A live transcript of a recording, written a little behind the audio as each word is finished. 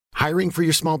Hiring for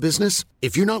your small business?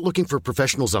 If you're not looking for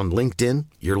professionals on LinkedIn,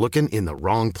 you're looking in the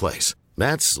wrong place.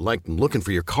 That's like looking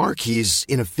for your car keys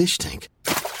in a fish tank.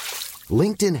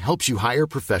 LinkedIn helps you hire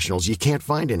professionals you can't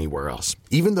find anywhere else,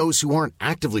 even those who aren't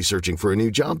actively searching for a new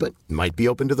job but might be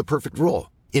open to the perfect role.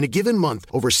 In a given month,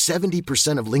 over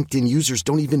 70% of LinkedIn users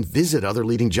don't even visit other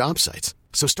leading job sites.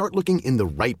 So start looking in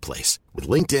the right place. With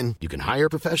LinkedIn, you can hire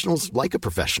professionals like a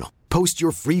professional. Post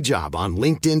your free job on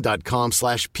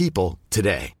linkedin.com/people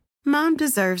today. Mom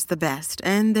deserves the best,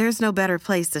 and there's no better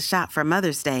place to shop for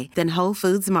Mother's Day than Whole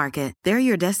Foods Market. They're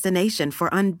your destination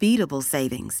for unbeatable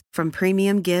savings, from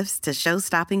premium gifts to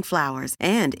show-stopping flowers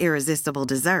and irresistible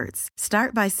desserts.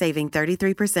 Start by saving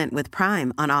 33% with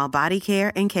Prime on all body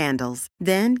care and candles.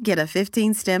 Then get a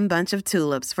 15-stem bunch of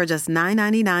tulips for just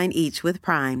 $9.99 each with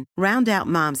Prime. Round out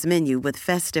Mom's menu with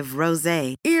festive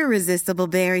rosé, irresistible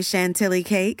berry chantilly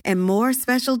cake, and more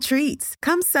special treats.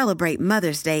 Come celebrate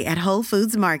Mother's Day at Whole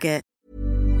Foods Market.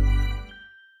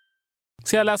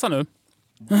 Ska jag läsa nu?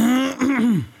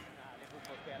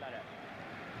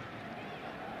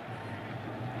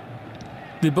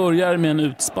 Det börjar med en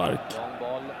utspark.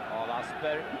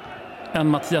 En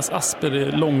Mattias Asper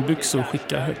i långbyxor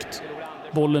skickar högt.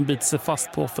 Bollen biter sig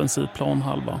fast på offensiv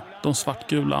planhalva. De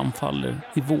svartgula anfaller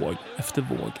i våg efter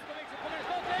våg.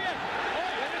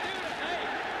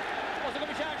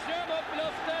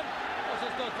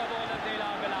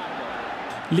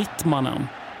 Littmannen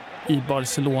i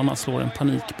Barcelona slår en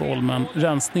panikboll, men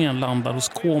rensningen landar hos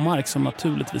Kåmark som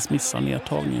naturligtvis missar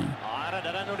nedtagningen.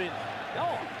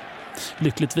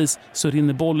 Lyckligtvis så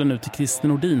rinner bollen ut till Christer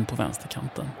Nordin på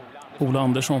vänsterkanten. Ola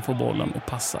Andersson får bollen och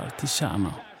passar till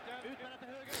Kärna.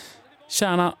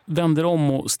 Kärna vänder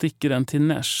om och sticker den till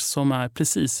Nesh som är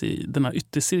precis i den här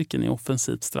yttercirkeln i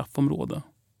offensivt straffområde.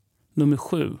 Nummer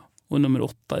 7 och nummer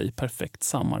 8 i perfekt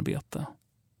samarbete.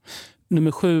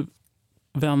 Nummer 7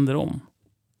 vänder om.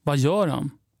 Vad gör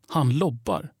han? Han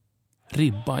lobbar.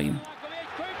 Ribba in.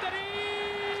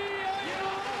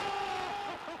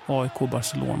 AIK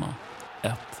Barcelona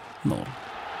 1-0.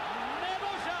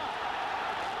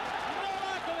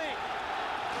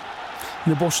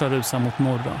 Nebosha rusar mot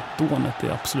norra. Dånet är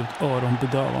absolut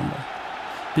öronbedövande.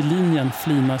 Vid linjen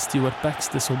flinar Stuart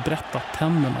Baxter så brett att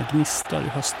tänderna gnistrar i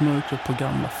höstmörkret på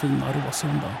gamla fina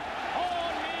Råsunda.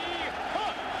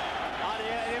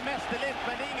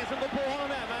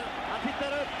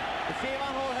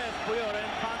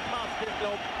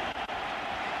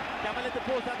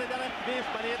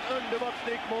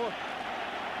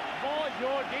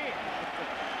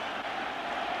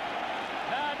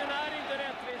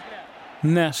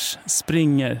 Nesh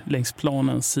springer längs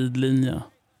planens sidlinje.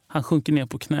 Han sjunker ner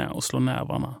på knä och slår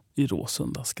nävarna i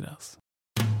Råsundas gräs.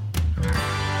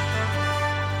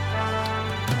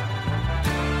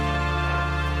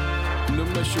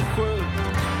 Nummer 27.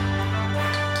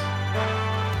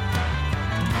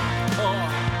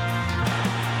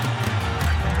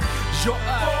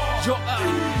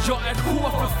 Jag är K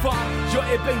för fan.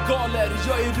 Jag är bengaler,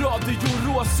 jag är Radio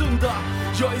Råsunda.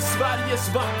 Jag är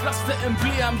Sveriges vackraste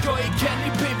emblem. Jag är Kenny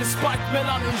Baby Spark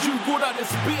mellan en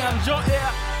djurgårdares ben. Jag är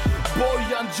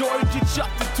Bojan Djordjic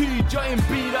attityd. Jag är en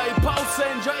bira i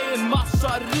pausen, jag är en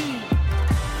massarin.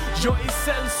 Jag är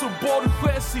Celso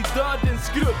Borges i dödens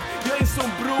grupp. Jag är som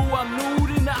Broa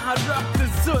Nouri när han rökte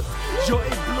sutt. Jag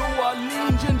är blåa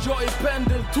linjen, jag är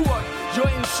pendeltåg.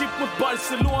 Jag är en chip mot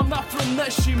Barcelona från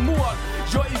Nesh i mål.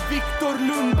 Jag är Viktor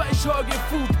Lundbergs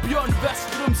högerfot, Björn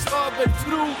Westrums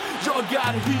övertro. Jag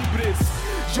är hybris.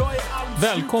 Jag är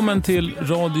Välkommen till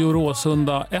Radio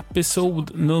Råsunda,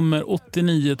 episod nummer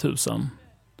 89 000.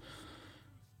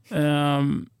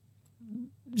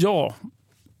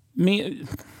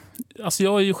 Alltså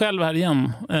jag är ju själv här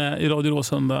igen i Radio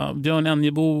Råsunda. Björn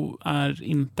Enjebo är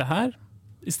inte här.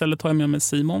 Istället tar jag med mig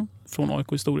Simon från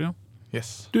AIK Historia.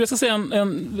 Yes. Du, jag ska säga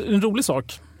en rolig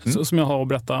sak som jag har att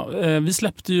berätta. Vi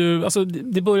släppte ju, alltså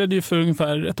det började ju för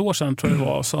ungefär ett år sedan tror jag det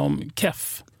var, som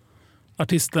Keff,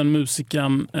 artisten,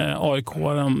 musikern,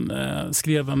 AIK-aren,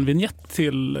 skrev en vignett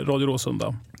till Radio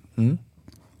Råsunda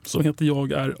som heter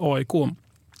Jag är AIK.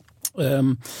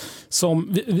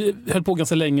 Som vi höll på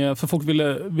ganska länge för folk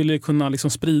ville kunna liksom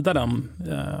sprida den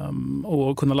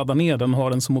och kunna ladda ner den och ha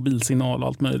den som mobilsignal och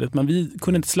allt möjligt, men vi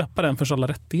kunde inte släppa den för alla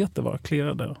rättigheter var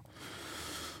klarade.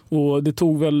 Och det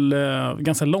tog väl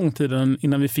ganska lång tid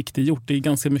innan vi fick det gjort. Det är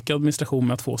ganska mycket administration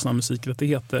med att få såna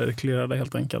musikrättigheter klarade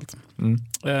helt enkelt.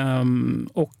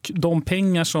 Och de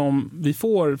pengar som vi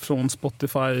får från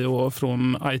Spotify och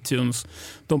från iTunes,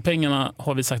 de pengarna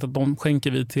har vi sagt att de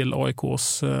skänker vi till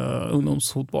AIKs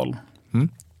ungdomsfotboll.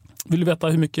 Vill du veta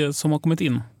hur mycket som har kommit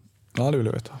in? Ja, det vill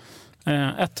jag veta.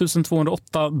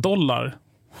 $1,208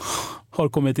 har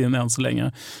kommit in än så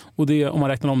länge. Och det, om man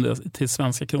räknar om det till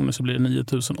svenska kronor så blir det 9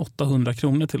 800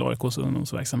 kronor till AIKs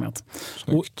ungdomsverksamhet.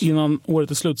 Och innan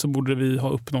året är slut så borde vi ha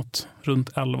uppnått runt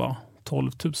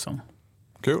 11-12 000.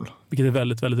 Kul. Vilket är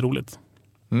väldigt, väldigt roligt.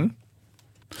 Mm.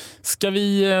 Ska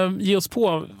vi ge oss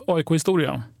på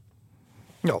AIK-historia?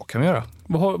 Ja, kan vi göra.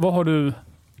 Vad har du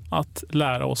att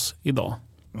lära oss idag?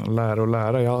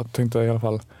 Lära. Jag tänkte i alla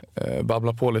fall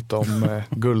babbla på lite om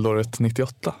guldåret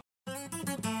 98.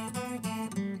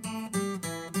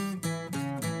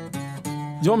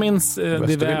 Jag minns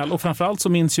det väl, och framförallt så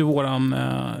minns ju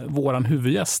våran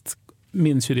huvudgäst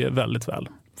minns ju det väldigt väl.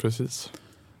 Precis.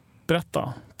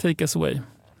 Berätta, take us away.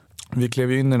 Vi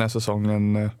klev ju in i den här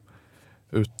säsongen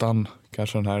utan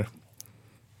kanske den här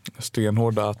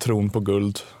stenhårda tron på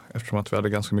guld, eftersom att vi hade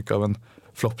ganska mycket av en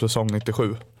floppsäsong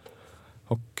 97.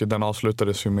 Och den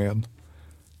avslutades ju med en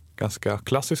ganska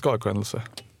klassisk AIK-händelse,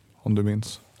 om du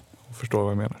minns och förstår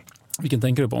vad jag menar. Vilken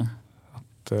tänker du på?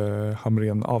 Att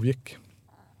Hamrén avgick.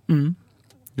 Mm.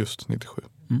 Just 97.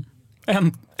 Mm.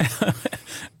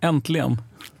 Äntligen.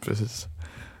 Precis.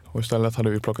 Och istället hade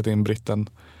vi plockat in britten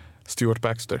Stuart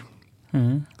Baxter.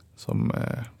 Som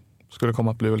skulle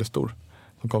komma att bli väldigt stor.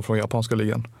 Som kom från japanska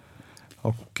ligan.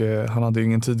 Och han hade ju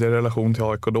ingen tidigare relation till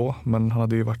AIK då, men han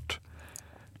hade ju varit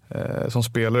som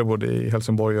spelare både i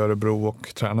Helsingborg och Örebro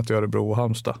och tränat i Örebro och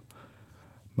Halmstad.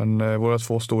 Men våra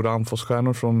två stora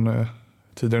anfallsstjärnor från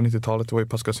tidigare 90-talet, det var ju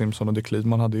Pascal Simpson och Dick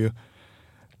Lidman, hade ju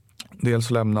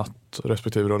dels lämnat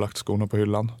respektive då lagt skorna på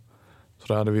hyllan. Så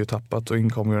där hade vi ju tappat, och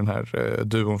inkom ju den här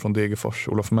duon från Degerfors,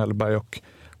 Olof Mellberg och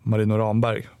Marino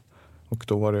Ramberg. Och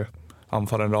då var det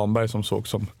anfallaren Ramberg som såg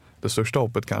som det största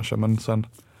hoppet kanske, men sen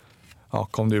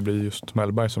kom det ju bli just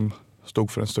Mellberg som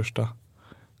stod för den största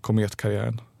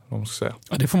kometkarriären, om man ska säga.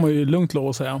 Ja, det får man ju lugnt lov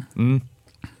att säga. Mm.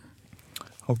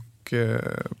 Och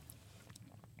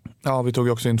vi tog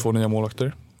ju också in 2 nya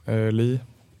målvakter. Lee,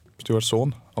 Stuarts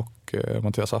son, och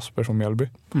Mattias Asper från Mjällby.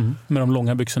 Med de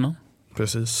långa byxorna.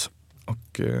 Precis.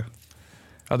 Och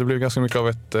det blev ganska mycket av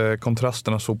ett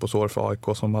kontrasternas fotbollsår för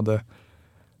AIK, som hade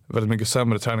väldigt mycket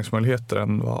sämre träningsmöjligheter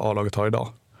än vad A-laget har idag.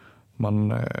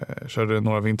 Man körde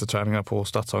några vinterträningar på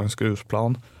Stadshagens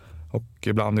grusplan och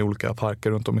ibland i olika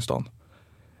parker runt om i stan.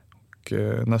 Och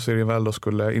när serien väl då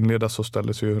skulle inledas så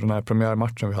ställdes ju den här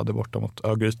premiärmatchen vi hade borta mot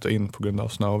Örgryte in på grund av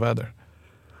snö och väder.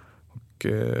 Och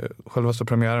självaste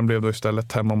premiären blev då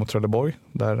istället hemma mot Trelleborg,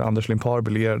 där Anders Limpar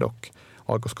briljerade och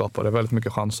AIK skapade väldigt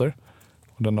mycket chanser.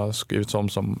 Och den har skrivits om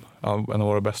som en av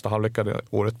våra bästa halvlekar det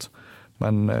året.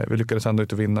 Men vi lyckades ändå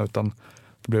inte vinna, utan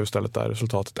det blev istället där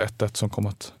resultatet 1-1 som kom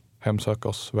att hemsöka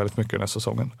oss väldigt mycket den här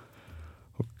säsongen.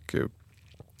 Och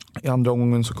i andra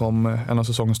omgången så kom en av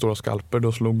säsongens stora skalper.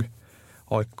 Då slog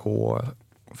AIK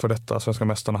för detta svenska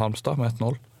mästarna Halmstad med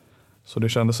 1-0. Så det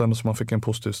kändes ändå som man fick en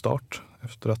positiv start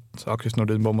efter att Chris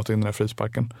Nordin bombat in den här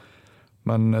frisparken.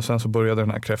 Men sen så började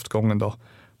den här kräftgången då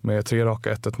med 3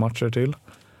 raka 1-1 matcher till.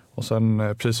 Och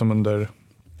sen precis som under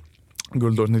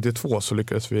guldåret 92 så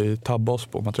lyckades vi tabba oss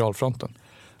på materialfronten.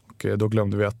 Och då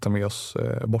glömde vi att ta med oss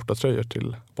bortatröjor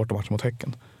till bortamatchen mot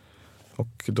Häcken.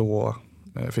 Och då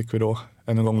fick vi då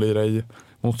en gång lira i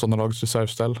motståndarlagets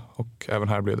reservställ, och även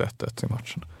här blev det 1-1 i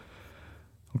matchen.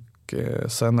 Och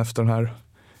sen efter den här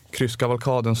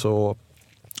krysskavalkaden så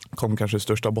kom kanske det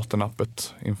största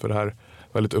bottennappet inför det här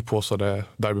väldigt upphaussade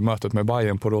derbymötet med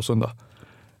Bayern på Råsunda.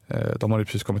 De har ju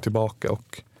precis kommit tillbaka,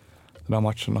 och den här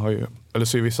matchen har ju, eller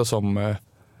ser vissa som en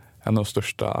av de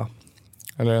största,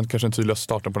 eller kanske den tydligaste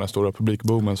starten på den här stora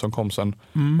publikboomen som kom sen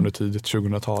under tidigt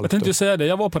 2000-talet. Jag tänkte ju säga det,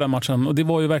 jag var på den matchen och det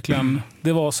var ju verkligen,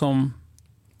 det var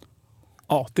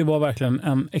verkligen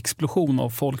en explosion av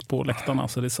folk på läktarna,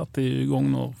 så det satte ju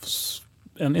igång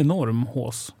en enorm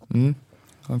hås.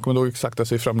 Han kommer då exakta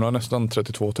siffran, men det var nästan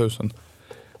 32 000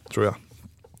 tror jag.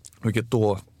 Vilket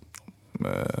då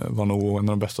var nog en av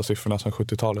de bästa siffrorna sedan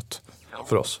 70-talet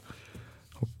för oss.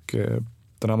 Och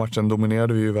den här matchen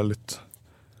dominerade vi ju väldigt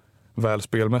väl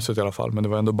spelmässigt i alla fall, men det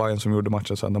var ändå Bayern som gjorde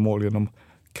matchens enda mål genom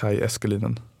Kai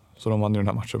Eskelinen. Så de vann ju den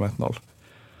här matchen med 1-0.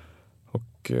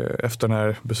 Och efter den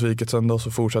här besvikelsen då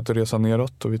så fortsatte resan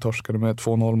neråt, och vi torskade med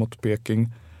 2-0 mot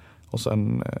Peking. Och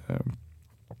sen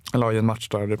i en match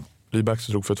där Lee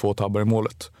Baxter drog för 2 tabbar i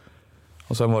målet.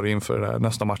 Och sen var det inför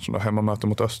nästa matchen då, hemmamöte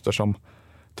mot Öster, som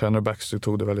tränare Baxter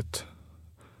tog det väldigt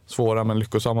svåra men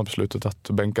lyckosamma beslutet att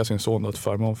bänka sin son till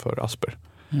förmån för Asper.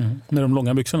 Med de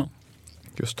långa byxorna.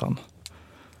 Just han.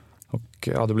 Och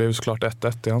det blev såklart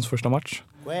 1-1 i hans första match.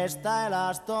 Questa è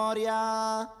la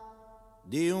storia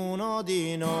di uno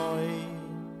di noi.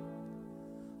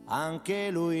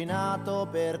 Anche lui nato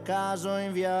per caso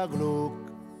in via Gluck.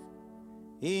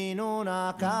 In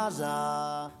una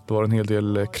casa. Det var en hel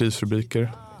del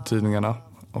krisrubriker tidningarna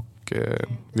och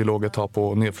vi låg ett tag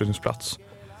på nedflyttningsplats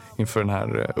inför den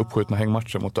här uppskjutna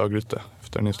hängmatchen mot Örgryte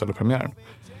efter den inställda premiären.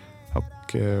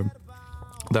 Och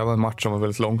det var en match som var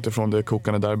väldigt långt ifrån det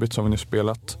kokande derbyt som vi nu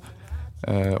spelat.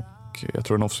 Och jag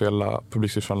tror den officiella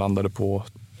publiksiffran landade på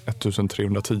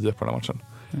 1310 på den här matchen.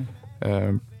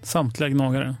 Samtliga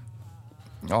gnagare?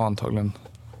 Ja, antagligen.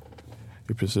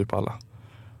 I princip alla.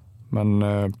 Men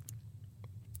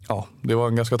ja, det var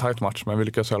en ganska tajt match, men vi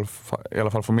lyckades i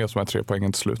alla fall få med oss de här 3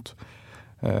 poängen till slut.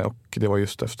 Och det var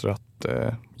just efter att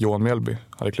Johan Mjällby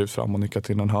hade klivit fram och nickat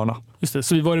in en hörna. Just det,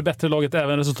 så vi var det bättre laget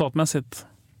även resultatmässigt?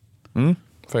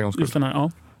 För en gångs skull. Just den här,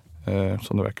 ja.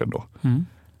 Som det verkade då.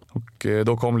 Och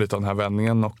då kom lite av den här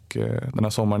vändningen och den här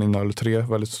sommaren innehöll 3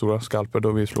 väldigt stora skalper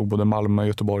då vi slog både Malmö,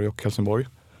 Göteborg och Helsingborg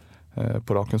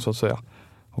på raken så att säga.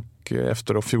 Och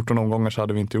efter då 14 omgångar så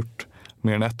hade vi inte gjort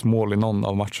mer än 1 mål i någon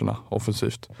av matcherna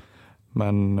offensivt.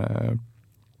 Men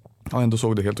ändå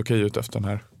såg det helt okej ut efter den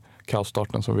här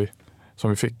kaosstarten som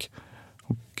vi fick.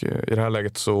 Och i det här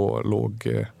läget så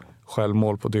låg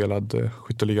självmål på delad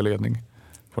skytteligaledning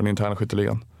på den interna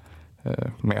skytteligan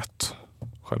med 1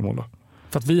 självmål då.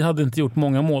 För att vi hade inte gjort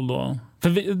många mål då. För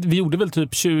vi gjorde väl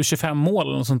typ 20-25 mål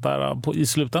eller något sånt där i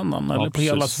slutändan, ja, eller på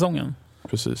precis. hela säsongen.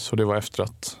 Precis, och det var efter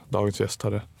att dagens gäst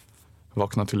hade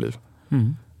vaknat till liv.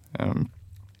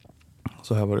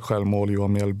 Så här var det självmål,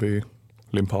 Johan Mjällby,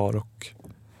 Limpar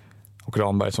och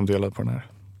Ramberg som delade på den här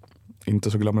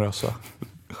inte så glamorösa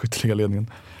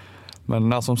skytteligaledningen.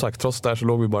 Men som sagt, trots det här så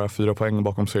låg vi bara 4 poäng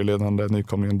bakom serieledande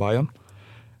nykomlingen Bayern.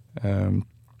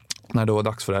 När det var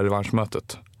dags för det här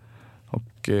revanschmötet.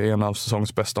 Och en av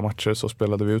säsongens bästa matcher så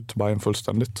spelade vi ut Bayern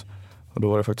fullständigt. Och då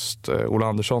var det faktiskt Ola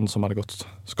Andersson som hade gått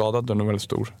skadad under en väldigt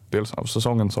stor del av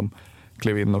säsongen som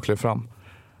klev in och klev fram.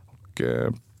 Och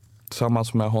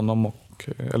tillsammans med honom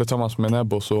tillsammans med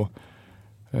Nebbo så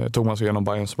tog man sig igenom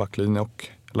Bayerns backlinje och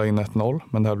la in 1-0.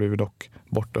 Men det här blev dock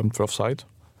bortdömt för offside.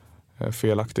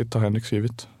 Felaktigt har Henrik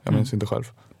skrivit. Jag minns inte själv.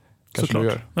 Kanske du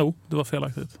gör. Jo, det var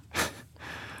felaktigt.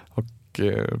 Och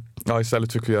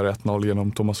istället fick vi göra 1-0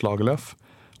 genom Thomas Lagerlöf.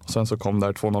 Och sen så kom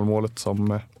där 2-0 målet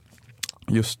som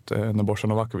just när Borsan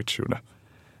Novakovic gjorde.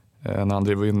 När han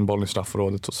drev in bollen i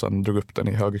straffområdet och sen drog upp den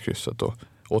i högerkrysset. Och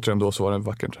återigen då så var det en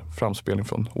vacker framspelning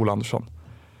från Ola Andersson.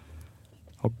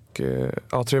 Och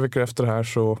 3 veckor efter det här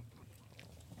så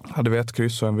hade vi 1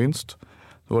 kryss och en vinst.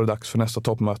 Då var det dags för nästa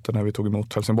toppmöte när vi tog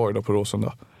emot Helsingborg då på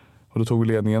Råsunda. Och då tog vi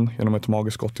ledningen genom ett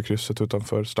magiskt skott i krysset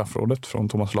utanför straffområdet från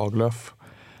Thomas Lagerlöf.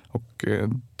 Och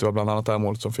det var bland annat det här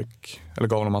målet som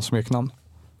gav honom hans smeknamn.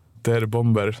 Der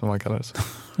Bomber som han kallades.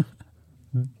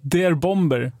 Der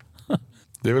Bomber.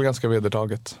 Det är väl ganska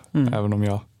vedertaget. Även om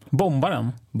jag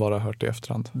Bombaren. Bara hört det i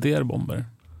efterhand. Der Bomber.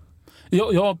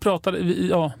 Jag pratade,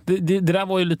 det där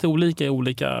var ju lite olika i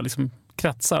olika liksom,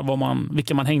 kretsar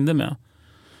vilka man hängde med.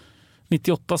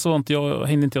 98 så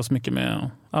hängde inte jag så mycket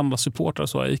med andra supportrar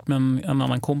så jag gick med en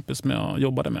annan kompis som jag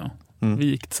jobbade med. Vi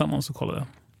gick tillsammans och kollade.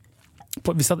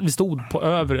 Vi stod på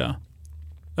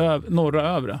norra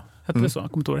övre. Hette det så?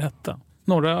 Jag kommer inte ihåg vad det hette.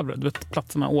 Norra övre, du vet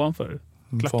platserna ovanför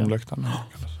klacken. Fondläktaren.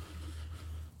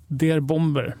 Der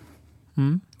Bomber.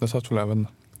 Det satt väl även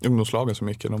ungdomslagen som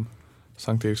gick genom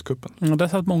Sankt Erikskuppen. Ja, där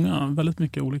satt väldigt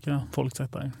mycket olika folk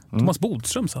satt där. Thomas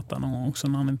Bodström satt där någon gång också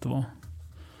när han inte var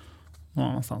någon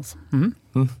annanstans.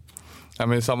 Ja,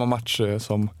 men i samma match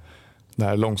som det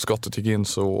här långskottet gick in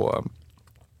så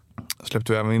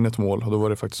släppte vi även in ett mål och då var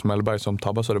det faktiskt Mellberg som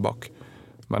tabbade sig där bak.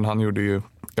 Men han gjorde ju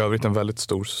i övrigt en väldigt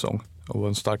stor säsong och var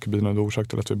en stark bidragande orsak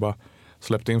till att vi bara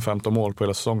släppte in 15 mål på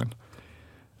hela säsongen.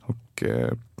 Och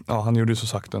han gjorde ju så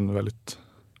sagt en väldigt,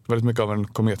 väldigt mycket av en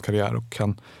kometkarriär och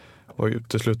han var ju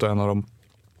till slut en av de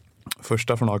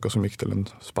första från AIK som gick till den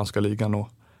spanska ligan och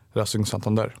Racing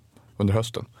Santander under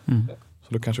hösten.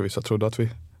 Så då kanske vissa trodde att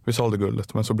vi sålde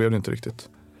guldet, men så blev det inte riktigt.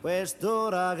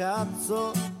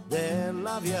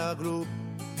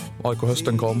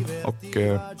 AIK-hösten kom och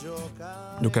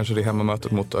då kanske det är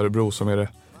hemmamötet mot Örebro som är det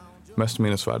mest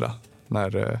minnesvärda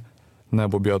när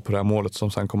Nebbo bjöd på det här målet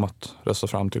som sen kom att rösta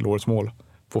fram till årets mål på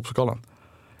Fotbollsgalan.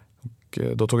 Och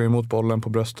då tog han emot bollen på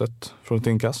bröstet från ett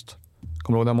inkast.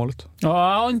 Kommer du ihåg det här målet?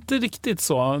 Ja, inte riktigt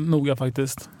så noga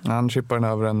faktiskt. Han chippade den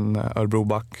över en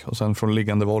Örebro-back och sen från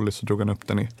liggande volley så drog han upp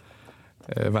den i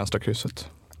vänstra krysset.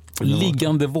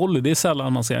 Liggande volley, det är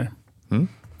sällan man ser.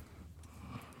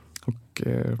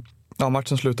 Och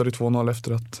matchen slutade 2-0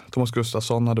 efter att Thomas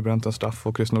Gustafsson hade bränt en straff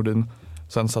och Chris Nordin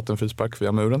sen satt en frispark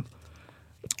via muren.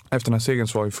 Efter den här segern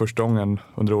så var vi första gången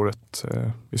under året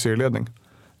i serieledning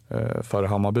före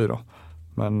Hammarby då.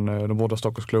 Men de båda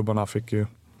Stockholmsklubbarna fick ju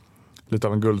lite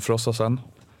av en guldfrossa sen.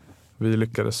 Vi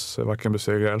lyckades varken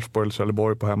besegra Elfsborg eller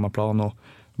Trelleborg på hemmaplan och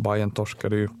Bayern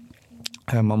torskade ju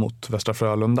hemma mot Västra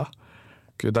Frölunda.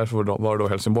 Och därför var det då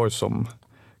Helsingborg som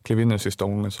klev in i den sista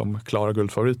gången som klara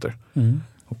guldfavoriter.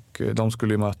 Och de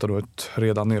skulle ju möta då ett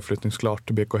redan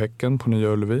nedflyttningsklart BK Häcken på Nya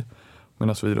Ullevi,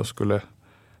 medan vi då skulle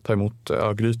ta emot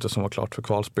Örgryte som var klart för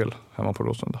kvalspel hemma på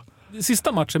Råsunda.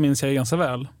 Sista matchen minns jag ganska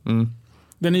väl.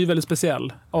 Den är ju väldigt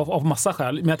speciell av massa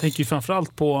skäl, men jag tänker ju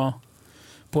framförallt på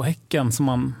Häcken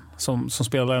som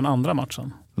spelade den andra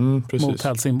matchen mot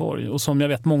Helsingborg, och som jag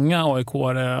vet många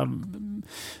AIK-are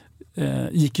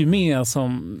gick ju med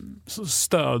som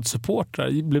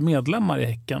stödsupportrar, blev medlemmar i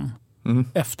Häcken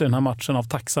efter den här matchen av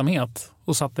tacksamhet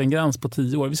och satte en gräns på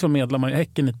 10 år. Vi ska vara medlemmar i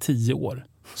Häcken i 10 år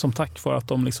som tack för att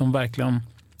de liksom verkligen,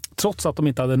 trots att de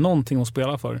inte hade någonting att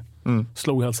spela för,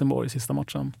 slog Helsingborg i sista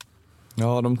matchen.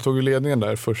 Ja, de tog ju ledningen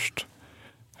där först,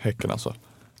 Häcken alltså,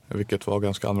 vilket var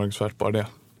ganska anmärkningsvärt bara det,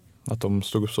 att de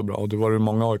stod upp så bra. Och det var ju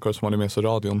många AIK som hade med sig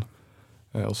radion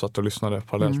och satt och lyssnade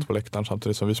parallellt på läktaren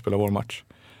samtidigt som vi spelade vår match.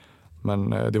 Men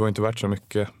det var inte värt så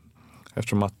mycket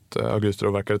eftersom att Örgryte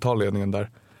då verkade ta ledningen där.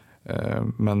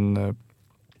 Men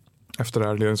efter det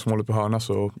här ledningsmålet på hörna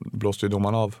så blåste ju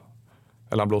domaren av.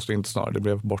 Eller han blåste inte snarare, det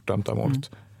blev bortdömt av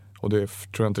målet. Och det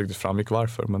tror jag inte riktigt framgick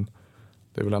varför, men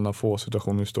det är väl en av få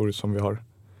situationer historiskt som vi har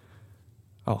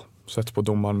sett på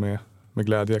domaren med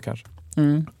glädje kanske.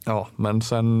 Ja, men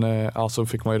sen alltså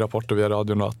fick man ju rapporter via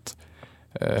radion att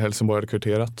Helsingborg hade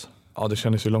kvitterat. Ja, det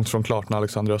kändes ju långt från klart när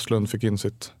Alexander Östlund fick in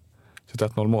sitt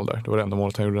 1-0-mål där. Det var det enda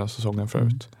målet han gjorde den säsongen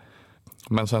förut.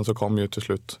 Men sen så kom ju till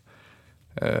slut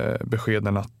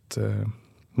beskeden att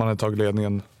man hade tagit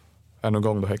ledningen ännu en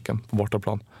gång då, Häcken på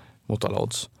bortaplan mot alla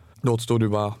odds. Då återstod det ju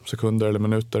bara sekunder eller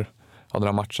minuter av den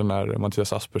här matchen när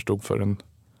Mattias Asper stod för den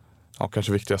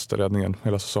kanske viktigaste räddningen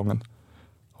hela säsongen.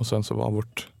 Och sen så var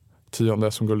vårt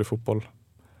 10:e SM-guld i fotboll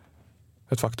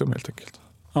ett faktum helt enkelt.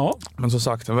 Ja. Men som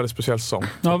sagt, en väldigt speciell säsong.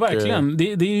 Ja, verkligen.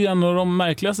 Det är ju en av de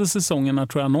märkligaste säsongerna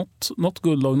tror jag något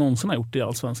guldlag någonsin har gjort i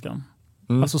Allsvenskan.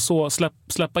 Alltså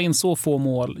släppa in så få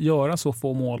mål, göra så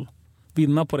få mål,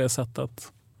 vinna på det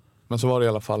sättet. Men så var det i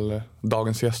alla fall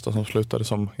dagens gäster som slutade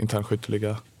som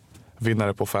internskytteliga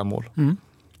vinnare på 5 mål.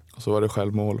 Och så var det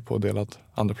självmål på delad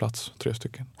andra plats, 3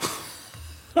 stycken.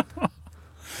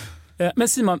 Men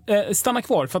Simon, stanna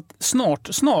kvar för att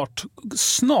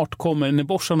snart kommer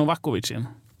Nebojsa Novakovic in.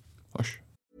 Osh.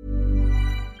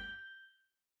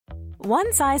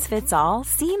 One size fits all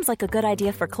seems like a good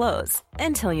idea for clothes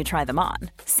until you try them on.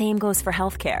 Same goes for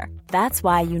healthcare. That's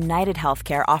why United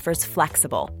Healthcare offers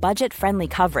flexible, budget-friendly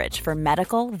coverage for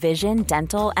medical, vision,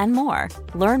 dental, and more.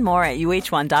 Learn more at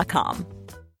uh1.com.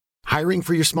 Hiring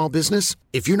for your small business?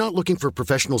 If you're not looking for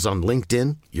professionals on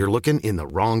LinkedIn, you're looking in the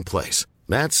wrong place.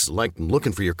 That's like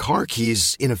looking for your car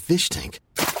keys in a fish tank.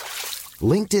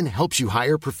 LinkedIn helps you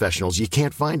hire professionals you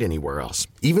can't find anywhere else,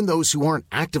 even those who aren't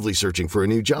actively searching for a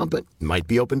new job but might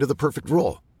be open to the perfect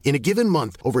role. In a given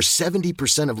month, over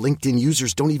 70% of LinkedIn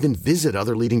users don't even visit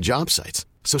other leading job sites.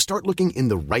 So start looking in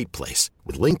the right place.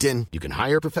 With LinkedIn, you can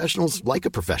hire professionals like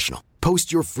a professional.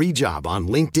 Post your free job on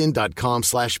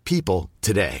linkedin.com/people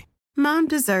today. Mom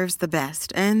deserves the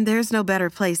best, and there's no better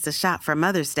place to shop for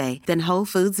Mother's Day than Whole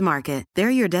Foods Market.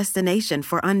 They're your destination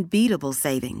for unbeatable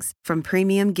savings, from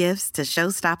premium gifts to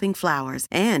show-stopping flowers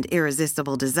and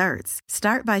irresistible desserts.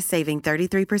 Start by saving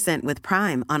 33% with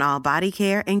Prime on all body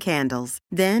care and candles.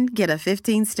 Then get a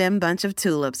 15-stem bunch of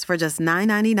tulips for just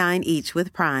 $9.99 each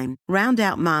with Prime. Round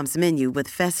out Mom's menu with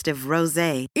festive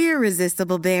rosé,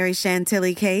 irresistible berry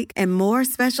chantilly cake, and more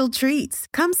special treats.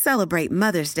 Come celebrate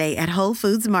Mother's Day at Whole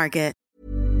Foods Market.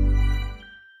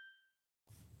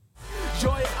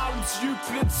 Jag är Alms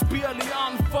djupledsspel i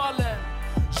anfallen.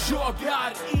 Jag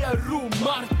är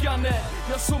Eero-Markkanen.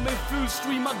 Jag som en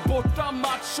fullstreamad borta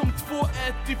match som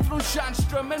 2-1 ifrån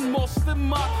Tjärnströmmen måste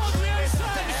match.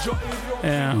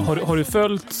 Har du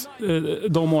följt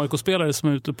de AIK-spelare som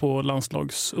är ute på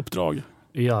landslagsuppdrag?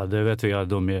 Ja, det vet vi att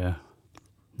de är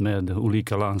med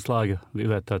olika landslag. Vi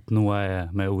vet att Noah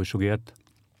är med U21.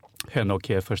 Henok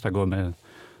är första gången med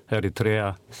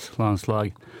Eritreas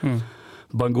landslag.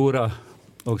 Bangura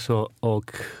också,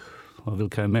 och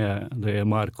vilka är med? Det är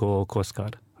Marco och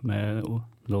Oskar med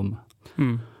de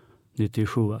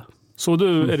 97. Så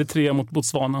du Eritrea mot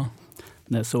Botswana?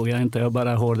 Nej, såg jag inte. Jag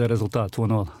bara hörde resultat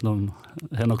 2-0.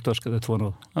 Henok torskade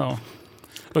 2-0. Ja.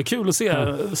 Det var kul att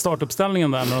se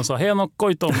startuppställningen där när de sa Henok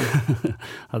Goitom.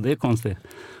 Ja, det är konstigt.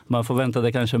 Man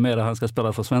förväntade kanske mer att han ska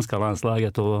spela för svenska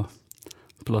landslaget, och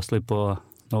plötsligt på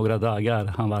några dagar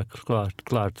han var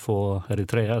klart för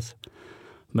Eritreas.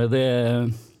 Men det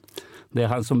är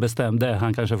han som bestämde.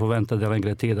 Han kanske förväntade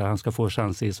längre tid att han ska få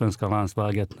chans i svenska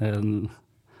landslaget.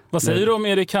 Vad säger du om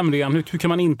Erik Hamrén? Hur kan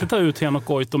man inte ta ut Henok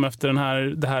Goitom efter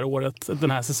det här året,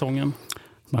 den här säsongen?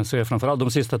 Man ser framförallt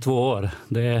de sista 2 år.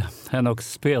 Det är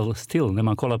Henoks spelstil när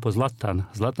man kollar på Zlatan.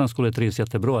 Zlatan skulle trivas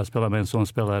jättebra att spela med en sån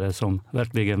spelare som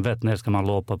verkligen vet när ska man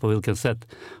loppa, på vilket sätt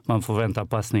man förväntar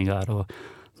passningar. Och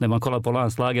när man kollar på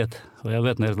landslaget, och jag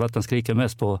vet när Zlatan skriker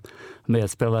mest på med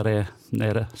spelare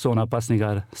när sådana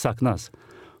passningar saknas.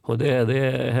 Och det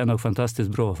är Henok fantastiskt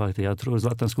bra faktiskt. Jag tror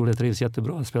Zlatan skulle trivas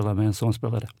jättebra att spela med en sån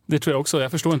spelare. Det tror jag också.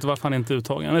 Jag förstår inte varför han inte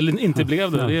uttagen. Eller inte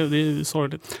blev det. Ja. Det är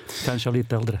sorgligt. Kanske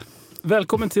lite äldre.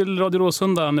 Välkommen till Radio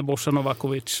Råsunda, Nebojsa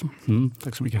Novakovic.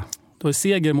 Tack så mycket. Du har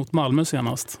seger mot Malmö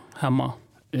senast, hemma.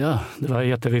 Ja, det var en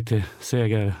jätteviktig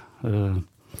seger.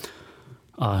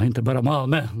 Inte bara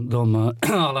Malmö,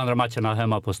 alla andra matcherna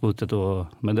hemma på slutet.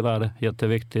 Men det var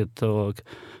jätteviktigt. Och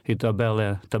i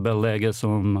tabelläge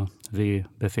som vi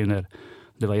befinner,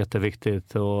 det var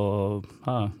jätteviktigt. Och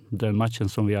den matchen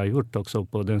som vi har gjort också,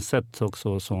 på den sätt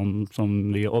också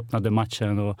som vi öppnade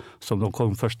matchen och som de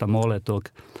kom första målet. Och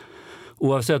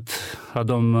oavsett att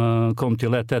de kom till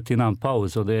 1-1 innan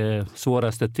paus, och det är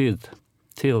svåraste tid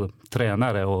till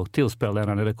tränare och till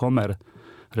spelarna när det kommer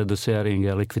reducering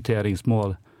eller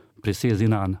kvitteringsmål precis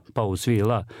innan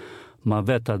pausvila. Man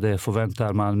vet att det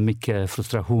förväntar man mycket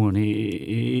frustration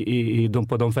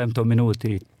på de 15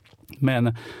 minuter.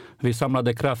 Men vi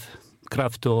samlade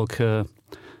kraft och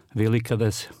vi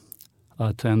lyckades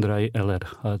att ändra eller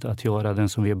att göra den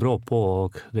som vi är bra på,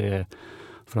 och det är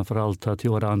framförallt att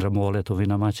göra andra målet och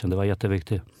vinna matchen. Det var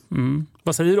jätteviktigt.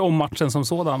 Vad säger du om matchen som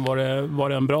sådan? Var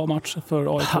det en bra match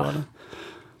för AIK?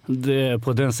 Det,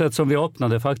 på den sätt som vi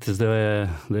öppnade faktiskt, det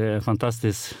är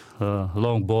fantastiskt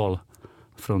lång boll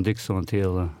från Dixon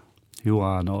till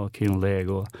Johan och inlägg.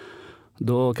 Och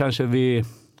då kanske vi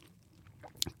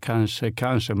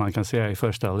kanske man kan säga i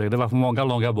första halvlek, det var för många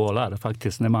långa bollar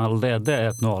faktiskt. När man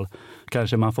ledde 1-0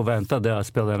 kanske man förväntade att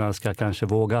spelarna ska kanske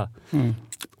våga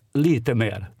lite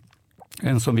mer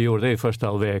än som vi gjorde i första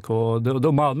halvlek. Och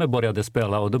då Malmö började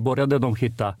spela, och då började de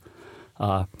hitta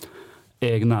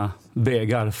egna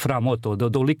vägar framåt,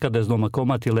 och då lyckades de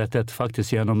komma till 1-1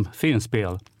 faktiskt genom fin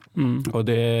spel. Och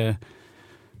det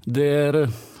är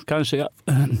kanske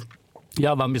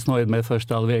jag var missnöjd med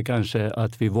första halvlek, kanske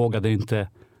att vi vågade inte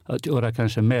att göra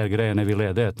kanske mer grejer när vi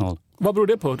ledde 1-0. Vad beror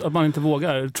det på att man inte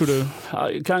vågar, tror du?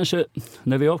 Kanske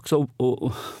när vi också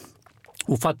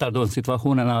uppfattar de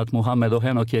situationerna att Mohamed och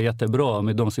Henok är jättebra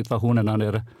med de situationerna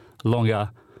när långa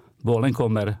bollen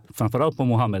kommer, framförallt på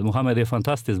Mohamed. Mohamed är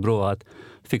fantastiskt bra att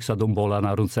fixa de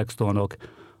bollarna runt 16, och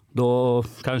då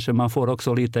kanske man får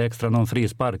också lite extra någon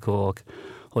frispark,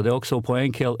 och det är också på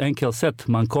enkel sätt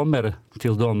man kommer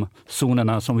till de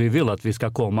zonerna som vi vill att vi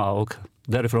ska komma, och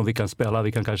därifrån vi kan spela,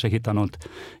 vi kan kanske hitta något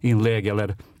inlägg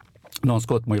eller någon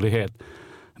skottmöjlighet.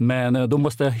 Men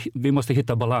då vi måste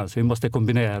hitta balans, vi måste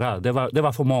kombinera. Det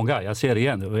var för många, jag ser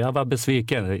igen.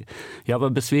 Jag var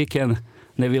besviken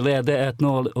när vi ledde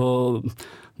 1-0, och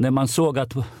när man såg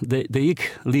att det gick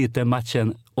lite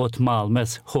matchen åt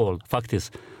Malmös håll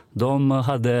faktiskt. De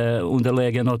hade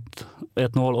underlägen åt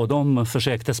 1-0 och de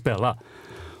försökte spela.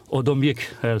 Och de gick,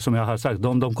 som jag har sagt,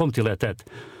 de kom till 1-1.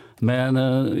 Men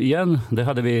igen, det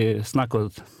hade vi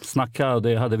snackat, och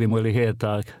det hade vi möjlighet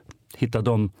att hitta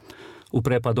dem,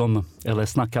 upprepa dem eller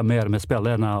snacka mer med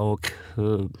spelarna, och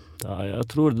jag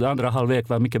tror att andra halvlek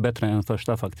var mycket bättre än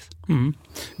första faktiskt.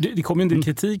 Det kom ju en del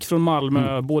kritik från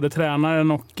Malmö, både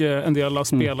tränaren och en del av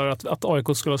spelare, att AIK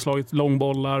skulle ha slagit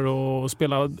långbollar och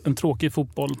spela en tråkig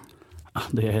fotboll.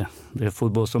 Det är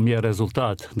fotboll som ger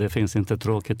resultat. Det finns inte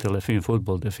tråkigt eller fin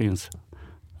fotboll. Det finns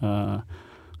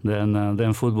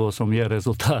den fotboll som ger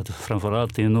resultat,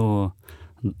 framförallt i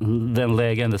den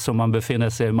lägen som man befinner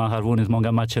sig. Man har vunnit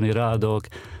många matcher i rad, och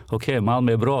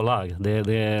Malmö är bra lag. Det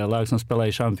är lag som spelar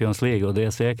i Champions League, och det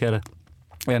är säkert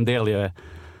en del.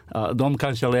 De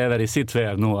kanske lever i sitt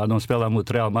värld nu. De spelar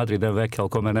mot Real Madrid en vecka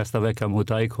och kommer nästa vecka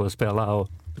mot AIK och spela, och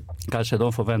kanske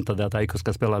de förväntade att AIK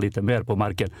ska spela lite mer på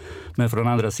marken. Men från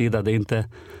andra sidan, det är inte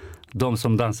de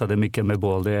som dansade mycket med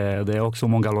boll. Det är också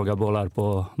många långa bollar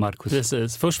på Marcus.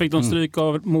 Precis. Först fick de stryk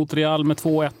mot Real med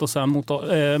 2-1 och sen med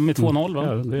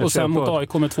 2-0. Ja, och sen mot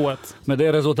AIK med 2-1. Men det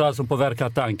är resultat som påverkar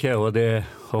tanke, och det är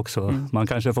också, man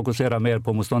kanske fokuserar mer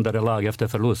på motståndare lag efter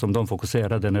förlust, som de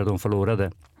fokuserade när de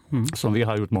förlorade. Som vi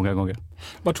har gjort många gånger.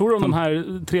 Vad tror du om de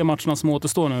här 3 matcherna som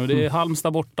återstår nu? Det är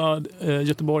Halmstad borta,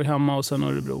 Göteborg hemma och sen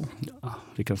Örebro. Ja,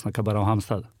 vi kan snacka bara om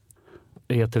Halmstad.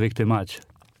 Det är en jätteviktig match.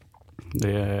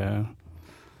 Det är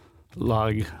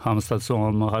lag Halmstad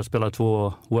som har spelat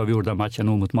 2 oavgjorda matcher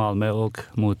nu mot Malmö och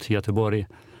mot Göteborg.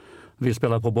 Vi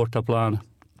spelar på bortaplan.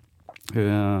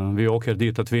 Vi åker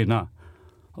dit att vinna.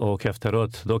 Och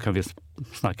efteråt då kan vi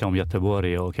snacka om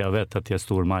Göteborg, och jag vet att det är en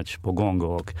stor match på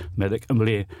gång, men det kan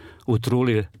bli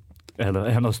otroligt eller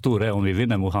ännu större om vi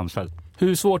vinner mot Halmstad.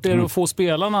 Hur svårt är det att få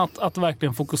spelarna att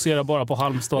verkligen fokusera bara på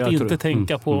Halmstad, att inte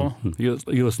tänka på...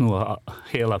 Just nu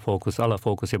alla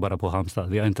fokus är bara på Halmstad.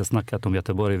 Vi har inte snackat om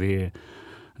Göteborg,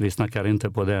 vi snackar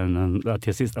inte på den att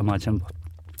det sista matchen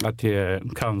att det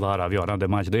kan vara avgörande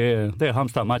match. Det är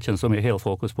Halmstad-matchen som är helt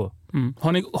fokus på.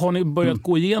 Har ni börjat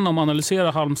gå igenom och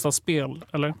analysera Halmstads spel?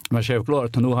 Eller? Men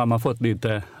självklart, nu har man fått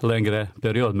lite längre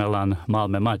period mellan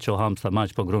Malmö-match och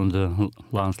Halmstad-match på grund av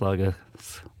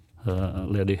landslagets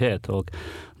ledighet. Och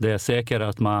det är säkert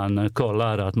att man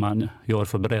kollar att man gör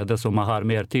förberedelser och man har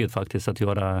mer tid faktiskt att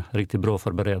göra riktigt bra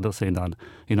förberedelser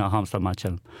innan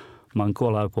Halmstad-matchen. Man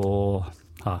kollar på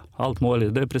allt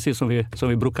möjligt. Det är precis som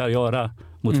vi brukar göra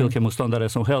mot vilken motståndare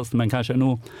som helst, men kanske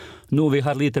nu vi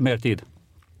har lite mer tid.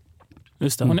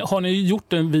 Just det. Har ni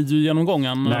gjort en videogenomgång?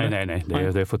 Nej.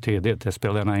 Det är för tidigt.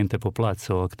 Spelarna är inte på plats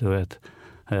och du vet,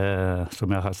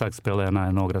 som jag har sagt,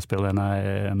 några spelarna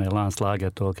är med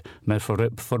landslaget och med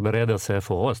förberedelse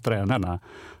för oss tränarna.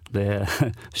 Det är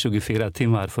 24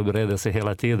 timmar förberedelse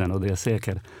hela tiden och det är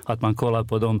säkert att man kollar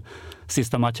på de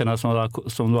sista matcherna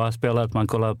som du har spelat. Man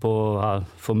kollar på,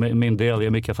 för min del, är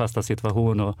mycket fasta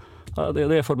situationer.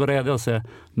 Det är förberedelse,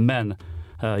 men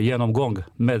genomgång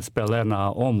med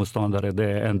spelarna och motståndare,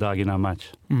 det är en dag innan match.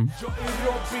 Jag är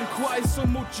Robin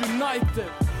Quaison mot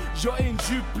United. Jag är en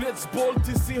djupledsboll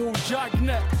till CH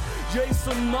Jagnet. Jag är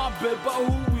som Nabbe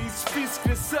Bahois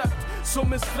fiskrecept.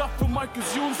 Som en straff för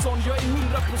Marcus Jonsson. Jag är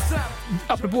 100%.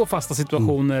 Apropå fasta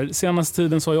situationer. Senaste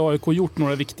tiden så har AIK gjort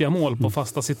några viktiga mål på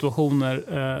fasta situationer.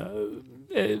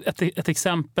 Ett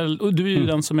exempel. Och du är ju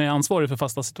den som är ansvarig för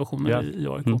fasta situationer i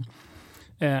AIK.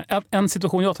 En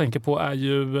situation jag tänker på är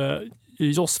ju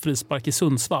Joss frispark i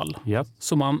Sundsvall. Yep.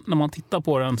 Så när man tittar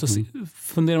på den så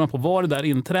funderar man på, var det där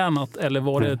intränat eller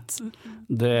var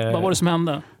vad var det som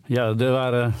hände? Ja,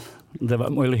 det var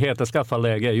möjlighet att skaffa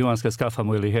läge. Johan ska skaffa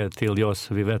möjlighet till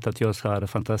Joss. Vi vet att Joss har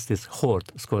fantastiskt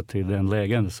hårt skott i den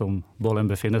lägen som bollen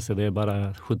befinner sig. Det är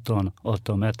bara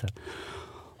 17-18 meter.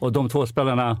 Och de två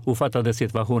spelarna uppfattade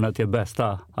situationen att det är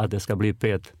bästa att det ska bli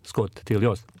pet skott till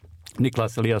Joss.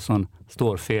 Niklas Eliasson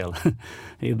står fel.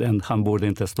 Han borde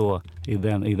inte stå i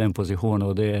den positionen.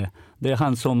 Och det är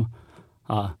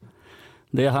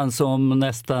han som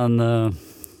nästan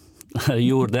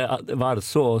gjorde var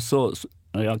så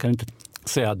jag kan inte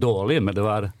säga dålig, men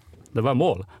det var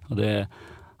mål. Och det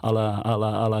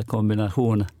alla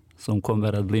kombinationer som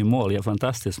kommer att bli mål är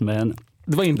fantastiskt, men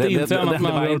det var inte intränat. Det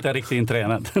var inte riktigt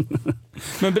intränat.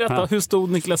 Men berätta, hur stod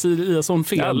Niklas Eliasson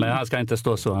fel? Ja, men han ska inte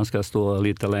stå så, han ska stå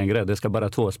lite längre. Det ska bara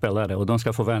två spelare och de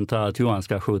ska förvänta att Johan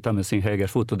ska skjuta med sin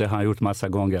högerfot, och det har han gjort massa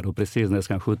gånger. Och precis när han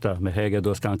ska skjuta med höger,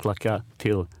 då ska han klacka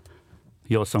till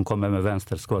Joss som kommer med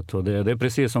vänsterskott. Och det är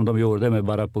precis som de gjorde, men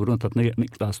bara på grund av att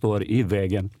Niklas står i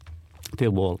vägen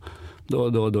till boll.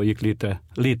 Då gick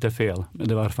lite fel. Men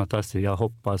det var fantastiskt. Jag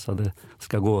hoppas att det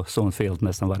ska gå så fel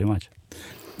nästan varje match.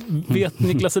 Vet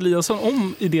Niklas Eliasson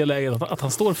om i det läget att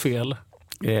han står fel?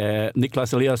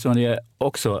 Niklas Eliasson är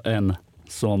också en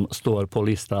som står på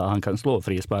lista. Han kan slå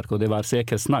frispark, och det var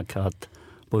säkert snack att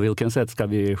på vilken sätt ska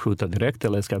vi skjuta direkt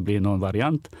eller ska det bli någon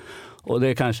variant. Och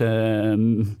det kanske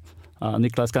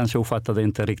Niklas kanske uppfattade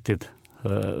inte riktigt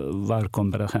vad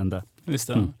kommer att hända. Just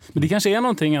det. Men det kanske är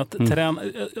någonting att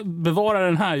bevara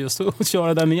den här just och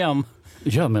köra den igen.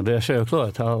 Ja, men det är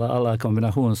självklart. Alla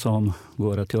kombinationer som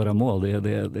går att göra mål,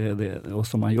 och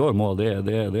som man gör mål, det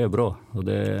är bra.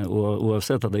 Och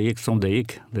oavsett att det gick som det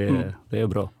gick, det är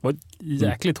bra. Och ett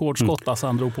jäkligt hårt skott alltså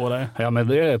han drog på dig. Ja, men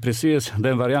det är precis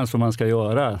den variant som man ska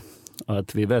göra.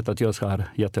 Att vi vet att jag har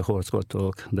jättehårt skott,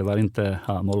 och det var inte,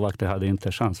 målvakten hade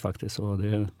inte chans faktiskt. Så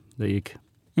det gick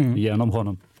igenom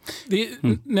honom.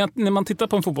 När man tittar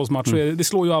på en fotbollsmatch så det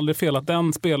slår ju aldrig fel att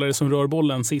den spelare som rör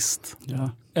bollen sist,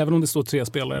 även om det står 3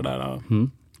 spelare där,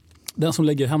 den som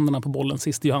lägger händerna på bollen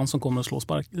sist, det är han som kommer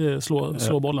att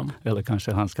slå bollen. Eller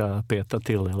kanske han ska peta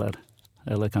till,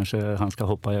 eller kanske han ska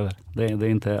hoppa över. Det är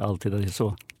inte alltid det är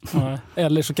så.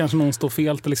 Eller så kanske någon står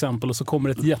fel till exempel, och så kommer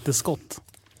ett jätteskott.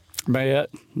 Men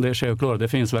det är självklart, det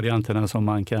finns varianterna som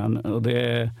man kan, och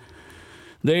det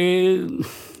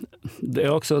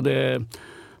är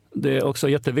också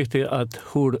jätteviktigt att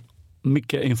hur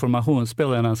mycket information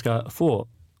spelarna ska få.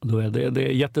 Det är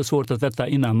jättesvårt att veta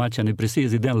innan matchen är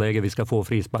precis i den läge vi ska få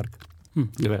frispark.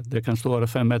 Det kan stå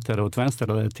 5 meter åt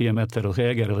vänster eller 10 meter åt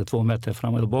höger eller 2 meter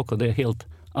fram eller bak, och det är helt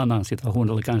annan situation,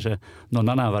 eller kanske någon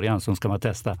annan variant som ska man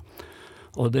testa.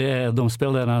 Och det är de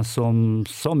spelarna som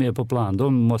är på plan,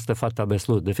 de måste fatta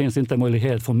beslut. Det finns inte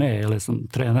möjlighet för mig eller som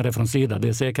tränare från sidan. Det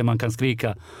är säkert man kan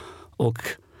skrika och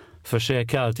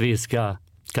försöka att vi ska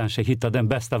kanske hitta den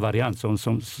bästa variant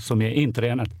som är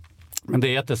intränad. Men det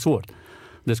är jättesvårt.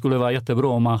 Det skulle vara jättebra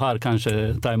om man har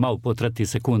kanske timeout på 30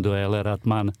 sekunder eller att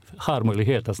man har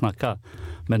möjlighet att snacka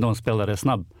med någon spelare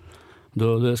snabb.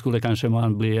 Då skulle kanske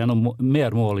man bli ännu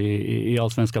mer mål i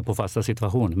allsvenska på fasta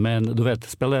situation. Men du vet,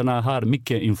 spelarna har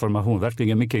mycket information,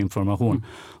 verkligen mycket information.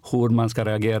 Hur man ska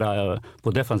reagera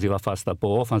på defensiva fasta,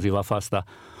 på offensiva fasta.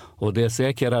 Och det är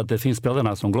säkert att det finns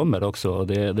spelarna som glömmer också.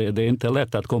 Det är inte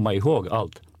lätt att komma ihåg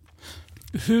allt.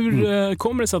 Hur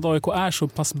kommer det sig att AIK är så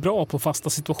pass bra på fasta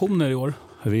situationer i år?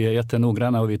 Vi är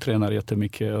jättenoggranna och vi tränar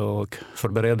jättemycket och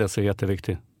förberedelse är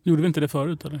jätteviktigt. Gjorde vi inte det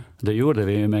förut? Eller? Det gjorde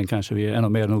vi, men kanske vi är ännu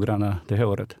mer noggranna det här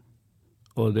året.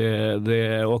 Och det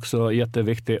är också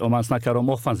jätteviktigt om man snackar om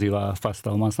offensiva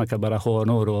fasta, om man snackar bara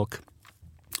hörnor och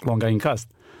långa inkast.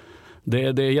 Det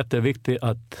är jätteviktigt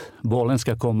att bollen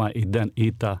ska komma i den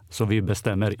yta som vi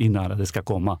bestämmer innan det ska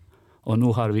komma. Och nu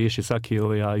har vi Ishizaki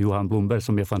och Johan Blomberg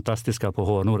som är fantastiska på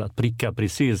hörnor att pricka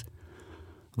precis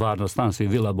var någonstans vi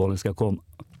vill att bollen ska komma.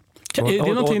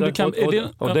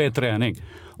 Och det är träning.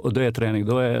 Och det är träning.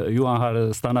 Johan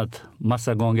har stannat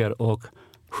massa gånger och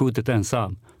skjutit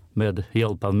ensam med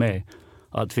hjälp av mig.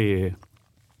 Att vi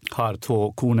har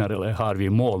 2 koner eller har vi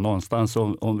mål någonstans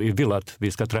om vi vill att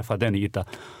vi ska träffa den ytan.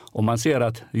 Och man ser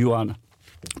att Johan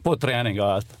på träning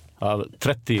av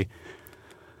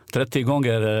 30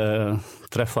 gånger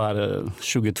träffar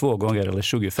 22 gånger eller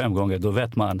 25 gånger, då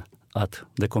vet man att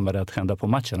det kommer att hända på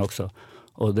matchen också.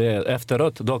 Och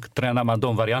efteråt då tränar man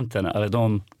de varianterna,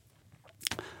 eller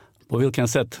på vilken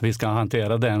sätt vi ska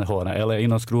hantera den hörnan, eller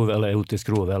inom skruv eller ut i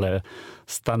skruv, eller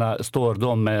står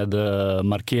de med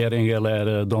markering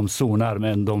eller de zonar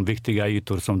med de viktiga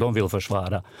ytor som de vill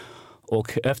försvara.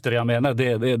 Och efter, jag menar,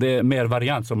 det är mer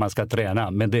variant som man ska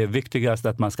träna, men det är viktigast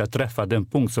att man ska träffa den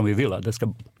punkt som vi vill att det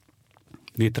ska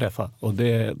bli träffa. Och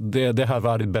det har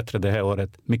varit bättre det här året,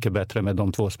 mycket bättre med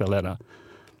de 2 spelarna.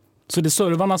 Så det är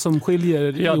servarna som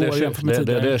skiljer i år jämfört med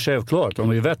tidigare? Det är självklart. Om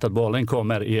vi vet att bollen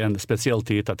kommer i en speciell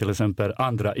yta, till exempel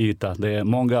andra yta. Det är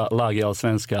många lag i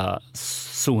allsvenska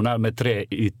zoner med 3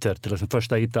 ytor. Till exempel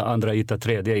första yta, andra yta,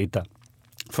 tredje yta.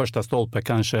 Första stolpe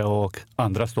kanske och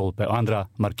andra stolpe. Och andra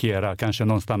markerar, kanske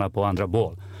någon stannar på andra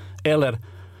boll. Eller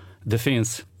det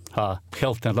finns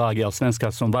hälften lag i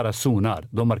allsvenska som bara zonar.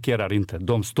 De markerar inte,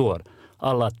 de står.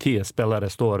 Alla 10 spelare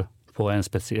står på en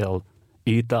speciell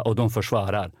yta och de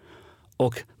försvarar.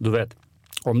 Och du vet,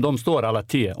 om de står alla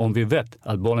 10, om vi vet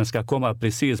att bollen ska komma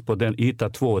precis på den yta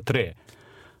 2 och 3,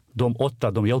 de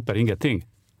 8, de hjälper ingenting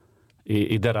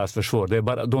i deras försvar. Det är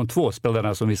bara de 2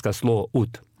 spelarna som vi ska slå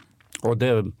ut. Och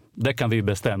det kan vi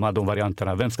bestämma, de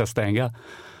varianterna. Vem ska stänga?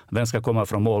 Vem ska komma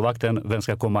från målvakten? Vem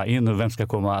ska komma in? Vem ska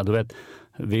komma? Du vet,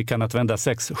 vi kan använda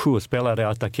 6-7 spelare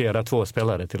och attackera 2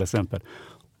 spelare till exempel.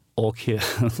 Och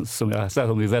som jag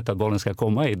sa, om vi vet att bollen ska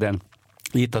komma i den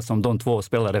yta som de 2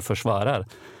 spelare försvarar,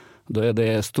 då är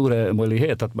det stora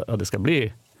möjlighet att det ska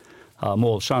bli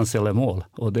målchans eller mål.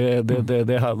 Och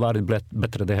det har varit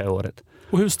bättre det här året.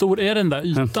 Och hur stor är den där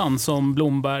ytan som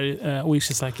Blomberg och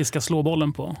Ishizaki ska slå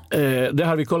bollen på? Det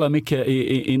har vi kollat mycket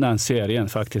innan serien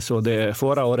faktiskt. Och det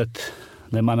förra året,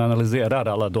 när man analyserar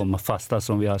alla de fasta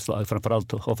som vi har slagit,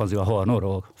 framförallt offensiva hörnor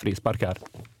och frisparkar.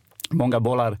 Många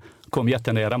bollar kom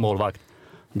jättenära målvakt.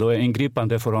 Då är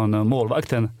ingripande från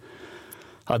målvakten.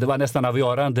 Det var nästan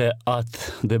avgörande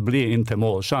att det blir inte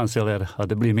målchans eller att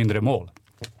det blir mindre mål.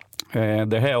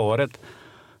 Det här året,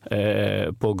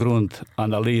 på grund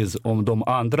analys om de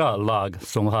andra lag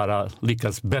som har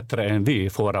lyckats bättre än vi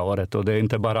förra året, och det är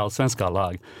inte bara allsvenska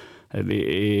lag.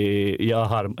 Vi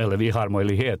har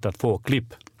möjlighet att få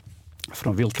klipp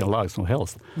från vilken lag som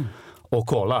helst. Och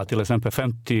kolla till exempel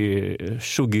 50,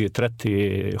 20,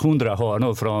 30, 100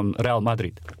 hörnor från Real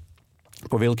Madrid.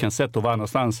 På vilken sätt och var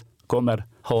någonstans kommer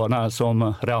hörna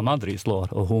som Real Madrid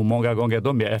slår och hur många gånger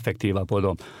de är effektiva på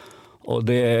dem. Och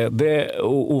det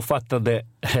ofattade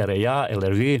här är jag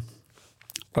eller vi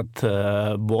att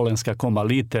bollen ska komma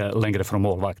lite längre från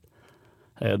målvakt.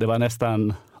 Det var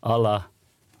nästan alla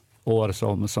år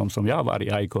som jag var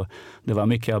i AIK. Det var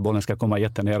mycket att bollen ska komma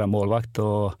jättenära målvakt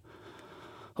och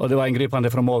det var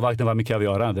ingripande från målvakten var mycket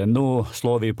avgörande. Nu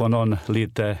slår vi på någon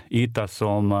lite yta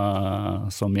som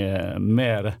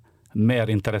är mer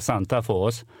intressanta för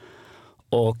oss.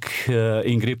 Och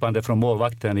ingripande från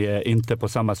målvakten är inte på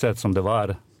samma sätt som det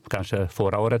var kanske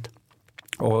förra året.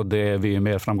 Och det är vi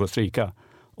mer framgångsrika.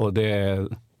 Och det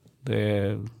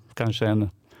är kanske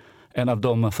en av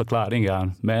de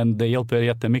förklaringarna. Men det hjälper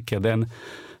jättemycket. Den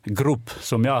grupp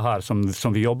som jag har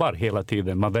som vi jobbar hela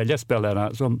tiden. Man väljer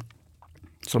spelarna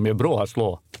som är bra att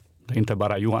slå. Det är inte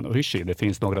bara Johan och Rishi. Det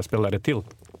finns några spelare till.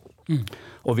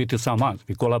 Och vi tillsammans.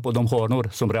 Vi kollar på de hörnor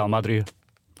som Real Madrid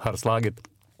har slagit.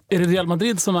 Är det Real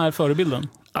Madrid som är förebilden?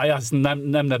 Ja, jag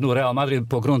nämnde nu Real Madrid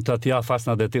på grund av att jag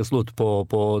fastnade till slut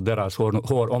på deras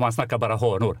hår. Om man snackar bara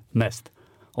hörnor mest.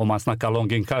 Om man snackar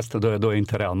långinkast, då är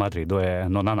inte Real Madrid, då är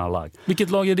någon annan lag. Vilket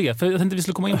lag är det? För jag tänkte vi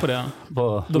skulle komma in på det.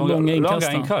 De långa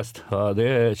inkast. Ja, det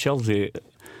är Chelsea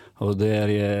och det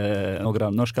är några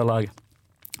norska lag.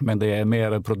 Men det är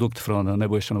mer produkt från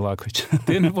Nebojsa Novakovic.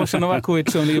 Det är Nebojsa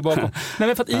Novakovic som ligger bakom. Nej,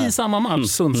 men för att i samma match,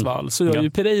 Sundsvall, så gör ju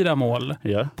Pereira mål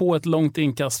på ett långt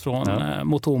inkast från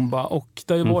Mutumba. Och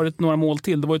det har ju varit några mål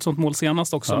till. Det var ett sånt mål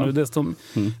senast också. Nu. Det är som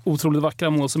otroligt vackra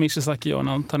mål som Ishizaki gör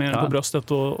när han tar ner den på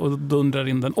bröstet och dundrar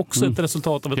in den. Också ett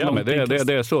resultat av ett långt men inkast.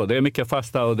 Det är så. Det är mycket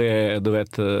fasta och det är, du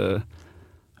vet...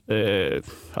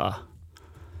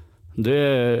 det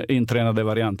är intränade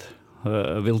variant.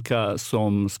 Vilka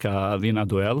som ska vinna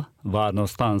duell, var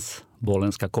någonstans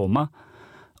bollen ska komma.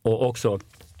 Och också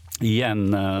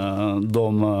igen,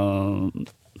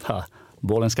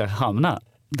 bollen ska hamna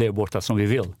där borta som vi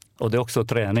vill. Och det är också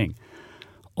träning.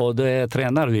 Och det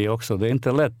tränar vi också. Det är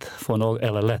inte lätt för någon,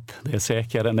 eller lätt. Det är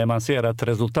säkert när man ser att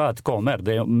resultat kommer.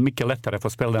 Det är mycket lättare för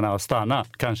spelarna att stanna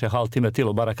kanske halvtimme till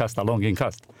och bara kasta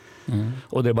långinkast.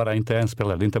 Och det är bara inte en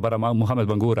spelare, det är inte bara Mohamed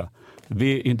Bangura.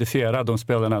 Vi identifierar de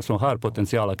spelarna som har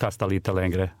potential att kasta lite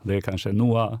längre. Det är kanske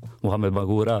Noah, Mohamed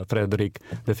Bangura, Fredrik.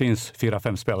 Det finns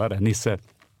 4-5 spelare, Nisse.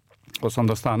 Och som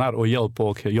de stannar och hjälper,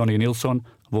 och Johnny Nilsson,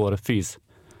 vår fys.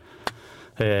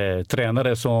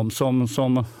 Tränare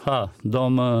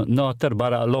de nöter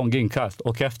bara långinkast.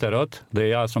 Och efteråt, det är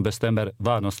jag som bestämmer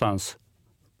var någonstans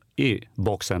i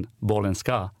boxen bollen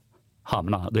ska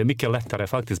hamna. Det är mycket lättare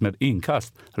faktiskt med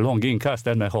inkast, långinkast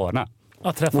än med hörna.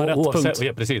 Att träffa rätt punkt.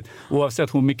 Ja, precis.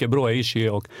 Oavsett hur mycket bra Ishi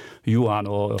och Johan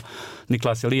och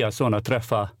Niklas Eliasson att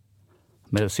träffa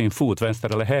med sin fot, vänster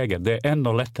eller höger, det är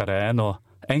ännu lättare, ännu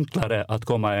enklare att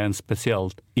komma en speciell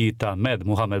yta med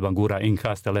Mohamed Bangura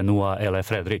inkast eller Noah eller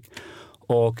Fredrik.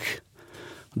 Och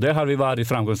det har vi varit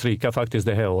framgångsrika faktiskt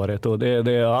det här året. Och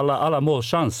det är alla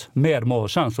målchans, mer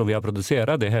målchans som vi har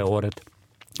producerat det här året.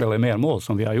 Eller mer mål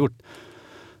som vi har gjort.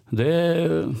 Det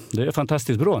är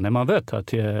fantastiskt bra när man vet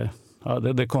att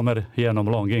det kommer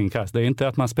genom långinkast. Det är inte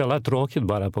att man spelar tråkigt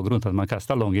bara på grund av att man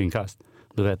kastar långinkast.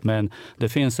 Du vet, men det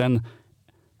finns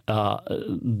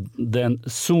den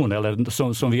zon eller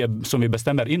som vi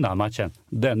bestämmer innan matchen.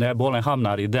 När bollen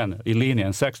hamnar i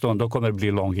linjen 16, då kommer det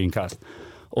bli långinkast.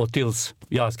 Och tills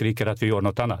jag skriker att vi gör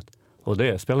något annat. Och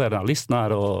det spelarna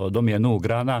lyssnar och de är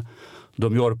noggranna.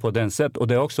 De gör på den sätt. Och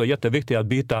det är också jätteviktigt att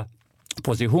byta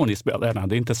position i spelarna.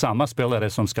 Det är inte samma spelare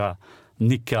som ska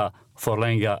nicka,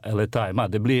 förlänga eller tajma.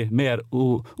 Det blir mer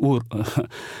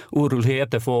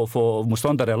oroligheter för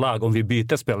motståndare lag om vi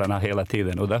byter spelarna hela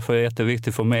tiden. Och därför är det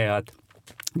jätteviktigt för mig att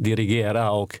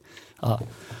dirigera och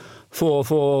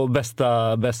få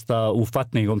bästa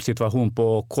uppfattning om situation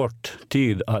på kort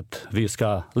tid att vi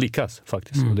ska lyckas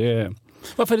faktiskt.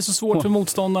 Varför är det så svårt för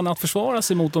motståndarna att försvara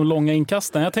sig mot de långa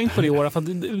inkasten? Jag har tänkt på det i år, för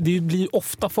det blir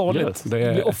ofta farligt.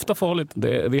 Det blir ofta farligt.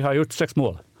 Vi har gjort 6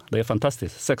 mål. Det är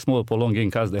fantastiskt. 6 mål på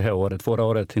långinkast det här året. Förra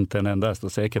året inte en endast.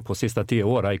 Och säkert på sista 10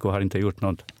 år Aiko har inte gjort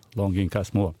något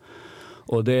långinkastmål.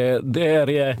 Och det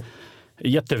är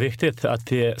jätteviktigt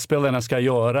att spelarna ska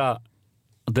göra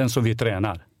den som vi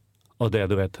tränar. Och det,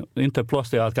 du vet, inte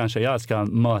plötsligt att kanske jag ska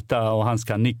möta och han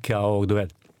ska nicka och du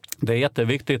vet. Det är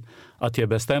jätteviktigt att jag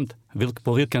bestämt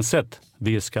på vilken sätt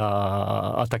vi ska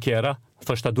attackera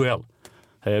första duell.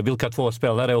 Vilka 2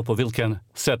 spelare och på vilken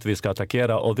sätt vi ska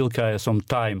attackera och vilka är som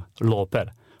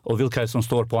time-loper och vilka är som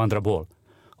står på andra boll.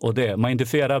 Och man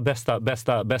identifierar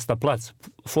bästa plats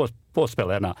på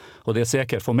spelarna. Och det är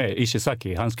säkert för mig,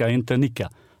 Ishizaki, han ska inte nicka.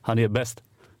 Han är bäst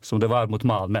som det var mot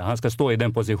Malmö. Han ska stå i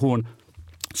den position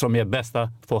som är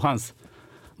bästa för hans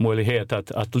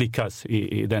möjlighet att lyckas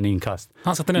i den inkast.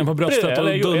 Han satte ner på bröstet och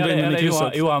dundrade in i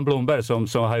krysset. Johan Blomberg som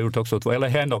har gjort också 2. Eller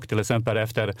Henok till exempel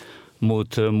efter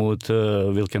mot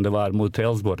vilken det var, mot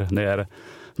Elfsborg när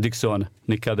Dixon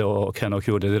nickade och Henok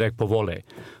gjorde direkt på volley.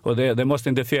 Och det måste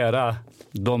identifiera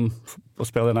de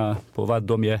spelarna på vad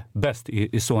de är bäst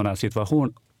i sådana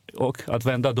situation och att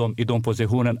vända dem i de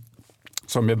positionen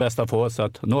som är bästa för oss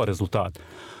att nå resultat.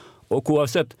 Och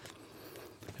oavsett,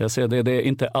 jag säger det är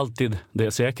inte alltid det är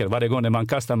säkert. Varje gång när man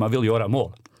kastar man vill göra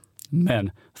mål.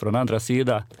 Men från andra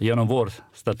sidan, genom vår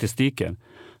statistiken,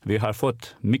 vi har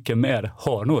fått mycket mer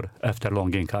hörnor efter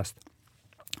långinkast.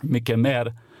 Mycket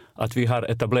mer att vi har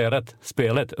etablerat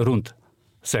spelet runt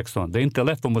 16. Det är inte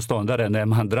lätt för motståndare när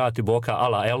man drar tillbaka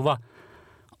alla 11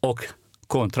 och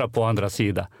kontra på andra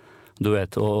sidan. Du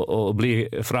vet, och bli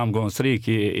framgångsrik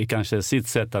i kanske sitt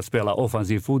sätt att spela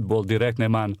offensiv fotboll direkt när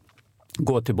man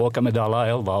går tillbaka med alla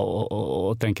 11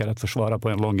 och tänker att försvara på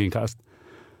en långinkast.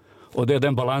 Och det är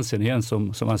den balansen igen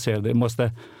som man ser.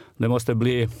 Det måste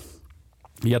bli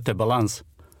jättebalans.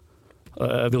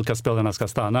 Vilka spelarna ska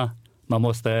stanna. Man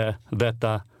måste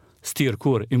veta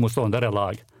styrkor i motståndare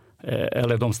lag.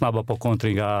 Eller de snabba på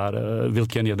kontringar.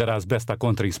 Vilken är deras bästa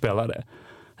kontringsspelare.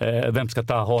 Vem ska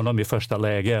ta honom i första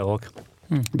läge. Och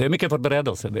det är mycket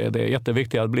förberedelse. Det är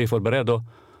jätteviktigt att bli förberedd.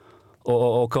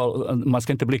 Och man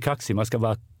ska inte bli kaxig. Man ska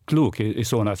vara klok i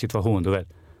sådana situationer. Du vet.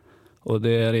 Och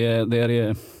det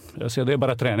är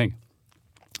bara träning.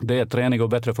 Det är träning och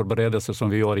bättre förberedelse som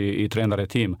vi gör i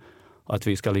tränare-team. Att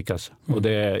vi ska lyckas. Och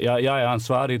jag är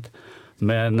ansvarig.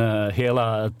 Men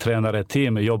hela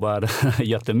tränare-team jobbar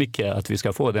jättemycket att vi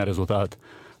ska få den resultat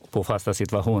på fasta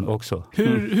situation också.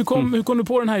 Hur kom du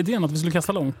på den här idén att vi skulle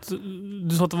kasta långt?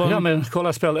 Du sa att det var... Ja, men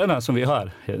kolla spelarna som vi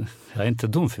har. Jag är inte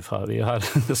dum för fan. Vi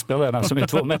har spelarna som är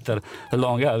 2 meter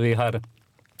långa. Vi har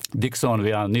Dixon,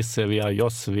 vi har Nisse, vi har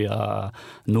Joss, vi har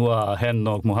Noah,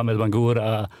 Henok, Mohamed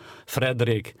Bangura,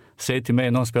 Fredrik. Säg till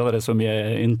mig någon spelare som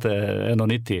är inte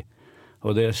 1,90.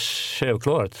 Och det är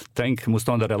självklart. Tänk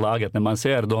motståndare-laget när man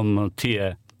ser de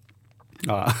 10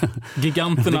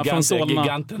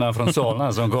 giganterna från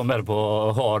Solna som kommer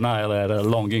på hörna eller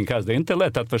långinkast. Det är inte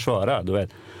lätt att försvara, du vet.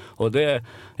 Och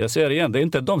jag ser igen, det är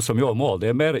inte de som gör mål. Det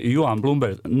är mer Johan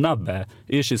Blomberg, Nabbe,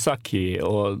 Ishizaki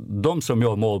och de som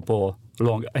gör mål på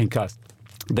långinkast.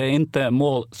 Det är inte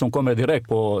mål som kommer direkt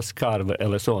på skarv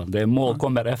eller så. Det är mål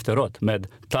kommer efteråt med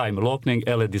time-löpning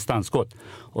eller distansskott.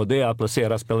 Och det är att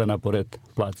placera spelarna på rätt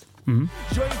plats. Jag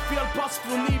är fel pass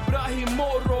från Ibrahim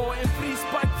Moro, en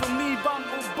frispark från Ivan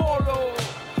Oboro.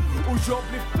 Och jag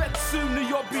blir fett sur när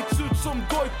jag byts ut som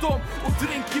Goitom och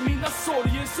dränker mina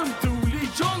sorger som Dooley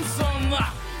Johnson.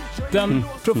 Den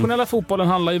professionella fotbollen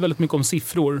handlar ju väldigt mycket om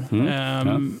siffror.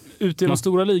 Ute i de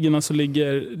stora ligorna så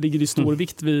ligger det stor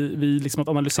vikt vid liksom att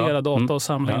analysera data och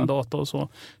samla in data och så.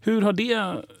 Hur har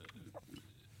det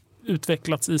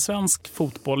utvecklats i svensk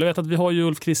fotboll? Jag vet att vi har ju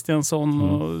Ulf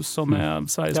Kristiansson som är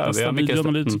Sveriges bästa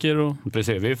videoanalytiker.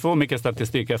 Precis, vi får mycket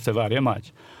statistik efter varje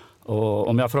match. Och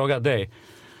om jag frågar dig,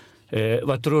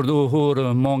 vad tror du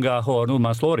hur många hörnor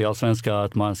man slår i allsvenska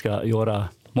att man ska göra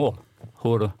mål?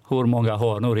 Hur många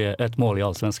hörnor är ett mål i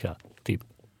allsvenska? Typ?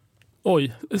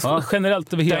 Oj,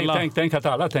 generellt över hela... Tänk att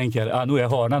alla tänker, nu är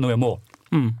hörna, nu är mål.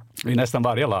 I nästan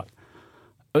varje lag.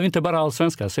 Och inte bara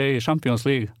allsvenska, säg Champions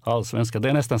League, allsvenska. Det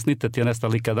är nästan snittet till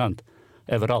nästan likadant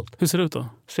överallt. Hur ser det ut då?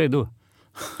 Säg du.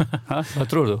 Vad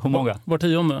tror du? Hur många? Var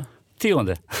 10:e?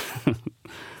 10:e.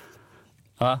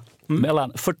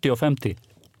 Mellan 40 och 50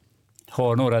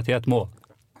 hörnor till ett mål.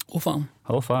 Fan.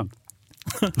 Fan.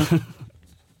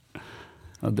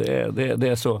 Det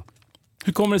är så.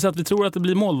 Hur kommer det sig att vi tror att det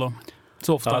blir mål då?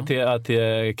 Så ofta? Att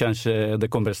kanske det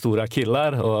kommer stora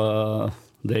killar och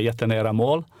det är jättenära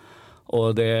mål.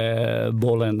 Och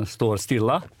bollen står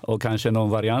stilla och kanske någon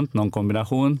variant, någon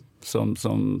kombination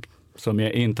som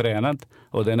är intränad.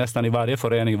 Och det är nästan i varje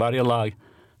förening, varje lag.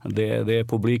 Det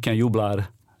publiken jublar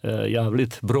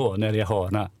jävligt bra när det är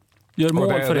hörna. Gör mål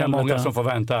och för det är många som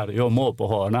förväntar gör mål på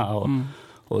hörna.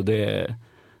 Och det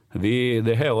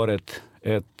här året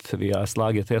vi har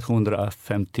slagit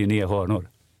 159 hörnor.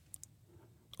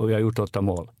 Och vi har gjort 8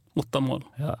 mål. 8 mål?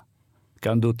 Ja.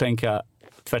 Kan du tänka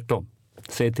tvärtom?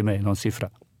 Säg till mig någon siffra.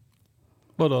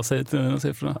 Vadå, säg till mig någon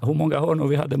siffra? Hur många hörnor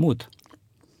vi hade mot?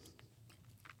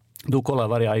 Du kollar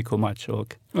varje AIK-match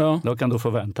och då kan du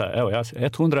förvänta.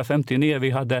 159 vi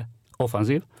hade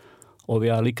offensiv och vi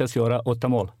har lyckats göra 8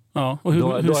 mål. Ja, och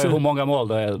hur många mål?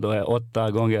 Då är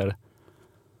 8 gånger...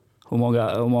 Hur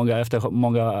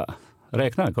många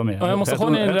räknar? Kom igen. Ja, jag måste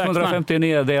ha en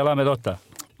 159 delar med 8.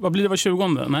 Vad blir det, var 20?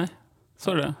 Nej,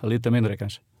 så är det. Lite mindre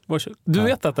kanske. Du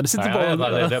vet detta, det sitter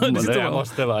bara... Det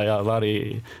måste vara. Jag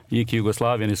gick i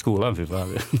Jugoslavien i skolan.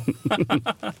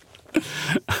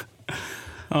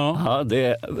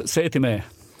 Säg till mig.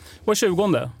 Var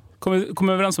 20? Kom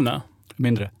vi överens om det?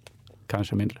 Mindre.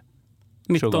 Kanske mindre.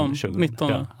 19.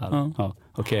 19. Ja.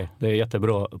 Okej, det är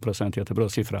jättebra procent, jättebra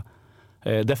siffra.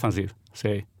 Defensiv,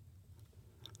 säg.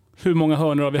 Hur många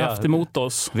hörnor har vi haft emot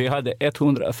oss? Vi hade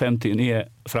 159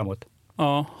 framåt.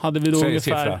 Ja, hade vi då säg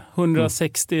ungefär siffra.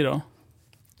 160 då?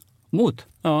 Mot?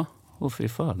 Ja. Fy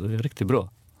fan, det är riktigt bra.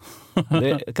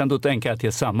 Det kan du tänka att det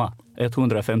är samma.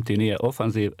 159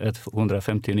 offensiv,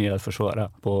 159 att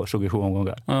försvara på 27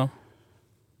 omgångar. Ja.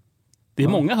 Det är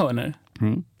många hörnor.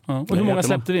 Ja. Och hur många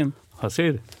släppte vi in?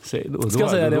 Säg. Du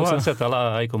har sett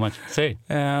alla AIK-matcher. Säg.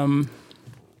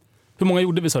 Hur många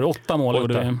gjorde vi, så? 8 mål 8.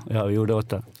 Gjorde vi. Ja, vi gjorde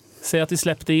 8. Säg att vi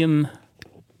släppte in...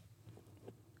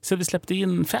 Så vi släppte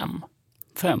in 5.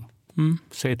 5?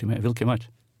 Säg till mig, vilken match?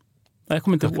 Nej, jag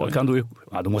kommer inte ihåg.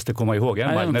 Du måste komma ihåg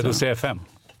en match när du säger 5.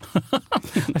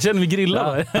 Jag känner mig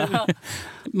grillad.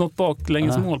 Något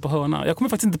baklängesmål på hörna. Jag kommer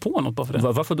faktiskt inte på något bara för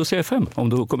det. Varför du säger 5 om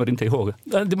du kommer inte ihåg?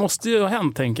 Det måste ju ha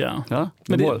hänt, tänker jag. Ja,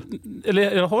 men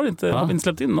eller jag har vi inte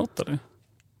släppt in något eller?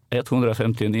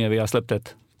 159, vi har släppt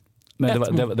ett.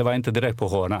 Men det var inte direkt på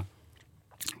hörna.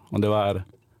 Och det var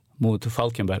mot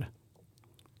Falkenberg.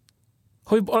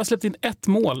 Har vi bara släppt in ett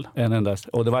mål? En endast.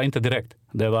 Och det var inte direkt.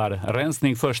 Det var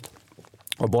rensning först.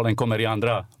 Och bollen kommer i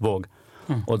andra våg.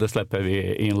 Och då släpper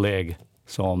vi inlägg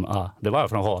som, det var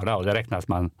från hörna. Och det räknas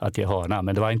man att ge hörna.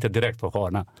 Men det var inte direkt på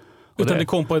hörna. Utan det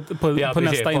kom på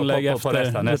nästa inlägg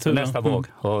efter nästa våg.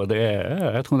 Och det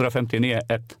är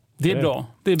 159-1. Det är bra.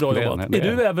 Det är bra jobbat.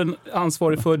 Är du även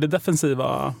ansvarig för de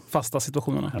defensiva fasta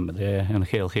situationerna? Ja, men det är en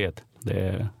helhet. Det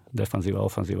är defensiva och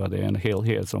offensiva. Det är en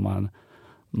helhet som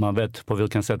man vet på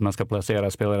vilken sätt man ska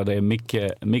placera spelare. Det är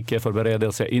mycket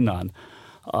förberedelse innan.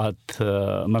 Att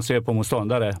man ser på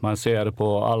motståndare, man ser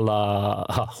på alla,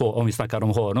 om vi snackar om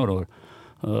hörnor,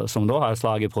 som då har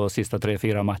slagit på sista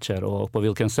 3-4 matcher och på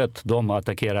vilken sätt de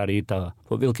attackerar yta,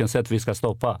 på vilken sätt vi ska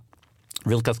stoppa.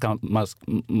 Vilka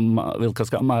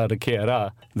ska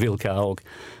markera vilka och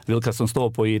vilka som står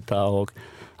på yta. Och,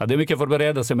 det är mycket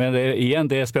förberedelse, men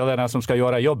det är spelarna som ska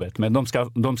göra jobbet. Men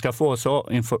de ska få så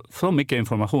mycket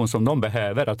information som de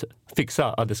behöver att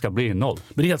fixa att det ska bli 0.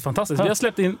 Men det är helt fantastiskt. Vi har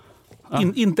släppt in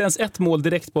inte ens ett mål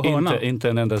direkt på hörna. Inte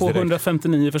en enda på direkt.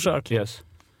 159 försök. Yes.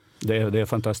 Det är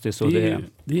fantastiskt. Och det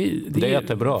är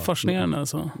jättebra. Fascinerande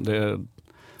alltså.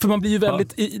 För man blir ju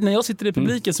väldigt, när jag sitter i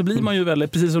publiken så blir man ju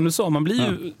väldigt, precis som du sa, man blir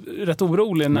ju rätt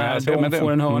orolig när de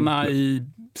får en hörna i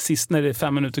sist när det är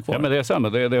 5 minuter kvar. Ja, men det är samma.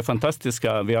 Det är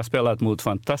fantastiska. Vi har spelat mot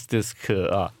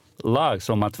fantastiska lag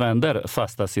som använder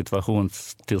fasta situation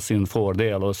till sin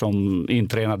fördel och som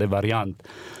intränade variant.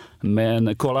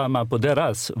 Men kollar man på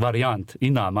deras variant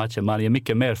innan matchen, man är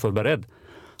mycket mer förberedd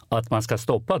att man ska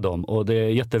stoppa dem. Och det är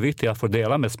jätteviktigt att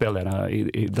fördela med spelarna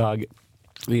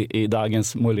i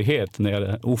dagens möjlighet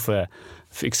när Uffe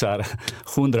fixar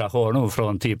 100 hörnor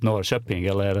från typ Norrköping.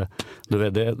 Eller, du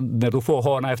vet, när du får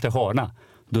hörna efter hörna,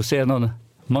 du ser någon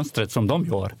monstret som de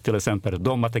gör. Till exempel,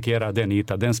 de attackerar den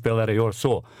yta, den spelare gör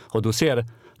så. Och du ser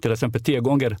till exempel 10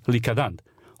 gånger likadant.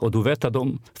 Och du vet att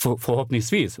de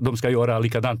förhoppningsvis de ska göra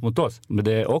likadant mot oss. Men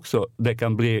det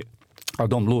kan bli att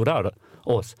de lurar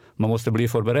oss. Man måste bli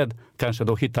förberedd. Kanske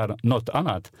då hittar något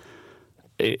annat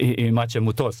i matchen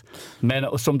mot oss.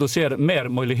 Men som du ser mer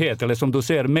möjlighet, eller som du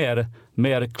ser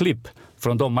mer klipp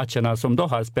från de matcherna som de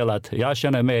har spelat. Jag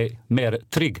känner mig mer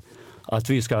trygg att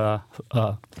vi ska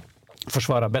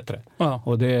försvara bättre. Ja.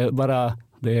 Och det är bara...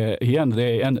 Det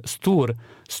är en stor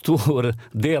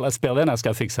del av spelarna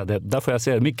ska fixa det. Därför jag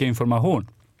ser mycket information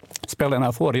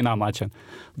spelarna får innan matchen.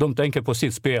 De tänker på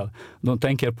sitt spel. De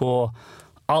tänker på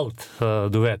allt,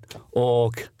 du vet.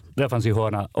 Och defensiv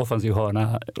hörna, offensiv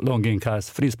hörna, lång inkast,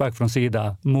 frispark från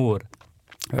sida, mur,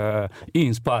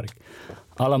 inspark.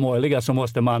 Alla möjliga så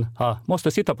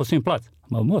måste sitta på sin plats.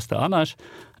 Man måste, annars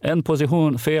en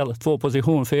position fel, 2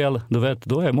 position fel, du vet,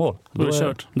 då är mål. Då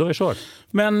är kört.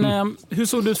 Men hur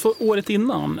såg det ut för året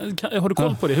innan? Har du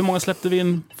koll på det? Hur många släppte vi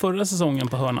in förra säsongen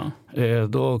på hörna?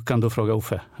 Då kan du fråga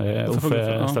Uffe.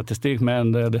 Uffe statistik,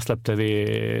 men det släppte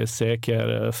vi säkert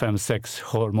 5-6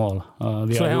 hårmål.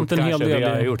 Vi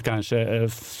har gjort kanske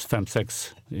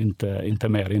 5-6, inte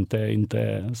mer.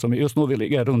 Inte, som just nu vi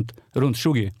ligger runt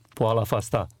 20 på alla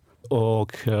fasta.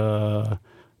 Och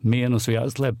minus vi har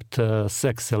släppt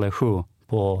 6 eller 7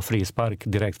 på frispark,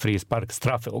 direkt frispark.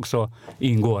 Straff också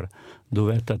ingår. Du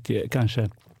vet att det kanske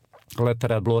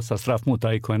lättare att blåsa straff mot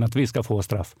AIK än att vi ska få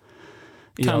straff.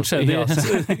 Kanske.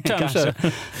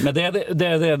 Men det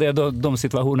är de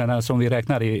situationerna som vi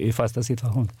räknar i fasta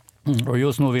situation. Och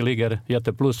just nu vi ligger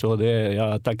jätteplus och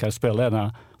jag tackar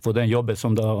spelarna för den jobbet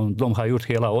som de har gjort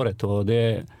hela året. Och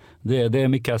det är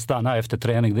mycket att stanna efter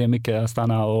träning. Det är mycket att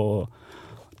stanna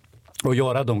och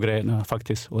göra de grejerna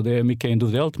faktiskt. Och det är mycket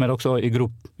individuellt, men också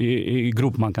i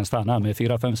grupp man kan stanna med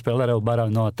 4-5 spelare och bara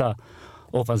nöta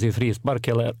offensiv frispark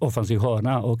eller offensiv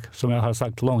hörna. Och som jag har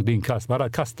sagt, långt inkast. Bara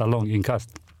kasta långt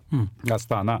inkast. Att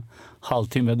stanna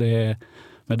halvtimme.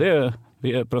 Men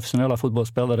vi är professionella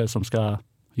fotbollsspelare som ska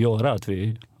göra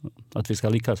att vi ska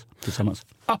lyckas tillsammans.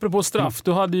 Apropå straff,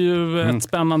 du hade ju ett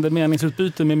spännande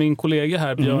meningsutbyte med min kollega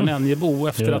här, Björn Enjebo,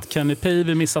 efter att Kenny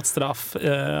Päivi missat straff.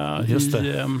 Just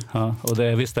det. Ja, och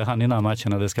det visste han innan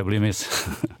matchen att det ska bli miss.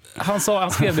 Han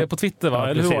skrev det på Twitter, va?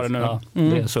 Eller hur var det nu? Ja,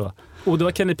 det är så. Och det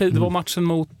var Kenny Päivi, det var matchen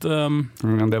mot...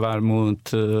 det var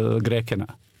mot grekerna.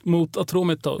 Mot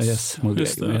Atromitos. Yes, mot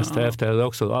grekerna. Just det. Efter det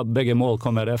också. Bägge mål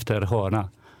kommer efter hörna.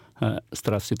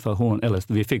 Straffsituation,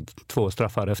 eller vi fick 2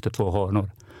 straffar efter 2 hörnor.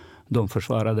 de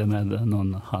försvarade med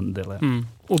någon handel.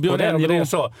 Och Björn det är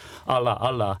så.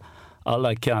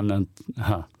 Alla kan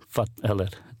eller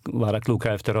vara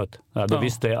kloka efteråt. Du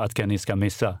visste att Kenny ska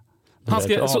missa.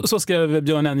 Så skrev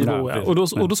Björn Enjero.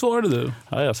 Och då svarade du?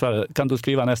 Ja, jag svarade. Kan du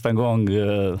skriva nästa gång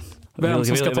vem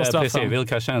som ska ta straffen? Precis,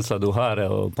 vilka känslor du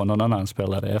har på någon annan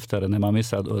spelare efter när man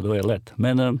missar, och då är det lätt.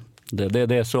 Men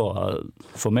det är så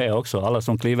för mig också. Alla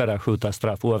som kliver där skjuter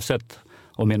straff, oavsett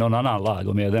om i någon annan lag,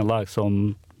 om i den lag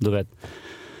som du vet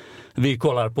vi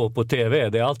kollar på TV.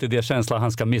 Det är alltid det känsla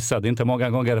han ska missa. Det är inte många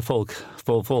gånger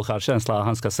folk har känsla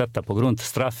han ska sätta på grund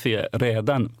straff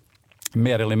redan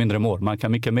mer eller mindre mål. Man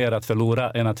kan mycket mer att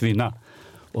förlora än att vinna.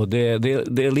 Och det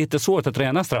är lite svårt att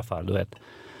träna straffar, du vet.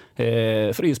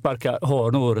 Frisparkar,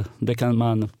 hörnor, det kan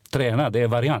man träna, det är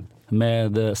variant.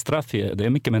 Med straff, det är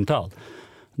mycket mentalt.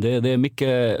 Det är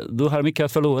mycket, du har mycket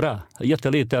att förlora,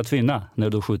 jättelite att vinna när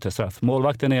du skjuter straff.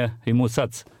 Målvakten är i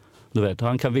motsats, du vet,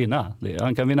 han kan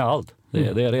vinna allt.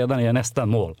 Det är redan i nästa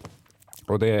mål.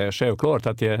 Och det är självklart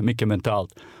att det är mycket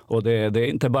mentalt. Och det är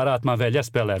inte bara att man väljer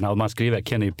spelarna och man skriver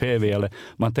Kenny Päivi, eller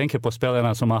man tänker på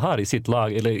spelarna som man har i sitt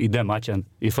lag eller i den matchen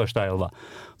i första elva.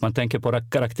 Man tänker på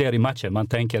karaktär i matchen. Man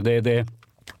tänker det.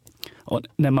 Och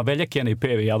när man väljer Kenny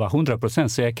Päivi, jag var 100%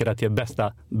 säker att det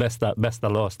är bästa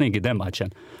lösning i den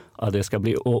matchen. Att det ska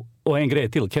bli. Och en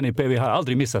grej till, Kenny Päivi har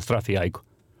aldrig missat straff i AIK.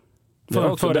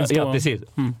 Ja, precis.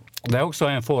 Det är också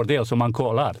en fördel som man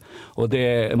kollar. Och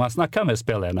man snackar med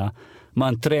spelarna.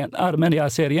 Man tränar, men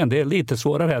jag ser igen, det är lite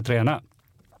svårare att träna.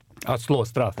 Att slå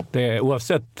straff. Det är,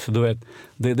 oavsett, du vet,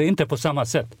 det är inte på samma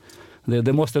sätt.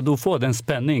 Det måste du få den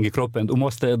spänning i kroppen.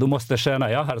 Du måste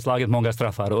känna, jag har slagit många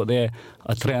straffar. Och det är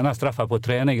att träna straffar på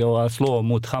träning och att slå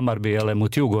mot Hammarby eller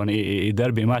mot Djurgården i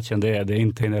derbymatchen, det är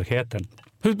inte i närheten.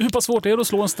 Hur pass svårt är det att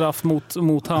slå en straff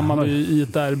mot Hammarby i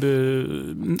ett derby?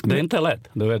 Det är inte lätt.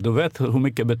 Du vet hur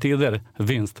mycket betyder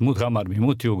vinst mot Hammarby,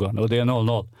 mot Djurgården, och det är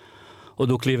 0-0. Och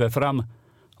du kliver fram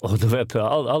och du vet,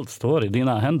 allt står i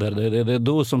dina händer. Det är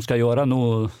du som ska göra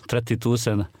nu 30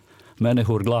 000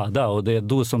 människor glada, och det är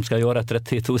du som ska göra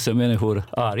 30 000 människor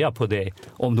arga på dig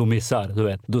om du missar. Du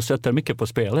vet, du sätter mycket på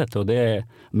spelet, och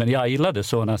men jag gillade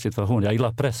sådana situationer. Jag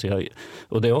gillar press.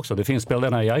 Och det finns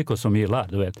spelarna i AIK som gillar,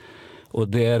 du vet. Och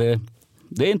det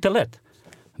är inte lätt.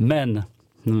 Men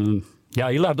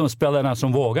jag gillar de spelarna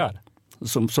som vågar.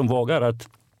 Som vågar att,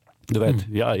 du vet,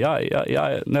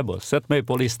 jag Nebo, sätt mig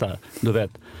på lista. Du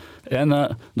vet,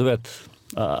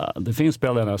 det finns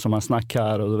spelarna som man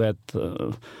snackar, och du vet,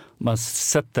 man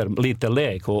sätter lite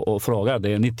lek och frågar. Det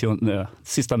är 90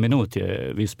 sista minut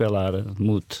vi spelar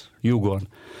mot Djurgården.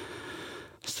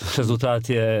 Resultat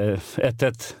är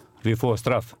 1-1. Vi får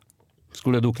straff.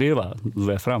 Skulle du kliva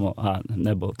fram och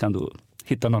Nebo, kan du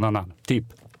hitta någon annan typ?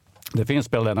 Det finns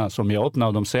spelarna som jag öppnar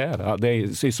och de säger det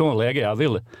är i sån läge jag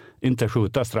vill inte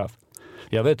skjuta straff.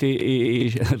 Jag vet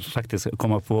faktiskt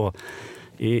komma på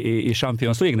i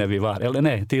Champions League när vi var, eller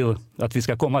nej, till att vi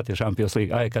ska komma till Champions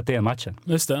League, AIK-matchen.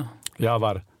 Just det. Jag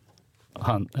var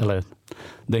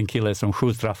den killen som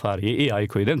skjuter straffar i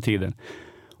AIK i den tiden.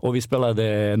 Och vi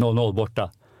spelade 0-0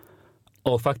 borta.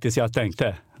 Och faktiskt jag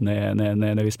tänkte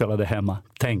när vi spelade hemma,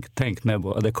 tänk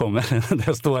Nebo, det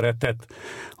står 1-1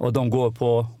 och de går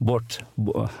på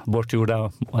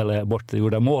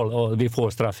bortgjorda mål och vi får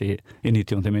straff i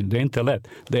 90 minuter. Det är inte lätt.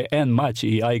 Det är en match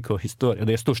i AIK-historia,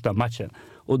 det är största matchen,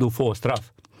 och du får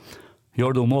straff.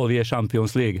 Gör du mål i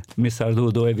Champions League, missar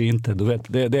du, då är vi inte. Du vet,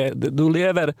 du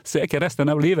lever säkert resten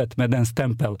av livet med den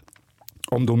stämpel.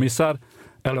 Om du missar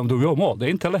eller om du gör mål, det är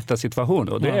inte lätta situation.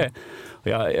 Och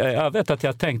jag vet att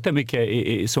jag tänkte mycket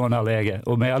i sådana lägen.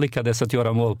 Och jag lyckades att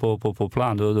göra mål på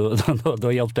plan.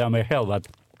 Då hjälpte jag mig själv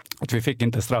att vi fick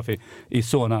inte straff i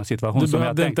sådana situationer. Du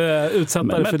behövde inte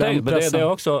utsätta dig för den pressen. Det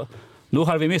är också, nu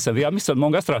har vi har missat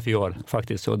många straff i år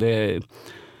faktiskt. Och det,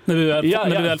 när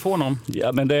du väl får någon.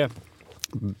 Ja, men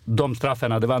de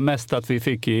straffarna, det var mest att vi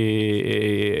fick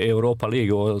i Europa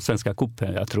League och Svenska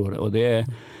cupen, jag tror. Och det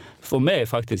för mig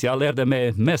faktiskt, jag lärde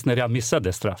mig mest när jag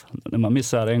missade straff. När man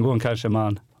missar en gång kanske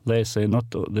man läser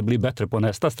något och det blir bättre på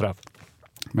nästa straff.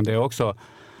 Men det är också,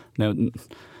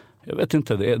 jag vet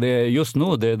inte, det är just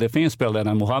nu det finns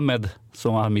spelare, Mohammed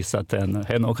som har missat en,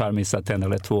 Henok har missat en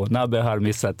eller två, Nabe har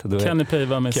missat. Kenny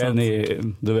Päivi har missat. Kenny,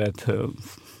 du vet,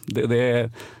 det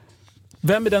är...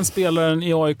 Vem är den spelaren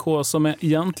i AIK som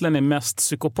egentligen är mest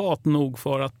psykopat nog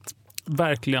för att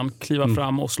verkligen kliva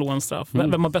fram och slå en straff?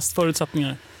 Vem har bäst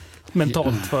förutsättningar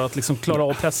mentalt för att liksom klara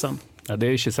av pressen? Ja, det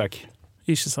är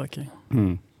Ishizaki.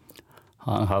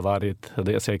 Han har varit,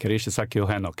 det är säkert Ishizaki och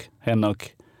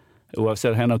Henok.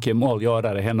 Oavsett, Henok är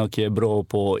målgörare, Henok är bra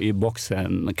i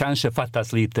boxen. Kanske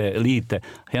fattas lite.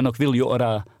 Henok vill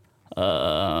göra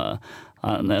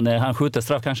När han skjuter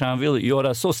straff kanske han vill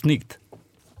göra så snyggt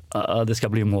att det ska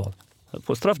bli mål.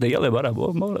 På straff det gäller bara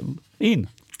mål in.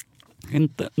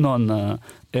 Inte någon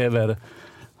över,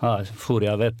 för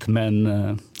jag vet, men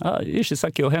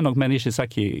Ishizaki och Henok, men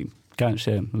Ishizaki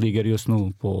kanske ligger just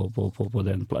nu på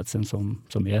den platsen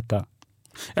som är etta.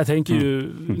 Jag tänker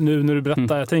ju, nu när du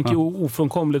berättar, jag tänker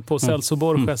ofrånkomligt på Celso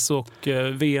Borges och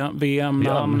VM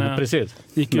när han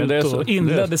gick ut och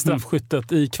inledde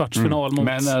straffskyttet i kvartsfinal.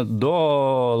 Men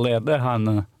då ledde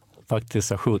han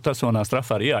faktiskt att skjuta sådana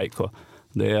straffar i AIK.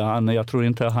 Jag tror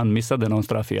inte han missade någon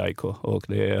straff i AIK. Och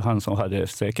det är han som hade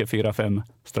säkert 4-5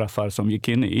 straffar som gick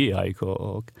in i AIK.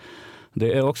 Och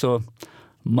det är också,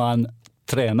 man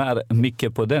tränar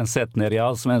mycket på den sätt när det är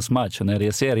allsvensk match och när det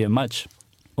är seriematch.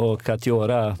 Och att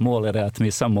göra mål eller att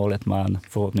missa målet,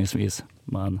 förhoppningsvis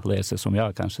man läser som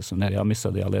jag kanske, så när jag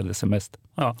missade jag lärde sig mest.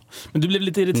 Ja. Men du blev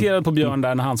lite irriterad på Björn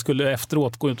där när han skulle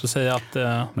efteråt gå ut och säga att...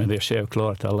 Men det är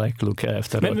självklart, alla är kloka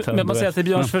efteråt. Men man säger att det är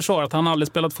Björns försvar att han aldrig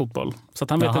spelat fotboll. Så att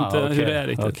han vet inte hur det är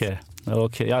riktigt.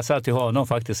 Okej. Jag sa till honom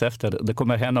faktiskt efter, det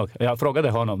kommer Henok. Jag frågade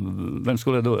honom,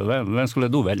 vem skulle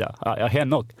du välja?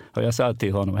 Henok. Och jag sa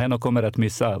till honom, Henok kommer att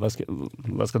missa,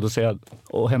 vad ska du säga?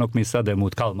 Och Henok missade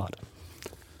mot Kalmar.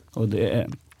 Och det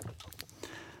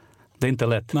är inte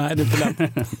lätt. Nej, det är inte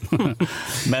lätt.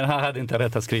 Men han hade inte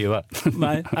rätt att skriva.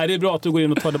 Nej, det är bra att du går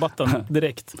in och tar debatten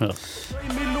direkt. Ja. Jag är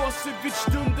Milosevic,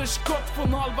 dunderskott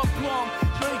från halva plan.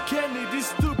 Jag är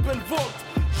Kennedys dubbelvolt.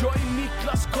 Jag är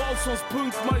Niklas Karlssons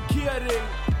punktmarkering.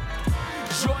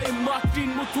 Jag är Martin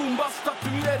Mutumbas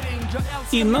statuering.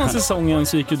 Innan säsongen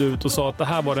så gick du ut och sa att det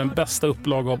här var den bästa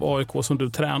upplag av AIK som du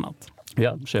tränat.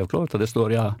 Ja, självklart. Och det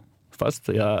står jag. Fast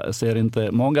jag ser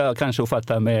inte, många kanske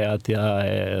uppfattar mig att jag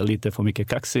är lite för mycket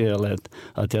kaxig eller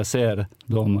att jag ser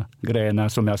de grejerna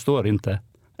som jag står inte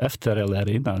efter eller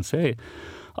innan. Säg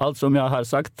allt som jag har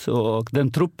sagt och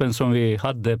den truppen som vi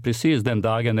hade precis den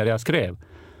dagen när jag skrev.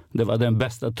 Det var den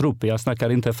bästa truppen. Jag snackar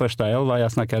inte första 11,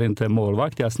 jag snackar inte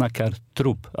målvakt, jag snackar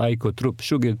trupp, AIK-trupp,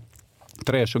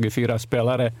 23-24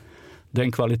 spelare.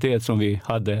 Den kvalitet som vi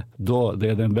hade då, det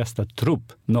är den bästa trupp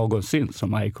någonsin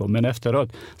som AIK. Men efteråt,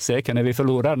 säkert när vi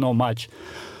förlorar någon match,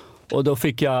 och då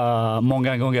fick jag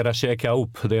många gånger att checka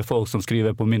upp. Det är folk som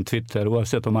skriver på min Twitter,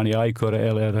 oavsett om man är AIK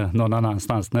eller någon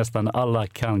annanstans. Nästan alla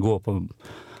kan gå på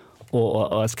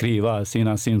och skriva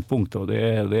sina synpunkter.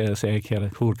 Det är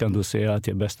säkert, hur kan du säga att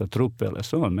jag är bästa trupp eller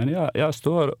så. Men jag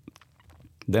står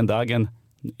den dagen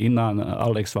innan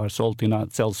Alex var sålt, innan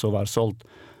Celso var sålt,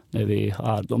 när vi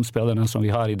har de spelarna som vi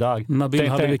har idag. Nabil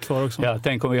hade vi kvar också. Ja,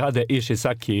 tänk om vi hade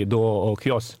Ishizaki då och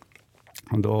Jos.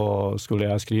 Då skulle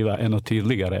jag skriva ännu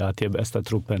tydligare att det är bästa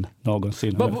truppen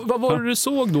någonsin. Vad var det du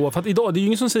såg då? För att idag, det är ju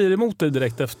ingen som säger emot dig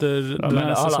direkt efter den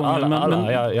här säsongen.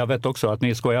 Jag vet också att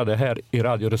ni skojade här i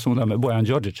radioresonen med Bojan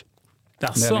Djordjic.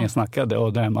 När ni snackade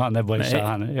och han det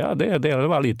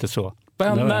var lite så.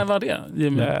 När var det,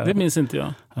 Jimmy? Det minns inte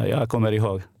jag. Jag kommer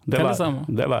ihåg.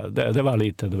 Det var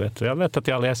lite, du vet. Jag vet att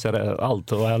jag läser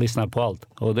allt och jag lyssnar på allt.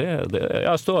 Och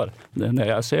jag står. När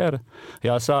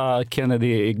jag sa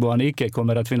Kennedy Igboanike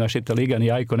kommer att vinna skytteligan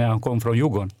i AIK när han kom från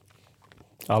Djurgården.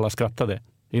 Alla skrattade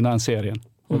innan serien.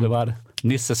 Och det var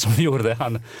Nisse som gjorde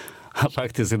han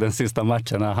faktiskt i den sista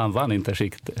matchen. Han vann inte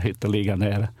skytteligan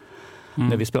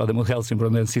när vi spelade mot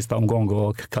Helsingborg den sista omgången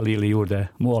och Khalili gjorde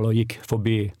mål och gick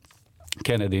förbi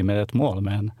Kennedy med ett mål.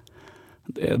 Men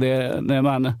när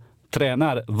man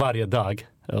tränar varje dag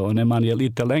och när man är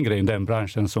lite längre i den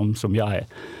branschen som jag är,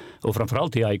 och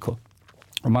framförallt i AIK,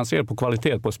 och man ser på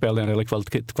kvalitet på spelaren eller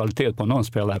kvalitet på någon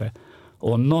spelare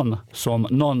och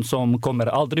någon som kommer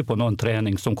aldrig på någon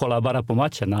träning, som kollar bara på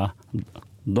matcherna,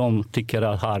 de tycker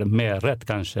att har mer rätt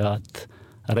kanske att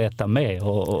rätta med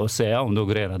och säga om du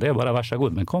grejer. Det är bara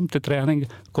varsågod, men kom till träning,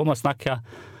 kom och snacka.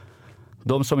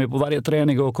 De som är på varje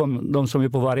träning och de som är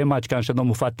på varje match kanske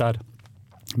de uppfattar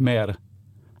mer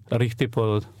riktigt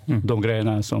på de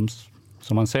grejerna som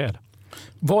man ser.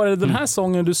 Var det den här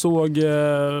sången du såg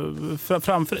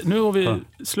framför? Nu har vi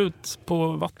slut på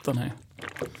vatten här.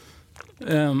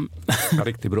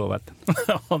 Riktigt bra vatten.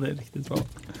 Ja, det är riktigt bra.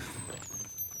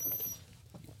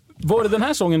 Var det den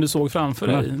här sången du såg framför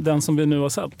dig? Den som vi nu har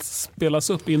sett spelas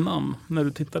upp innan när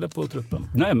du tittade på truppen?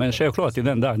 Nej, men självklart i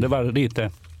den där. Det var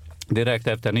lite direkt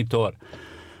efter 90 år.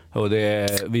 Och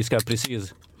vi ska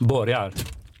precis börja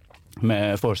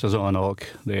med första säsongen och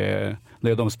det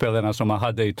är de spelarna som man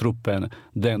hade i truppen.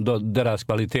 Deras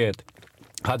kvalitet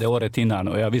hade året innan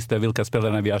och jag visste vilka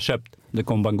spelarna vi har köpt. Det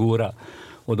kom Bangura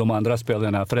och de andra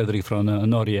spelarna, Fredrik från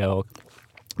Norge, och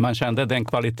man kände den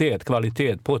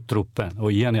kvalitet på truppen.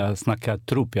 Och igen, jag snackar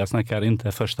trupp, jag snackar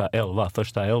inte första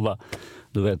elva.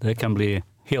 Du vet, det kan bli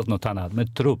helt något annat.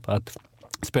 Med trupp, att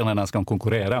spelarna ska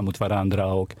konkurrera mot varandra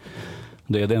och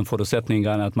det är den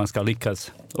förutsättningen att man ska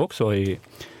lyckas också i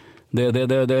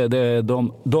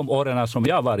de åren som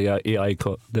jag var i AIK.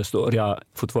 Det står jag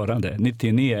fortfarande.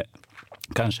 99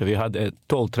 kanske vi hade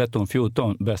 12, 13,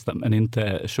 14 bästa, men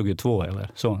inte 22 eller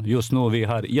så. Just nu vi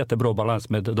har jättebra balans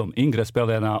med de yngre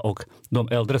spelarna och de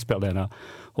äldre spelarna.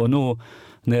 Och nu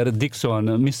när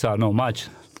Dixon missar någon match,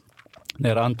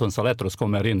 när Anton Saletros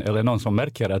kommer in eller någon som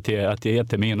märker att det är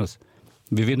jätteminus.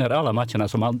 Vi vinner alla matcherna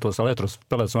som Anton Saletros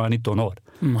spelar som är 19 år.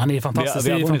 Han är fantastisk.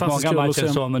 Vi har vunnit många matcher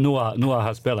som Noah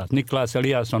har spelat. Niklas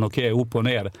Eliasson, upp och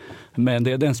ner. Men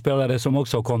det är den spelare som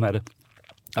också kommer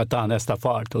att ta nästa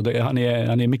fart. Och han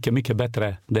är mycket, mycket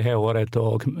bättre det här året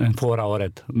och förra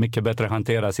året. Mycket bättre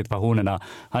hantera situationerna.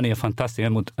 Han är fantastisk.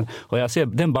 Och jag ser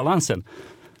den balansen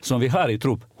som vi har i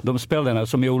trupp. De spelarna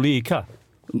som är olika.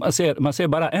 Man ser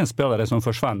bara en spelare som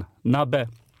försvann. Nabbe.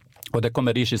 Och det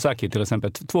kommer Ishizaki till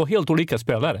exempel. 2 helt olika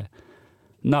spelare.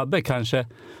 Nabbe kanske,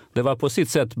 det var på sitt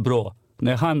sätt bra.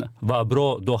 När han var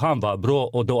bra, då han var bra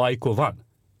och då AIK vann.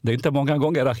 Det är inte många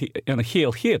gånger en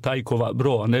helt AIK var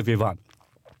bra när vi vann.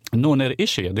 Nu när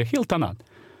Ishi, det är helt annat.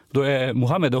 Då är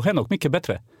Mohamed och Henok mycket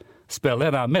bättre.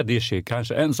 Spelarna med Ishi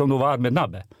kanske än som de var med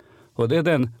Nabbe. Och det är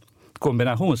den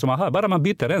kombination som man har. Bara man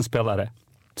byter en spelare.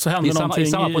 Så händer i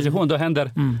samma position, då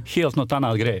händer helt något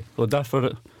annat grej. Och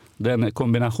därför den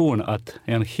kombination att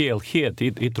en helhet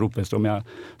i truppen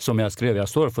som jag skrev, jag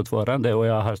står fortfarande och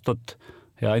jag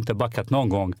har inte backat någon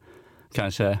gång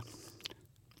kanske.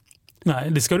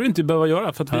 Nej, det ska du inte behöva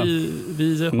göra för att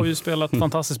vi har ju spelat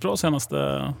fantastiskt bra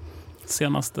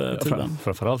senaste tiden.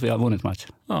 Framförallt vi har vunnit match.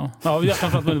 Ja,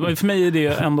 för mig är det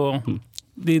ändå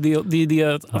det är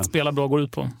det att spela bra går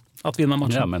ut på. Att vinna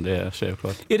matchen. Ja, men det är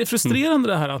självklart. Är det frustrerande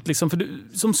det här att liksom, för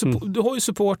du har ju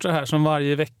supportrar här som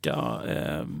varje vecka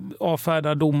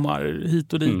avfärdar domar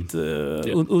hit och dit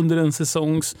under en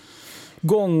säsongs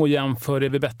gång och jämför, är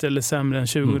vi bättre eller sämre än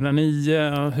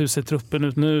 2009? Hur ser truppen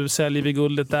ut nu? Säljer vi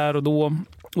guldet där och då?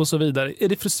 Och så vidare. Är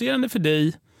det frustrerande för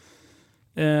dig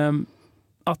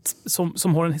att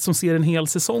som ser en hel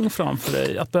säsong framför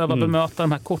dig att behöva bemöta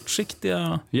de här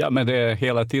kortsiktiga... Ja, men det är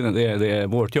hela tiden det är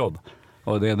vårt jobb.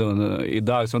 Och det är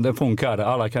idag som det funkar.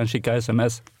 Alla kan skicka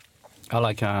sms.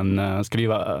 Alla kan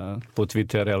skriva på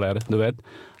Twitter eller du vet.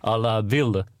 Alla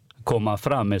vill komma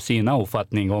fram med sina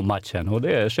uppfattning om matchen. Och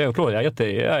det är självklart. Jag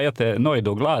är jättenöjd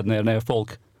och glad när folk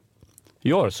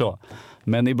gör så.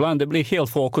 Men ibland det blir helt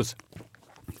fokus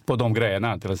på de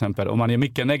grejerna. Till exempel om man är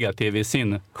mycket negativ i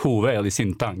sin huvud eller i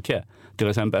sin tanke. Till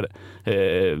exempel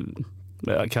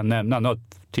jag kan nämna något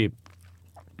typ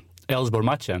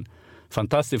Elfsborg-matchen.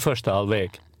 Fantastisk första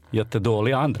halvlek.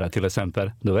 Jättedålig andra till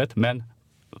exempel. Du vet. Men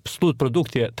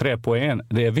slutprodukt är 3-1.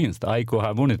 Det är vinst. AIK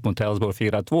har vunnit mot Elfsborg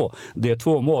 4-2. Det är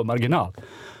 2 mål marginal.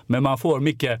 Men man får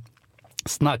mycket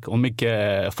snack och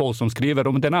mycket folk som skriver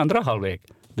om den andra halvlek.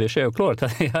 Det är självklart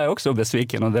att jag är också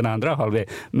besviken om den andra halvlek.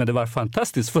 Men det var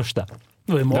fantastiskt första.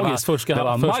 Det var magiskt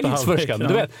första. Men,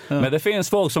 du vet, men det finns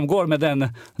folk som går med den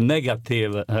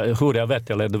negativ, hur jag vet,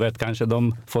 eller du vet kanske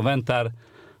de förväntar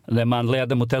när man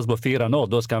leder mot Elfsborg 4-0,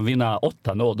 då ska man vinna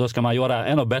 8-0. Då ska man göra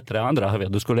ännu bättre andra.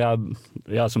 Då skulle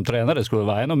jag som tränare skulle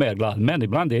vara ännu mer glad. Men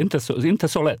ibland är det inte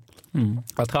så lätt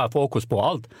att ha fokus på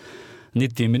allt.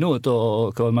 90 minuter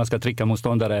och man ska trycka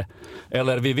motståndare.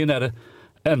 Eller vi vinner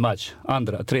en match,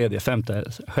 andra, tredje, femte,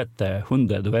 sjätte,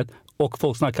 sjunde, du vet. Och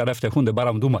folk snackar efter sjunde bara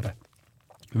om domare.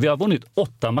 Vi har vunnit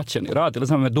 8 matcher i rad. Till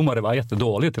exempel med domare var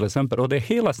jättedålig till exempel. Och det är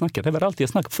hela snacket. Det var alltid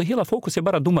snack. För hela fokus är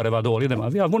bara domare var dålig.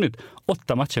 Vi har vunnit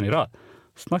 8 matcher i rad.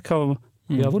 Snacka om...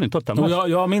 Vi har vunnit 8 matcher.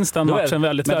 Jag minns den matchen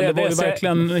väldigt väl. Det var ju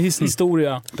verkligen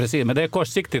historia. Precis, men det är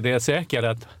kortsiktigt. Det är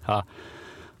säkert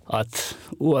att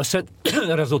oavsett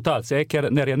resultat,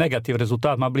 säkert när det är negativt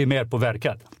resultat, man blir mer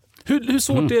påverkad. Hur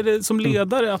svårt är det som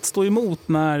ledare att stå emot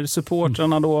när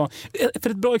supportrarna då... För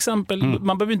ett bra exempel,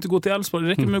 man behöver inte gå till Elfsborg, det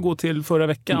räcker med att gå till förra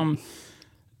veckan.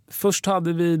 Först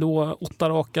hade vi då 8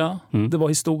 raka, det var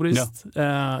historiskt.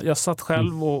 Ja. Jag satt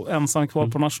själv och ensam kvar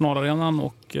på nationalarenan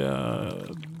och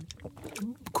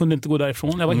kunde inte gå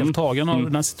därifrån. Jag var helt tagen av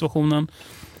den här situationen.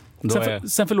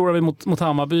 Sen förlorade vi mot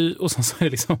Hammarby och sen så är det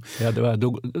liksom... Ja,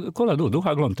 kolla du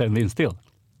har glömt en vinst till.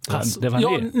 Det var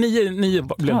 9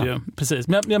 blev det ju, precis.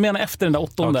 Men jag menar efter den där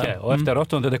 8:e. Okej, och efter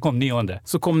 8:e det kom 9:e.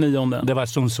 Så kom 9:e. Det var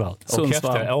Sundsvall.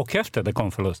 Och efter det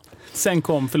kom förlust. Sen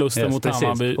kom förlusten mot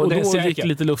Hammarby. Och då gick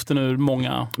lite luften ur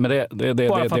många. Men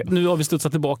bara för att nu har vi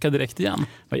studsat tillbaka direkt igen.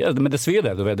 Men det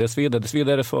svider, du vet. Det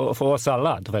svider för oss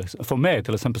alla. För mig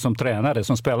till exempel som tränare,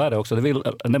 som spelare också.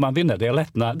 När man vinner, det är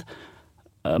lättnad.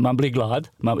 Man blir glad.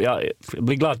 Jag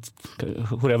blir glad,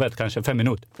 hur jag vet, kanske 5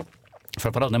 minuter.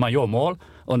 Framförallt när man gör mål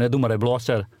och när domare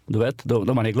blåser, du vet,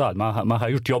 då man är glad. Man har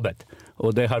gjort jobbet.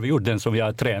 Och det har vi gjort, den som vi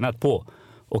har tränat på.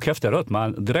 Och efteråt,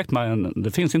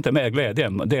 det finns inte mer glädje.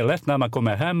 Det är lätt när man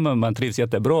kommer hem, man trivs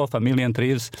jättebra, familjen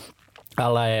trivs.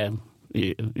 Alla är,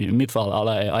 i mitt fall,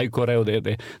 alla är aikore och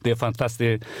det är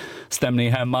fantastisk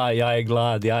stämning hemma. Jag är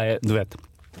glad, du vet.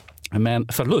 Men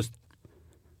förlust.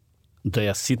 Där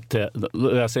jag sitter...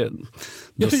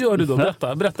 Hur gör du då?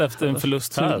 Berätta efter en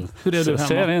förlust. Hur är du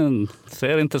hemma?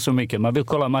 Ser inte så mycket. Man vill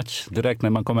kolla match direkt när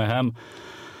man kommer hem.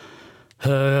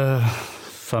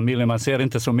 Familjen, man ser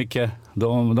inte så mycket.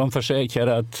 De försöker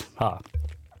att...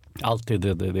 alltid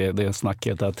det är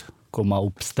snacket att komma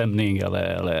upp stämning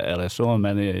eller så.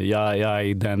 Men jag är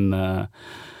i den...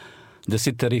 Det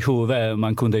sitter i huvudet,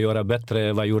 man kunde göra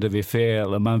bättre, vad gjorde vi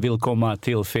fel? Man vill komma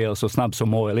till fel så snabbt som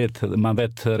möjligt. Man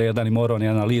vet redan imorgon i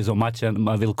analys om matchen,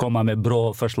 man vill komma med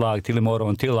bra förslag till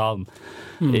imorgon, till allt.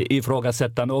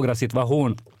 Ifrågasätta några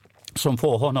situationer som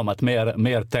får honom att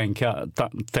mer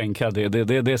tänka.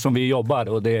 Det är det som vi jobbar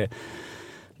och det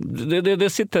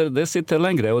sitter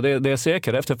längre och det är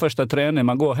säkert. Efter första träningen,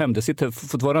 man går hem, det sitter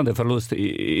fortfarande förlust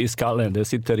i skallen, det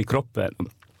sitter i kroppen.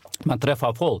 Man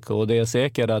träffar folk och det är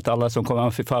säkert att alla som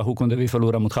kommer, hur kunde vi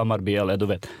förlora mot Hammarby eller du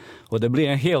vet. Och det blir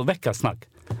en hel vecka snack.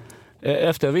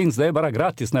 Efter vinst, det är bara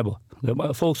gratis nebo. Det är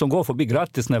bara folk som går förbi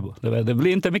gratis nebo. Det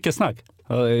blir inte mycket snack.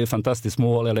 Det är fantastiskt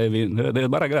mål eller det är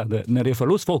bara gratis. När det är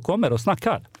förlust, folk kommer och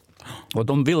snackar. Och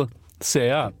de vill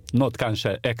säga något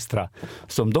kanske extra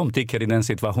som de tycker i den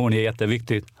situationen är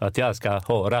jätteviktigt att jag ska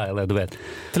höra eller du vet.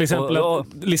 Till exempel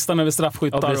listan över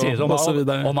straffskyttar och så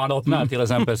vidare. Om man öppnar till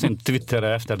exempel sin Twitter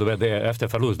efter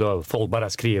förlust då folk bara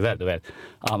skriver du vet.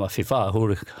 Men FIFA,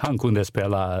 hur han kunde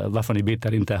spela, varför ni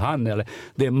byter inte han eller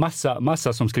det är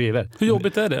massa som skriver. Hur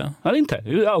jobbigt är det? Inte.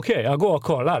 Okej, jag går och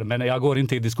kollar men jag går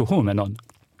inte i diskussion med någon.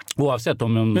 Oavsett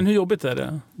om... Men hur jobbigt är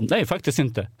det? Nej, faktiskt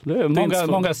inte. Det är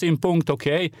många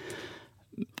synpunkter,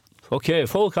 Okej,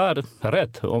 folk har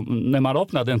rätt. När man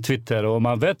öppnar den Twitter och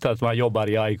man vet att man jobbar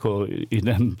i AIK i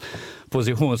den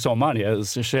position som man är,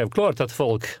 så självklart att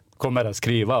folk kommer att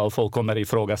skriva och folk kommer att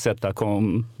ifrågasätta.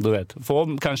 Du vet,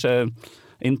 folk kanske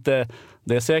inte...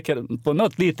 Det är säkert på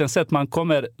något litet sätt man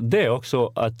kommer det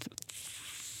också att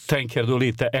tänker du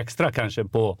lite extra kanske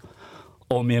på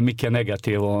om jag är mycket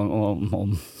negativ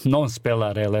om någon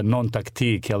spelare eller någon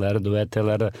taktik eller du vet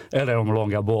eller om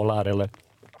långa bollar eller.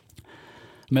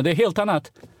 Men det är helt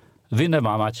annat. Vinner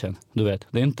man matchen, du vet.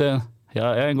 Det är inte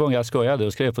en gång jag skojade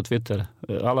och skrev på Twitter.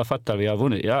 Alla fattar vi har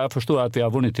vunnit. Jag förstår att vi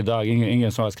har vunnit idag.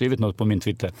 Ingen som har skrivit något på min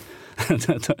Twitter.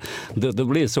 det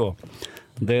blir så.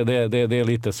 Det är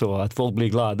lite så att folk blir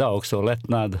glada också,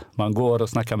 lättnad. Man går och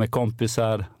snackar med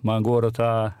kompisar, man går och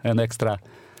tar en extra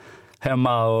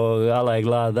hemma och alla är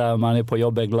glada, man är på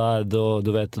jobbet glad och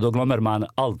du vet, då glömmer man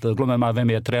allt. Då glömmer man vem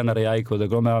är tränare i AIK, då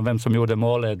glömmer man vem som gjorde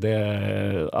målet, det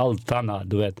är allt annat,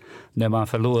 du vet. När man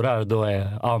förlorar då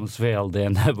är armsfel, det är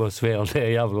näbbosfel, det är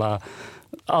jävla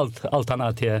allt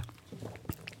annat är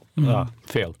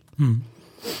fel. Mm.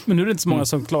 Men nu är det inte så många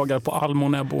som klagar på Alm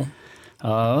och Nebbo.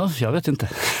 Ja, jag vet inte.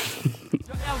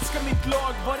 Jag älskar mitt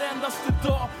lag varendaste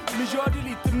dag, men gör det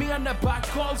lite mer när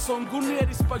Bert Karlsson går ner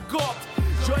i spagat.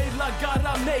 Jag är La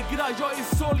Garra Negra, jag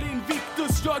är Sol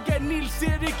Invictus, jag är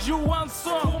Nils-Erik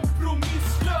Johansson.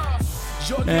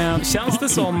 Kompromisslös. Känns det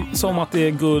som att det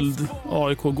är guld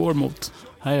AIK går mot?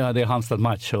 Ja, det är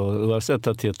Halmstad-match och du har sett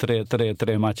att det är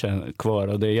tre matcher kvar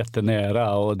och det är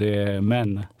jättenära och det är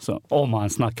men så, om man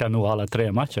snackar nu alla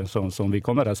 3 matcher som vi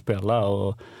kommer att spela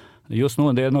och just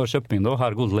nu det är Norrköping, de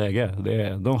har guldläge.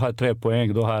 De har 3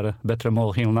 poäng, de har bättre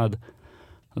målskillnad.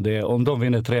 Om de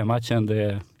vinner 3 matcher,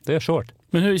 det är short.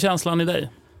 Men hur är känslan i dig?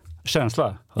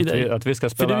 Känsla? Att vi ska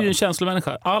spela... För du är ju en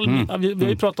känslomänniska. Vi har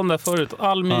ju pratat om det förut.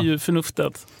 Alm är ju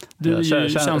förnuftet. Du är ju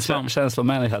känslan.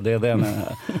 Känslomänniska, det är den.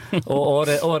 Och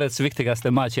årets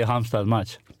viktigaste match är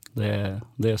Halmstad-match.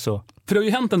 Det är så. För det har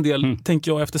ju hänt en del,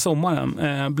 tänker jag, efter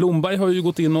sommaren. Blomberg har ju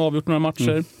gått in och avgjort några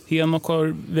matcher. Henok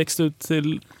har växt ut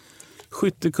till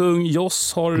skyttekung.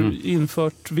 Joss har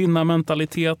infört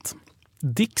vinnarmentalitet.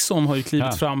 Dixon har ju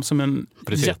klivit fram som en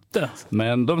jätte.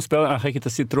 Men de spelar inte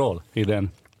sitt roll i den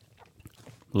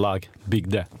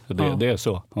lagbyggde. Det är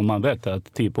så. Om man vet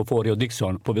att typ på Fori och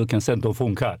Dixon, på vilken sätt de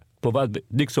funkar. På vad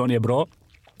Dixon är bra,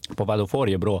 på vad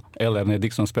Fori är bra. Eller när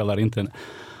Dixon spelar inte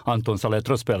Anton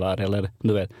Saletro spelar. Eller,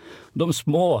 du vet. De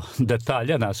små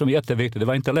detaljerna som är jätteviktiga. Det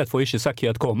var inte lätt för Ishizaki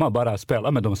att komma bara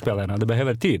spela med de spelarna. Det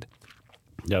behöver tid.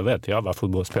 Jag vet, jag var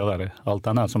fotbollsspelare. Allt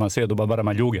annat som man ser, då bara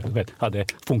man ljuger. Det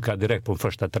funkar direkt på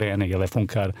första träning eller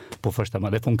funkar på första,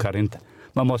 men det funkar inte.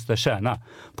 Man måste känna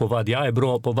på vad jag är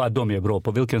bra på, vad de är bra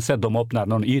på, vilken sätt de öppnar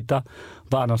någon yta,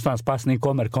 var någonstans passning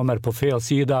kommer på fel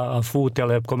sida av fot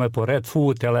eller kommer på rätt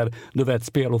fot eller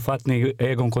speluppfattning,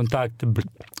 ögonkontakt,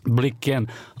 blicken,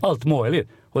 allt möjligt.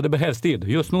 Och det behövs tid.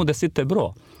 Just nu det sitter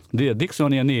bra.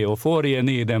 Dixon är ny och Fori är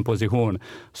ny i den position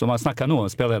som man snackar nu om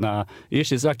spelarna.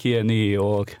 Ishizaki är ny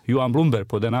och Johan Blomberg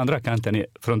på den andra kanten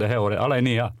från det här året. Alla är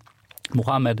nya.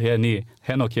 Mohamed är ny,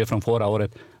 Henok är från förra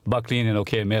året. Backlinjen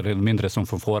är mer eller mindre som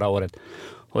från förra året.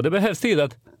 Och det behövs tid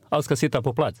att allt ska sitta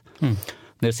på plats. När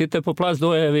det sitter på plats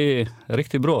då är vi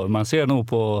riktigt bra. Man ser nu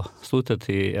på slutet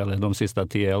eller de sista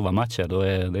 10-11 matcher. Då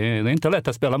det är inte lätt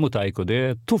att spela mot AIK. Det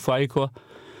är tuff AIK.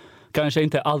 Kanske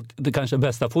inte allt, det kanske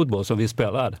bästa fotboll som vi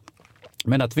spelar.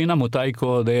 Men att vinna mot AIK,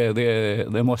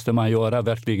 det måste man göra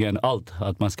verkligen allt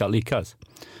att man ska lyckas.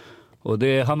 Och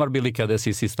Hammarby lyckades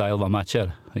i sista 11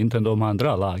 matcher, inte de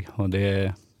andra lag. Och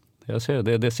det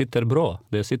sitter bra.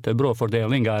 Det sitter bra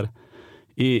fördelningar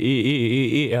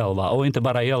i 11 och inte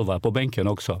bara i 11, på bänken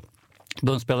också.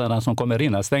 De spelarna som kommer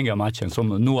in att stänga matchen,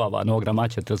 som nu var några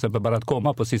matcher, till exempel bara att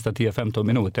komma på sista 10-15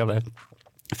 minuter. Eller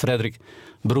Fredrik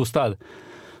Brustad,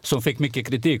 som fick mycket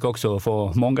kritik också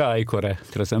för många AIK-are,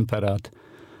 till exempel.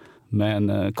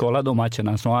 Men kolla de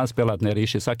matcherna som han spelat när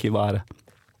Ishizaki var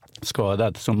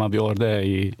skadad, som man gjorde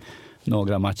i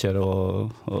några matcher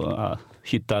och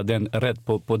hitta den rätt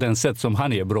på den sätt som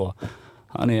han är bra.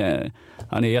 Han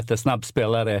är jättesnabb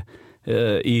spelare.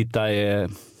 Yta är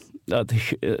att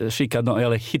hitta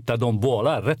de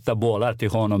rätta bollar till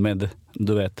honom med,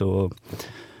 och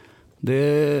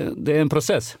det är en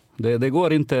process. Det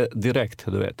går inte direkt,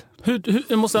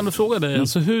 Jag måste ändå fråga dig,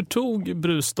 alltså, hur tog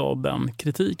Brustad den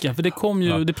kritiken? För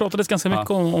det pratades ganska mycket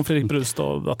om Fredrik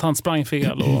Brustad, att han sprang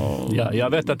fel. Och... Jag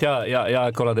vet att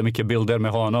jag kollade mycket bilder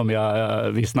med honom.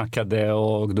 Vi snackade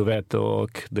och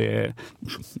det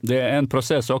är en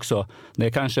process också. Det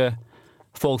är kanske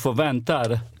folk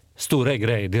förväntar stora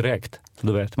grejer direkt.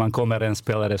 Man kommer en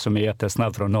spelare som är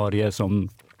jättesnabb från Norge som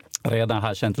redan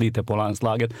har känt lite på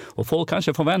landslaget. Och folk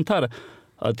kanske förväntar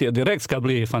att det direkt ska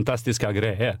bli fantastiska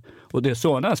grejer. Och det är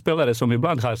sådana spelare som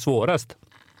ibland har svårast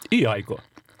i AIK.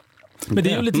 Men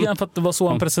det är ju lite grann för att det var så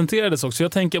han presenterades också.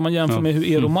 Jag tänker om man jämför med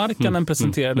hur Eero Markkanen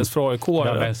presenterades för AIK.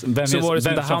 Vem som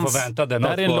förväntade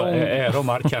något på Eero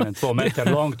Markkanen 2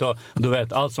 meter långt. Och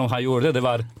allt som han gjorde,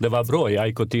 det var bra i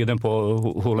AIK-tiden på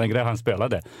hur länge han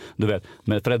spelade.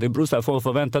 Men Fredrik Brustad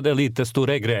förväntade lite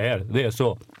stora grejer. Det är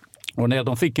så. Och när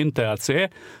de fick inte att se,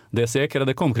 det är säkert att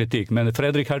det kom kritik. Men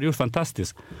Fredrik har gjort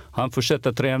fantastiskt. Han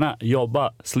fortsätter träna,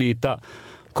 jobba, slita,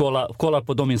 kolla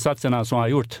på de insatserna som han har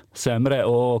gjort sämre.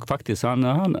 Och faktiskt,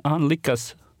 han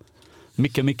lyckas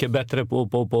mycket, mycket bättre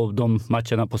på de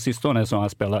matcherna på sistone som han har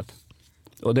spelat.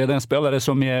 Och det är den spelare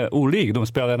som är olik de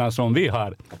spelarna som vi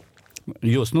har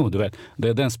just nu. Det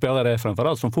är den spelare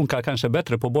framförallt som funkar kanske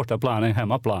bättre på bortaplan än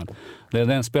hemmaplan. Det är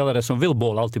den spelare som vill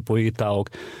boll alltid på yta och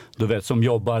som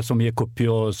jobbar, som är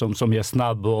kopiös, som är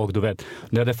snabb och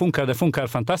det funkar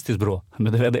fantastiskt bra.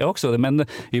 Men det är också, men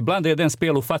ibland är det en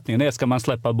speluppfattning. När ska man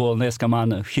släppa boll, när ska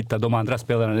man hitta de andra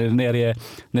spelarna,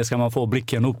 när ska man få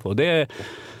blicken upp. Och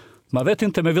man vet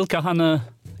inte med vilka han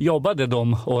jobbade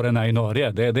de åren i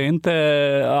Norge. Det är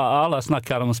inte alla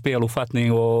snackar om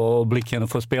speluppfattning och blicken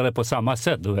för spela på samma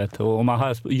sätt. Och man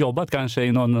har jobbat kanske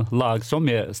i någon lag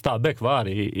som Stabæk var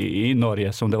i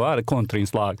Norge, som det var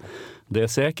kontringslag. Det är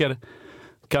säkert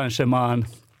kanske man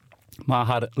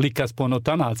har lyckats på något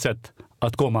annat sätt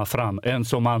att komma fram än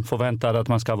som man förväntar att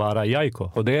man ska vara i AIK.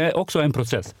 Och det är också en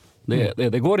process.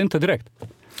 Det går inte direkt.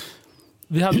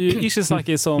 Vi hade ju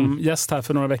Ishizaki som gäst här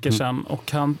för några veckor sedan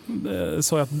och han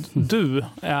sa att du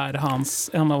är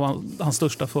en av hans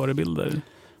största förebilder.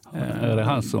 Är det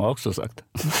han som har också sagt?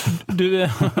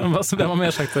 Vem har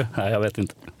mer sagt det? Nej, jag vet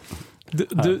inte.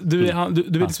 Du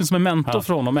är liksom som en mentor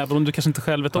för honom, även om du kanske inte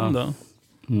själv vet om det.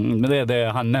 Men det är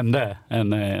det han nämnde,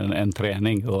 en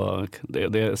träning och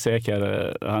det är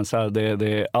säkert, han sa det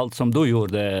är allt som du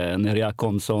gjorde när jag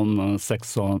kom som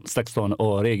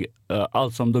 16-årig,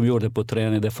 allt som de gjorde på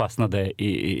träning, det fastnade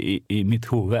i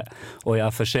mitt huvud och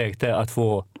jag försökte att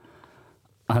få,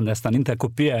 han nästan inte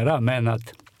kopiera, men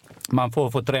att man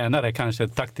får få tränare kanske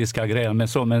taktiska grejer, men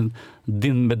som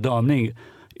din bedömning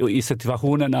i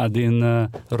situationerna, din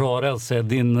rörelse,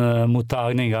 din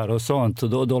mottagningar och sånt.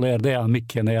 Då lärde jag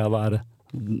mycket när jag var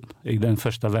i den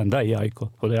första vända i AIK.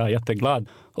 Och det är jag jätteglad.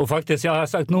 Och faktiskt, jag har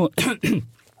sagt nu,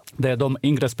 det är de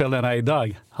yngre spelarna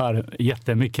idag har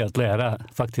jättemycket att lära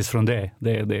faktiskt från det.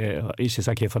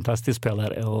 Ishizaki är en fantastisk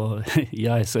spelare och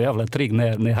jag är så jävla trygg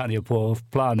när han är på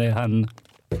planen.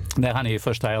 när han är i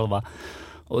första 11.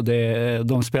 Och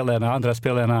de spelarna, andra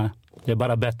spelarna, det är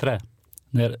bara bättre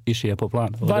när Ishi är på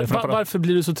plan. Varför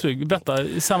blir du så trygg? Berätta,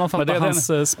 sammanfatta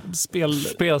hans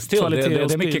spelstil.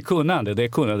 Det är mycket kunnande. Det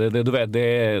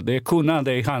är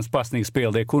kunnande i hans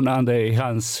passningsspel. Det är kunnande i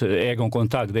hans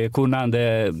egenkontakt. Det är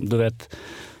kunnande,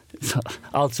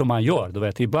 allt som man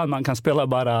gör. Ibland man kan spela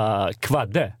bara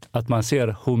kvadde. Att man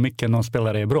ser hur mycket någon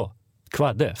spelare är bra.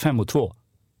 Kvadde, 5-2.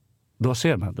 Då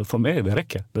ser man, för mig det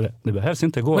räcker. Det behövs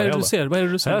inte gå. Vad är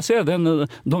det du ser? Jag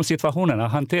ser de situationerna,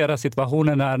 hantera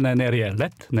situationerna när det är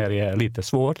lätt, när det är lite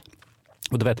svårt.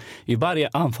 Och i varje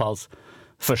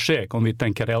anfallsförsök, om vi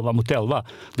tänker 11 mot 11,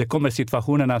 det kommer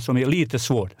situationerna som är lite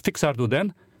svårt. Fixar du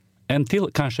den, en till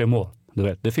kanske mål.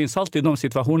 Det finns alltid de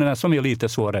situationerna som är lite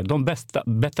svårare. De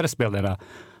bättre spelarna,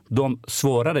 de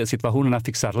svårare situationerna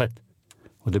fixar lätt.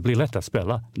 Och det blir lätt att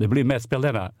spela. Det blir med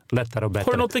spelarna lättare och bättre.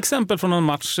 Har du något exempel från någon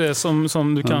match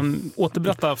som du kan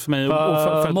återberätta för mig och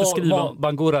för att beskriva?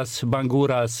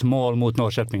 Banguras mål mot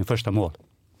Norrköping, första mål.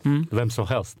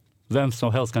 Vem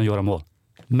som helst kan göra mål.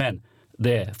 Men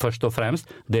det är först och främst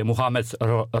det är Mohammeds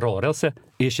rörelse.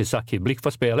 Ishizaki, blick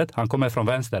för spelet. Han kommer från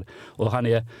vänster. Och han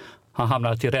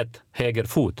hamnar till rätt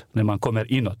högerfot när man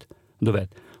kommer inåt.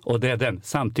 Och det är den.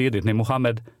 Samtidigt när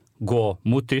Mohammed går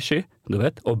mot Ishi,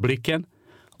 och blicken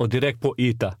och direkt på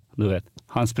yta,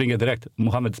 Han springer direkt,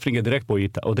 Mohammed springer direkt på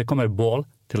yta och det kommer boll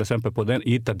till exempel på den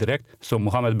yta direkt så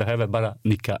Mohammed behöver bara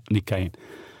nicka in.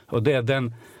 Och det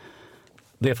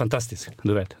är fantastiskt,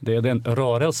 Det är den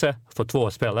rörelse för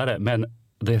två spelare, men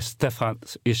det är Stefan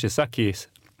Ishizakis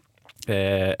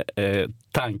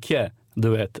tanke,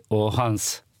 och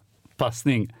hans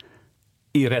passning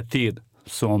i rätt tid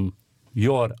som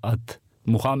gör att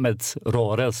Mohammeds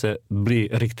rörelse blir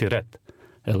riktigt rätt.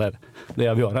 Eller det är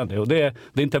avgörande. Och det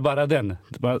är inte bara den.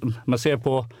 Man ser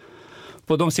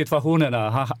på de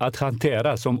situationerna att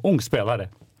hantera som ung spelare.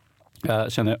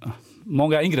 Jag känner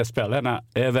många yngre spelarna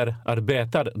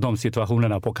överarbetar de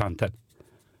situationerna på kanten.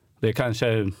 Det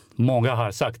kanske många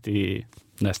har sagt i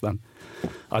nästan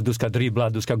att du ska dribbla,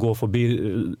 du ska gå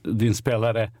förbi din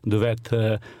spelare,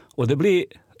 och det blir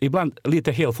ibland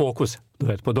lite helt fokus,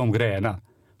 på de grejerna.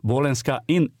 Bollen ska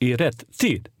in i rätt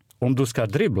tid. Om du ska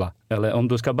dribbla eller om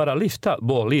du ska bara lyfta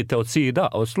boll lite åt sida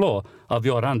och slå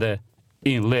avgörande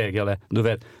inlägg. Eller,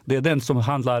 det är den som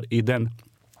handlar i den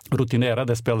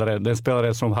rutinerade spelare, den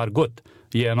spelare som har gått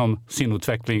genom sin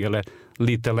utveckling eller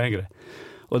lite längre.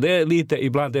 Och det är lite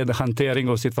ibland en hantering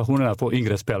av situationerna på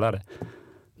yngre spelare.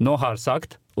 Någon har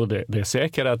sagt, och det är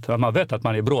säkert att man vet att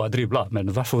man är bra att dribbla,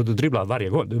 men varför får du dribbla varje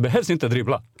gång? Du behövs inte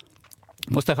dribbla.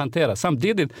 Måste hantera.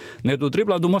 Samtidigt, när du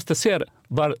dribblar, du måste se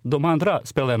vad de andra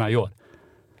spelarna gör.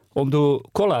 Om du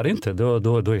kollar inte, då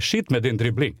är skit med din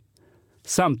dribbling.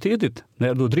 Samtidigt,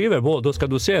 när du driver boll, då ska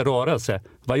du se rörelse.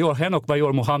 Vad gör Henok, vad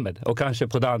gör Mohammed? Och kanske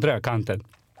på den andra kanten.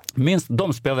 Minst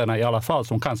de spelarna i alla fall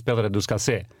som kan spela det du ska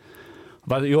se.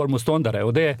 Vad gör motståndare?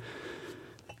 Och det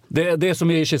är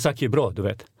som är Ishizaki bra,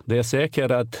 Det är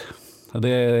säkert att det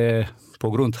är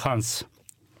på grund av hans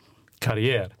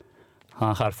karriär.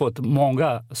 Han har fått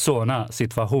många sådana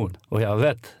situationer. Och jag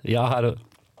har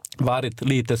varit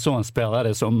lite sån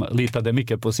spelare som litade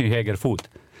mycket på sin högerfot.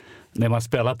 När man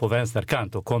spelar på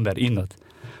vänsterkant och kommer inåt.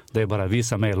 Det är bara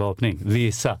visa mig löpning.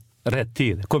 Visa rätt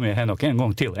tid. Kom igen Henok, en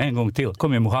gång till.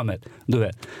 Kom igen Mohammed.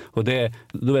 Och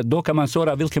då kan man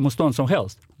såra vilken motstånd som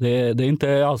helst. Det är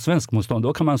inte alls svensk motstånd.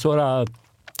 Då kan man såra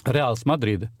Real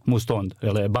Madrid motstånd.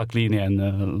 Eller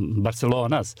backlinjen,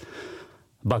 Barcelonas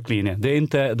backlinjen. Det är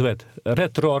inte,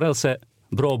 rätt rörelse,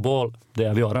 bra boll, det är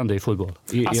avgörande i fotboll.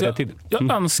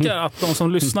 Jag önskar att de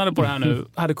som lyssnade på det här nu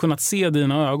hade kunnat se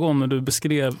dina ögon när du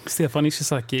beskrev Stefan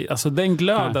Ishizaki. Alltså den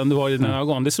glöden du har i dina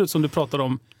ögon. Det ser ut som du pratar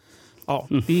om. Ja,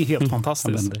 det är helt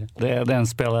fantastiskt. Det är den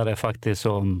spelare faktiskt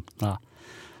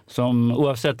som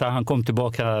oavsett att han kom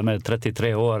tillbaka med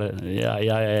 33 år.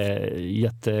 Jag är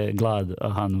jätteglad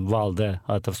att han valde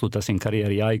att avsluta sin karriär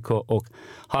i AIK och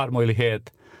har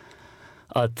möjlighet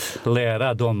att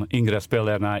lära de yngre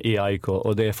spelarna i AIK,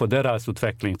 och det är för deras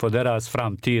utveckling, för deras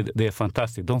framtid, det är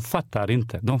fantastiskt.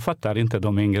 De fattar inte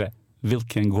de yngre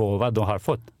vilken gåva de har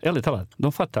fått. Ärligt talat,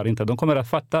 de fattar inte. De kommer att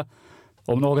fatta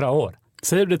om några år.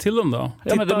 Säger du det till dem då?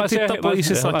 Titta på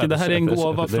Ishizaki, det här är en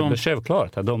gåva från... Det är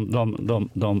självklart att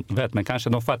de vet, men kanske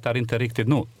de fattar inte riktigt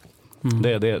nu.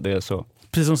 Det är så.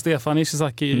 Precis som Stefan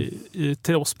Ishizaki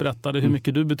till oss berättade hur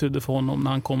mycket du betydde för honom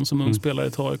när han kom som ung spelare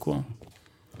till AIK.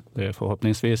 Det är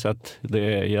förhoppningsvis att det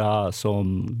är jag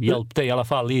som hjälpte i alla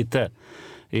fall lite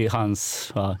i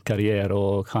hans karriär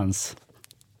och hans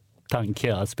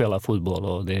tanke att spela fotboll.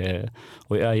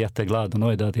 Och jag är jätteglad och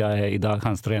nöjd att jag är idag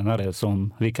hans tränare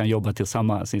som vi kan jobba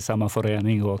tillsammans i samma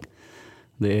förening. Och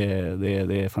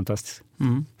Det är fantastiskt.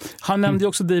 Han nämnde ju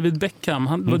också David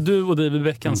Beckham. Det var du och David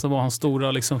Beckham som var hans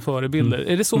stora liksom, förebilder.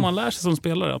 Är det så man lär sig som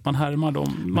spelare? Att man härmar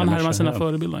dem? Man härmar sina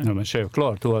förebilder? Ja, men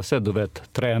självklart. Oavsett, du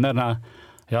vet, tränarna.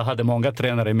 Jag hade många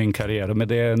tränare i min karriär. Men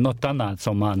det är något annat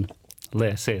som man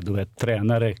lär sig. Du vet,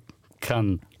 tränare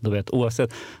kan, du vet,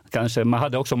 oavsett. Kanske, man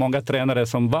hade också många tränare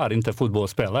som var inte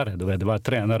fotbollsspelare. Du vet, det var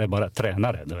tränare, bara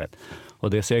tränare. Du vet. Och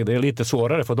det är lite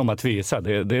svårare för dem att visa.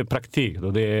 Det är praktik.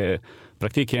 Och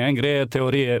praktik är en grej,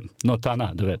 teori är något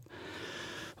annat. Du vet.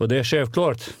 Och det är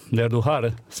självklart när du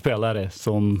har spelare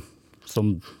som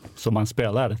man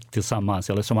spelar tillsammans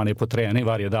eller som man är på träning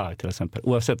varje dag till exempel.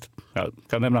 Oavsett, jag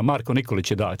kan nämna Marko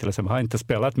Nikolic idag till exempel. Han har inte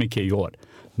spelat mycket i år.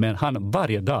 Men han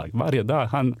varje dag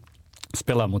han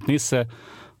spelar mot Nisse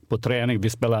på träning. Vi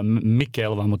spelar mycket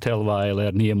 11 mot 11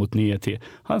 eller 9 mot 9.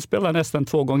 Han spelar nästan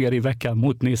 2 gånger i veckan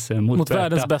mot Nisse. Mot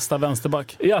världens bästa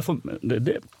vänsterback. Ja,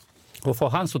 och för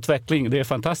hans utveckling, det är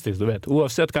fantastiskt. Du vet.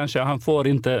 Oavsett kanske han får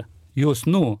inte just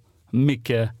nu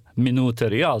mycket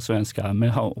minuter i allsvenskan,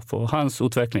 men för hans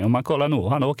utveckling. Om man kollar nu,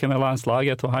 han åker med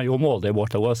landslaget och han gör mål där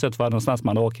borta oavsett var någonstans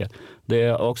man åker. Det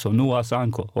är också Noah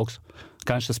Sanko också.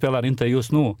 Kanske spelar inte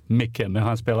just nu mycket, men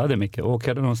han spelade mycket.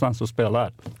 Åker någonstans och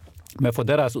spelar. Men för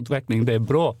deras utveckling, det är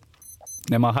bra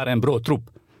när man har en bra trupp.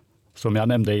 Som jag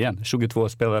nämnde igen, 22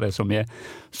 spelare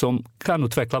som kan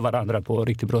utveckla varandra på ett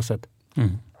riktigt bra sätt.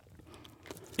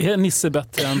 Är Nisse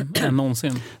bättre än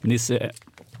någonsin? Nisse,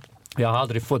 jag har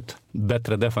aldrig fått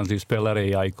bättre defensiv spelare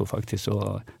i AIK faktiskt.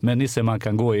 Men Nisse, man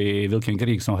kan gå i vilken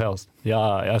krig som helst.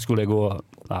 Jag skulle gå...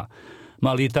 Ja.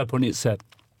 Man litar på Nisse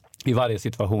i varje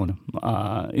situation.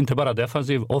 Inte bara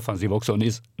defensiv, offensiv också.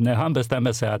 Nisse, när han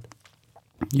bestämmer sig att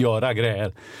göra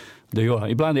grejer, det gör han.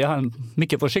 Ibland är han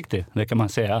mycket försiktig, det kan man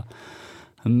säga.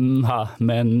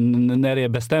 Men när det är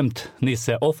bestämt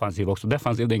Nisse offensiv också,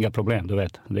 defensiv är inga problem, du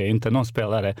vet. Det är inte någon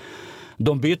spelare.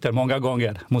 De byter många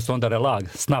gånger motståndare lag,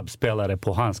 snabbspelare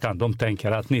på hans kant. De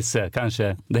tänker att Nisse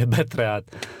kanske, det är bättre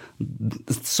att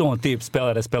sån typ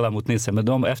spelare spelar mot Nisse, men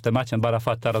de efter matchen bara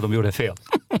fattar att de gjorde fel.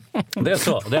 Det är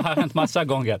så, det har hänt massa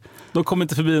gånger. De kommer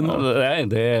inte förbi någon. Nej,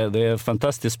 det är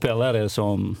fantastiska spelare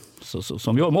som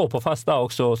gör mål på fasta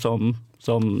också,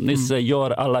 som Nisse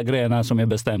gör alla grejerna som är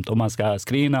bestämt. Om man ska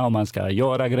skrina, om man ska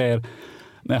göra grejer.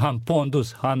 Men han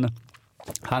pondus,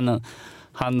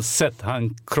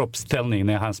 han kroppsställning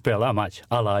när han spelar match.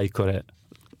 Alla AIK-are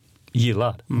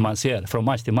gillar. Man ser från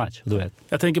match till match. Du vet.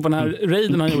 Jag tänker på den här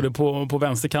raiden han gjorde på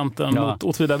vänsterkanten mot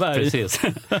Åtvidaberg. Precis.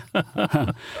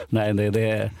 Nej, det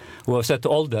är oavsett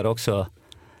ålder också.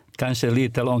 Kanske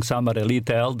lite långsammare,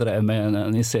 lite äldre,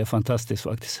 men ni ser fantastiskt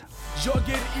faktiskt. Jag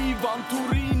är Ivan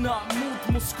Torina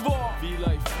mot Moskva.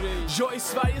 Vila i fred. Jag är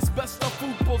Sveriges bästa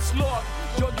fotbollslag.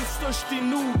 Jag är störst i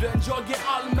Norden. Jag är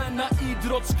allmänna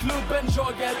idrottsklubben.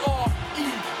 Jag är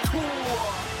AIK.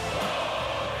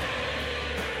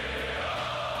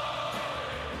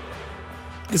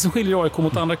 Det som skiljer AIK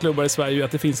mot andra klubbar i Sverige är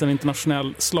att det finns en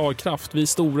internationell slagkraft. Vi är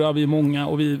stora, vi är många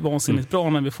och vi är vansinnigt bra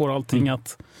när vi får allting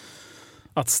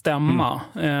att stämma.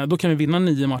 Då kan vi vinna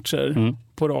 9 matcher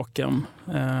på raken.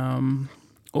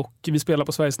 Och vi spelar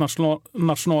på Sveriges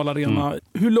nationalarena.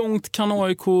 Hur långt kan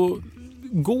AIK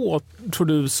gå, tror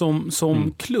du,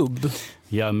 som klubb?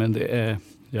 Ja, men det är,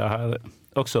 jag har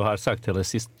också sagt eller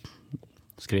sist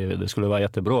skrev det skulle vara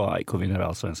jättebra AIK vinner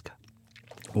allsvenska.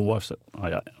 Oavsett,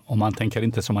 om man tänker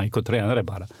inte som AIK-tränare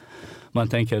bara. Man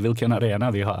tänker vilken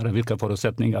arena vi har, vilka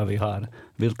förutsättningar vi har,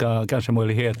 vilka kanske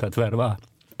möjligheter att värva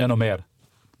ännu mer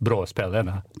bra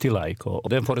spelarna till AIK. Och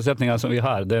den förutsättningar som vi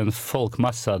har, den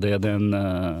folkmassa, det är den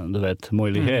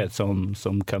möjlighet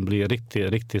som kan bli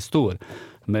riktigt, riktigt stor.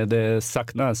 Men det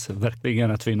saknas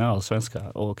verkligen att vinna allsvenska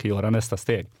och göra nästa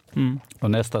steg.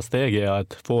 Och nästa steg är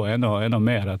att få ännu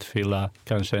mer att fylla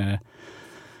kanske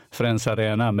Friends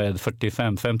Arena med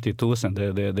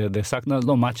 45-50 000. Det saknas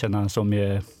de matcherna som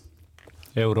är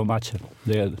euromatcher.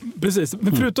 Precis,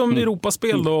 men förutom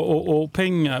Europaspel då och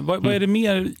pengar, vad är det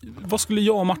mer? Vad skulle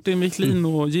jag, Martin Wiklin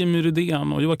och Jimmy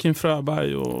Rydén och Joakim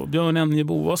Fröberg och Björn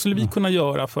Enjebo, vad skulle vi kunna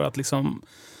göra för att liksom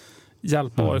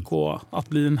hjälpa AIK att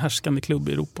bli en härskande klubb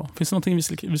i Europa? Finns det någonting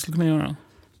vi skulle kunna göra?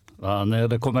 Ja, när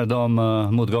det kommer de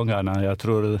motgångarna, jag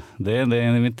tror det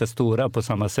är inte stora på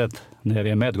samma sätt när det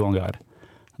är medgångar.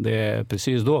 Det är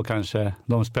precis då kanske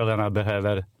de spelarna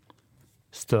behöver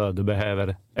stöd,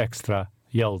 behöver extra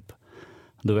hjälp.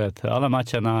 Du vet, alla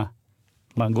matcherna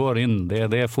man går in, det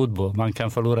är fotboll. Man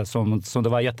kan förlora som det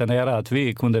var jättenära att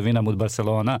vi kunde vinna mot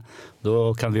Barcelona.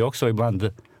 Då kan vi också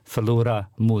ibland förlora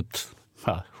mot,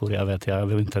 jag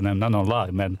vill inte nämna någon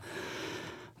lag, men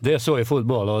det är så i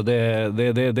fotboll. Och det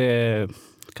är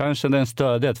kanske den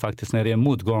stödet faktiskt när det är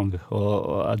motgång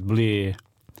och att bli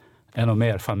ännu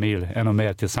mer familj, ännu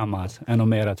mer tillsammans, ännu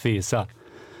mer att visa.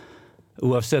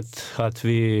 Oavsett att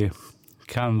vi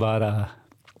kan vara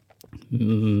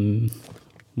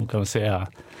kan man säga,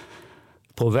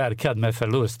 påverkad med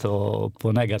förlust och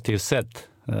på negativt sätt.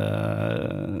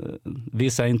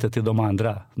 Visa inte till de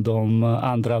andra. De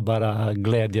andra bara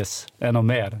glädjes ännu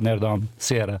mer när de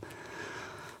ser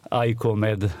AIK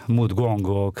med motgång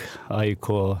och AIK,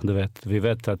 du vet, vi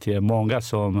vet att det är många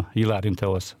som gillar inte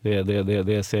oss. Det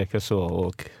är säkert så,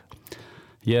 och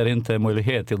ger inte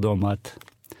möjlighet till dem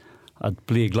att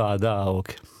bli glada.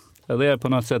 Och det är på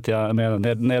något sätt,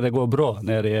 när det går bra,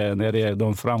 när det är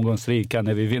de framgångsrika,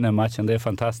 när vi vinner matchen, det är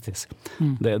fantastiskt.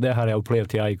 Det har jag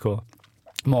upplevt i AIK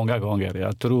många gånger.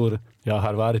 Jag tror jag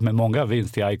har varit med många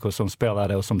vinst i AIK som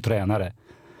spelare och som tränare.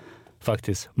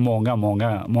 Faktiskt många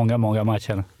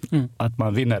matcher att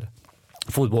man vinner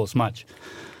fotbollsmatch.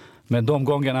 Men de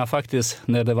gångerna faktiskt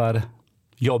när det var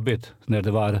jobbigt, när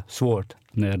det var svårt,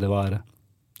 när det var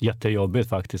jättejobbigt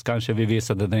faktiskt, kanske vi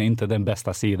visade det inte den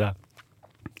bästa sidan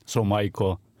som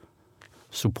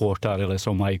AIK-supportar eller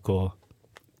som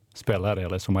AIK-spelare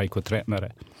eller som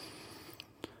AIK-tränare.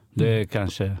 Det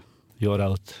kanske gör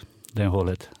åt den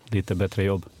hållet lite bättre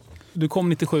jobb. Du kom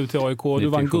 97 till AIK, du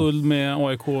vann guld med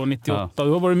AIK 98. Ja.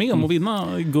 Du har varit med om att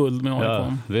vinna guld med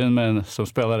AIK. Ja, men som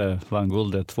spelare vann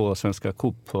guldet 2 svenska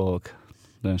cup och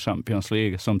den Champions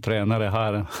League. Som tränare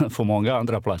har för många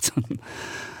andra platser.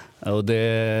 Och det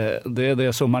är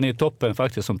det som man är i toppen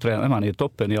faktiskt, som tränare. Man är i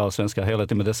toppen i allsvenska hela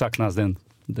tiden, men det saknas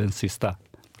den sista.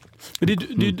 Det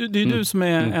är du som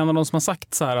är en av de som har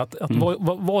sagt så här att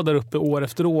vara där uppe år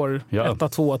efter år,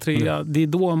 1, 2, 3, det är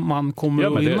då man kommer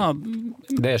att vinna.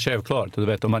 Det är självklart, du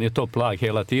vet, om man är topplag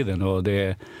hela tiden, och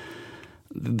det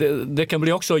kan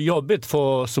bli också jobbigt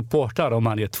för supportrar om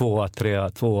man är 2, 3,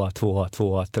 2,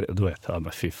 du vet,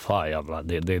 men fy fan jävla,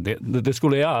 det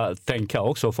skulle jag tänka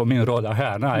också för min Röda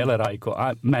Stjärna eller AIK,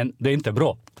 men det är inte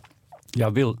bra.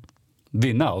 Jag vill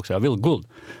vinna också, jag vill guld,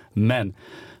 men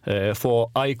för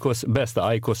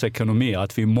AIKs ekonomi,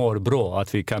 att vi mår bra,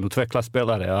 att vi kan utveckla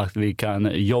spelare, att vi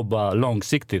kan jobba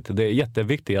långsiktigt. Det är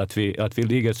jätteviktigt att vi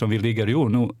ligger som vi ligger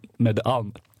nu med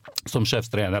allt som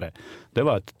chefstränare. Det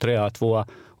var 3-2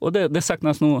 och det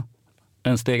saknas nog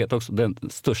en steget också, den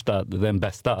största, den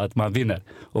bästa, att man vinner.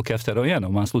 Och efter och igen,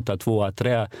 om man slutar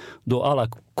 2-3, då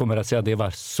alla kommer att säga att det var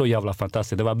så jävla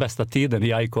fantastiskt. Det var bästa tiden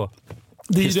i AIK.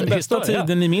 Det är ju den bästa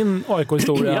tiden i min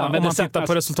AIK-historia, om man tittar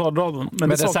på resultatraden. Men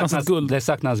det saknas guld. Det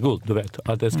saknas guld, du vet.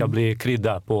 Att det ska bli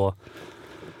krydda på...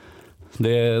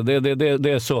 Det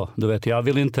är så, du vet. Jag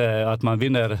vill inte att man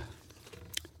vinner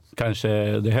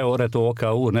kanske det här året och åka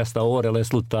ur nästa år eller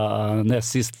sluta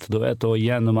näst sist, du vet. Och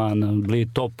igen man blir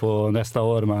topp och nästa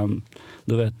år man...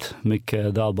 Du vet,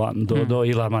 mycket dalban. Då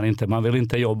gillar man inte. Man vill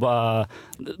inte jobba...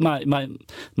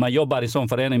 Man jobbar i sån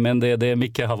förening, men det är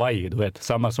mycket Hawaii, du vet.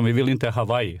 Samma som vi vill inte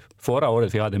Hawaii. Förra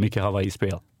året vi hade mycket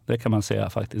Hawaii-spel. Det kan man säga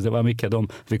faktiskt. Det var mycket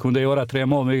vi kunde göra 3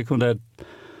 mål, men vi kunde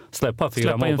släppa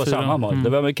 4 mål på samma mål. Det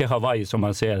var mycket Hawaii som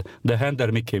man säger. Det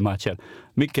händer mycket i matchen.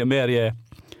 Mycket mer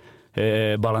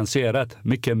balanserat.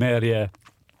 Mycket mer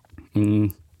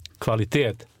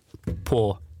kvalitet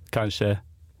på kanske...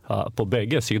 på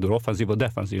bägge sidor, offensiv och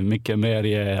defensiv, mycket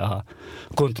mer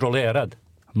kontrollerad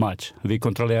match. Vi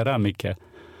kontrollerar mycket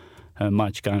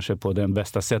match kanske på den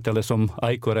bästa sättet, eller som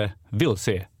AIK-are vill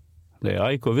se.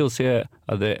 AIK vill se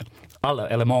att alla,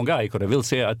 eller många AIK-are vill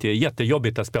se att det är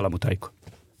jättejobbigt att spela mot AIK.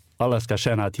 Alla ska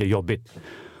känna att det är jobbigt.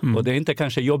 Och det är inte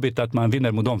kanske jobbigt att man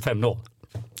vinner mot dem 5-0.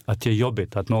 Att det är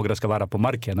jobbigt att några ska vara på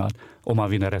marken om man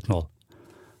vinner 1-0.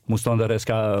 Motståndare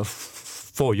ska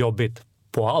få jobbigt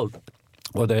på allt.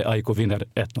 Och det AIK vinner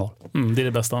 1-0. Det är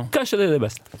det bästa. Kanske det är det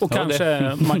bästa. Och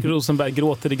kanske Mark Rosenberg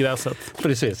gråter i gräset.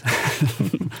 Precis.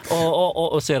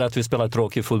 och ser att vi spelar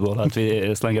tråkig fotboll. Att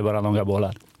vi slänger bara långa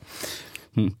bollar.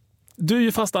 Du är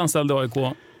ju fast anställd i AIK.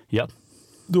 Ja.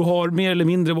 Du har mer eller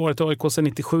mindre varit i AIK sedan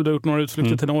 97. Du har gjort några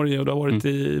utflykter till Norge och du har varit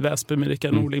i Väsby med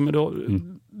Rickard Norling. Men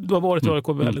du har varit i AIK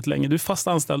väldigt länge. Du är fast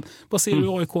anställd. Vad ser du i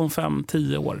AIK om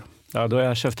 5-10 år? Ja, då är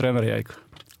jag cheftränare i AIK.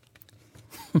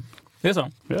 Det är så?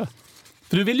 Ja.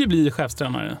 För du vill ju bli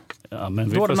chefstränare. Ja, men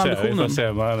vi får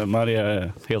se. Man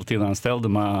är heltidsanställd.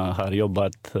 Man har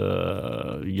jobbat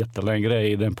jättelängre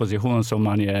i den position som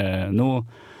man är nu.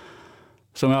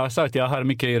 Som jag har sagt, jag har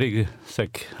mycket i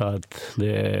ryggsäck. Att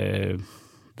det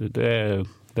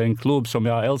är en klubb som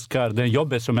jag älskar. Den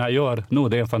jobbet som jag gör nu,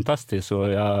 det är fantastiskt. Och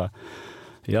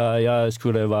jag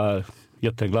skulle vara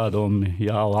jätteglad om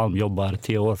jag och Alm jobbar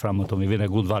 10 år framåt, om vi vinner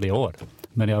guld varje år.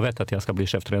 Men jag vet att jag ska bli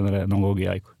cheftränare någon gång i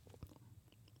AIK.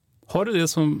 Har du det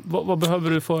som, vad behöver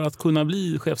du för att kunna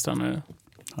bli chefstränare?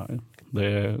 Ja,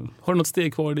 har du något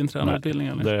steg kvar i din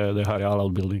tränarutbildning? Nej, det har jag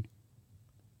all utbildning.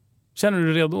 Känner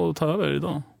du dig redo att ta över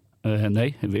idag?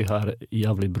 Nej, vi har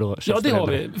jävligt bra chefstränare. Ja, det har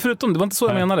vi. Förutom, det var inte så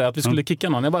jag menade, att vi skulle kicka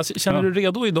någon. Jag bara, känner du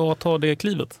redo idag att ta det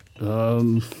klivet?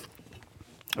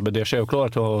 Men det är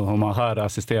självklart, om man har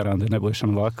assisterande Nebojša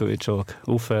Novaković och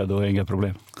Uffe, då är inga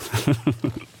problem.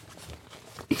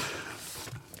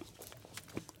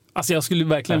 Alltså jag skulle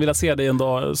verkligen vilja se dig en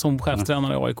dag som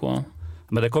chefstränare i AIK.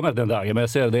 Men det kommer den dagen. Men jag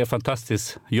ser det är ett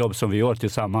fantastiskt jobb som vi gör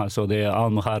tillsammans. Och det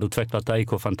Almo har utvecklat AIK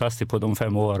fantastiskt på de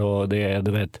 5 år. Och det,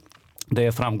 du vet, det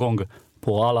är framgång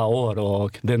på alla år.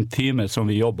 Och den teamet som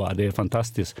vi jobbar, det är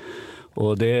fantastiskt.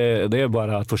 Och det är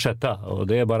bara att fortsätta. Och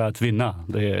det är bara att vinna.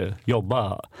 Det är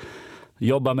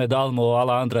jobba med Almo och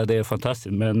alla andra, det är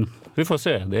fantastiskt. Men vi får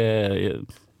se.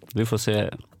 Vi får se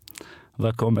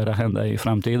vad kommer att hända i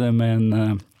framtiden.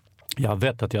 Men jag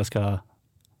vet att jag ska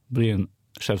bli en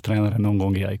cheftränare någon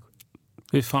gång i AIK.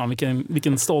 Fy fan,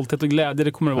 vilken stolthet och glädje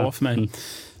det kommer att vara för mig.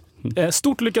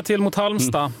 Stort lycka till mot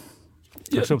Halmstad.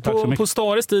 På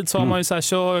Stares tid sa man ju så här,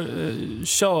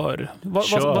 kör.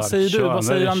 Vad säger du? Vad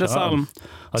säger Anders Alm?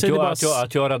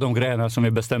 Att göra de grejerna som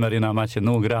vi bestämmer innan matchen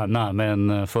noggranna,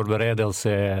 men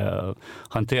förberedelse,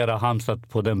 hantera Halmstad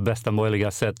på den bästa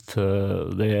möjliga sätt.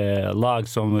 Det är lag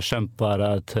som kämpar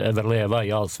att överleva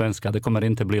i allsvenska. Det kommer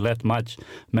inte bli lätt match,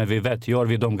 men vi vet, gör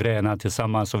vi de grejerna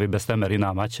tillsammans som vi bestämmer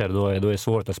innan matcher, då är det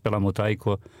svårt att spela mot AIK.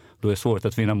 Då är det svårt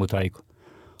att vinna mot AIK.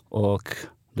 Och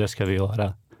det ska vi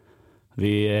göra.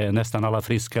 Vi är nästan alla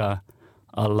friska.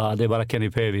 Det är bara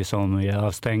Kenny Päivi som är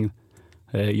avstängd.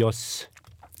 Jos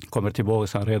kommer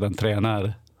tillbaka, han redan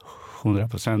tränar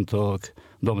 100% och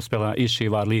de spelar Ishi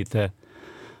var lite.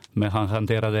 Men han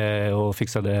hanterade och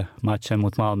fixade matchen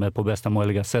mot Malmö på bästa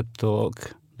möjliga sätt. Och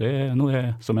nu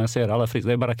är som jag ser alla friska.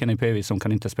 Det är bara Kenny Päivi som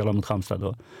kan inte spela mot Halmstad.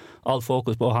 Och all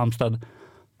fokus på Halmstad,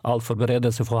 all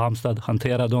förberedelse för Halmstad.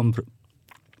 Hantera dem,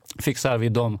 fixar vi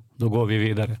dem, då går vi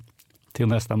vidare till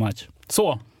nästa match.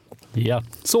 Så? Ja.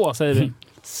 Så säger vi.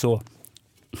 Så.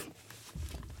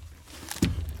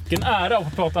 Vilken ära att få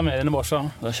prata med dig, Nebojša.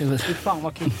 Varsågod. Fan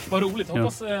vad kul. Vad roligt.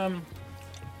 Hoppas...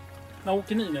 när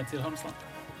åker ni ner till Halmstad?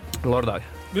 Lördag.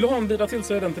 Vill du ha en bira till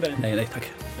så är den till dig. Nej, tack.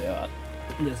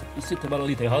 Det sitter bara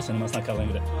lite i halsen när man snackar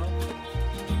längre.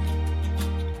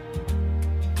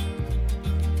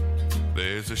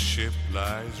 There's a ship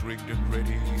lies rigged and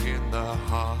ready in the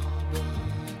harbor.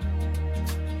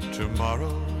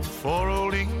 Tomorrow for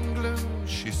old England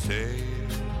she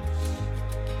sails,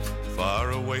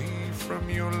 far away from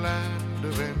your land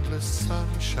of endless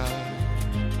sunshine,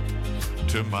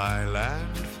 to my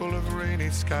land full of rainy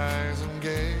skies and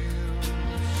gales.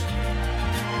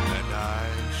 And I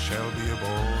shall be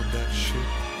aboard that ship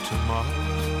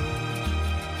tomorrow,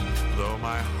 though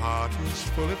my heart is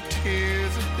full of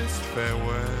tears at this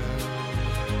farewell.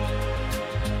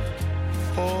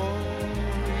 For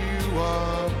you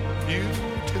are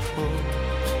beautiful,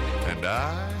 and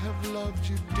I have loved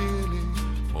you dearly,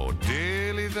 more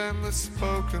dearly than the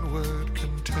spoken word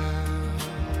can tell.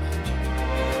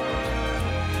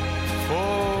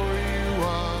 For you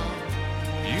are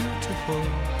beautiful,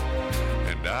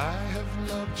 and I have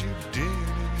loved you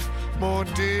dearly, more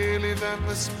dearly than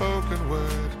the spoken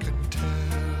word can tell.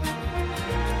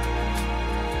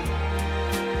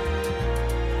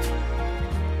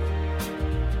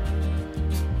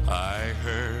 I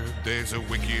heard there's a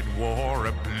wicked war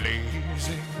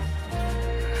a-blazing,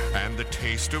 and the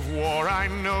taste of war I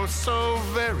know so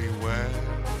very well.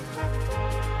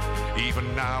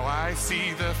 Even now I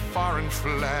see the foreign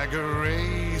flag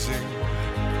a-raising,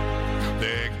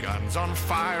 their guns on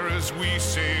fire as we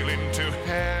sail into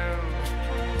hell.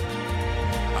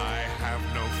 I have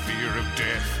no fear of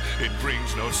death, it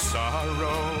brings no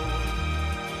sorrow,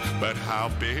 but how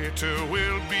bitter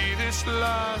will be this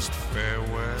last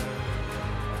farewell.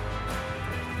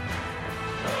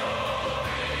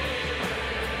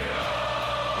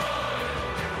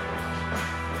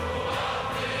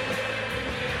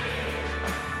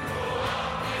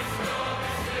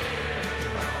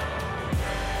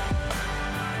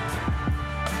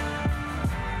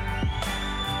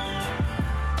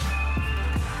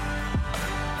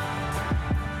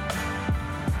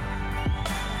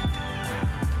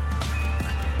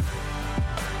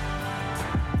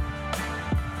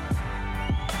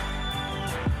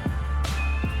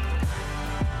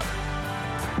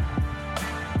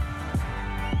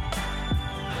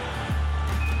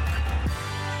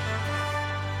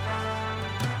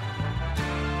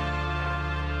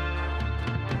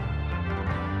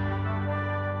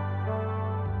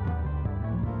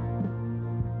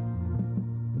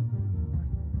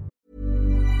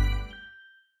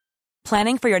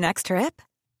 Planning for your next trip?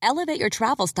 Elevate your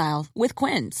travel style with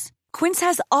Quince. Quince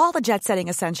has all the jet-setting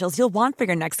essentials you'll want for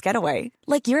your next getaway,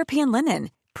 like European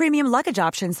linen, premium luggage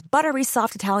options, buttery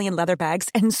soft Italian leather bags,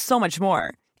 and so much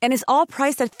more. And is all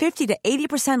priced at 50 to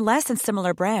 80% less than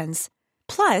similar brands.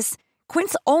 Plus,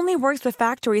 Quince only works with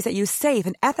factories that use safe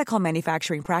and ethical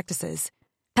manufacturing practices.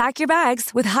 Pack your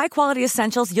bags with high-quality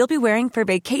essentials you'll be wearing for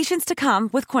vacations to come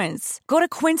with Quince. Go to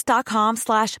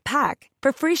quince.com/pack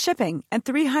for free shipping and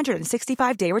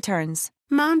 365-day returns.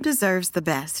 Mom deserves the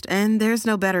best, and there's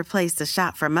no better place to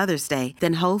shop for Mother's Day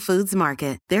than Whole Foods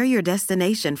Market. They're your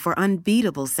destination for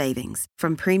unbeatable savings,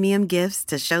 from premium gifts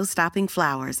to show-stopping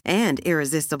flowers and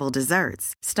irresistible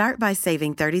desserts. Start by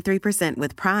saving 33%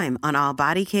 with Prime on all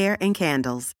body care and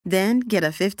candles. Then get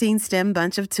a 15-stem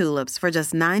bunch of tulips for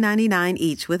just $9.99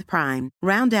 each with Prime.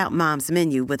 Round out Mom's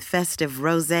menu with festive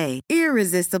rosé,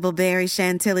 irresistible berry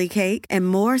chantilly cake, and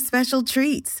more special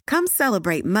treats. Come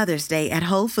celebrate Mother's Day at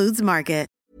Whole Foods Market.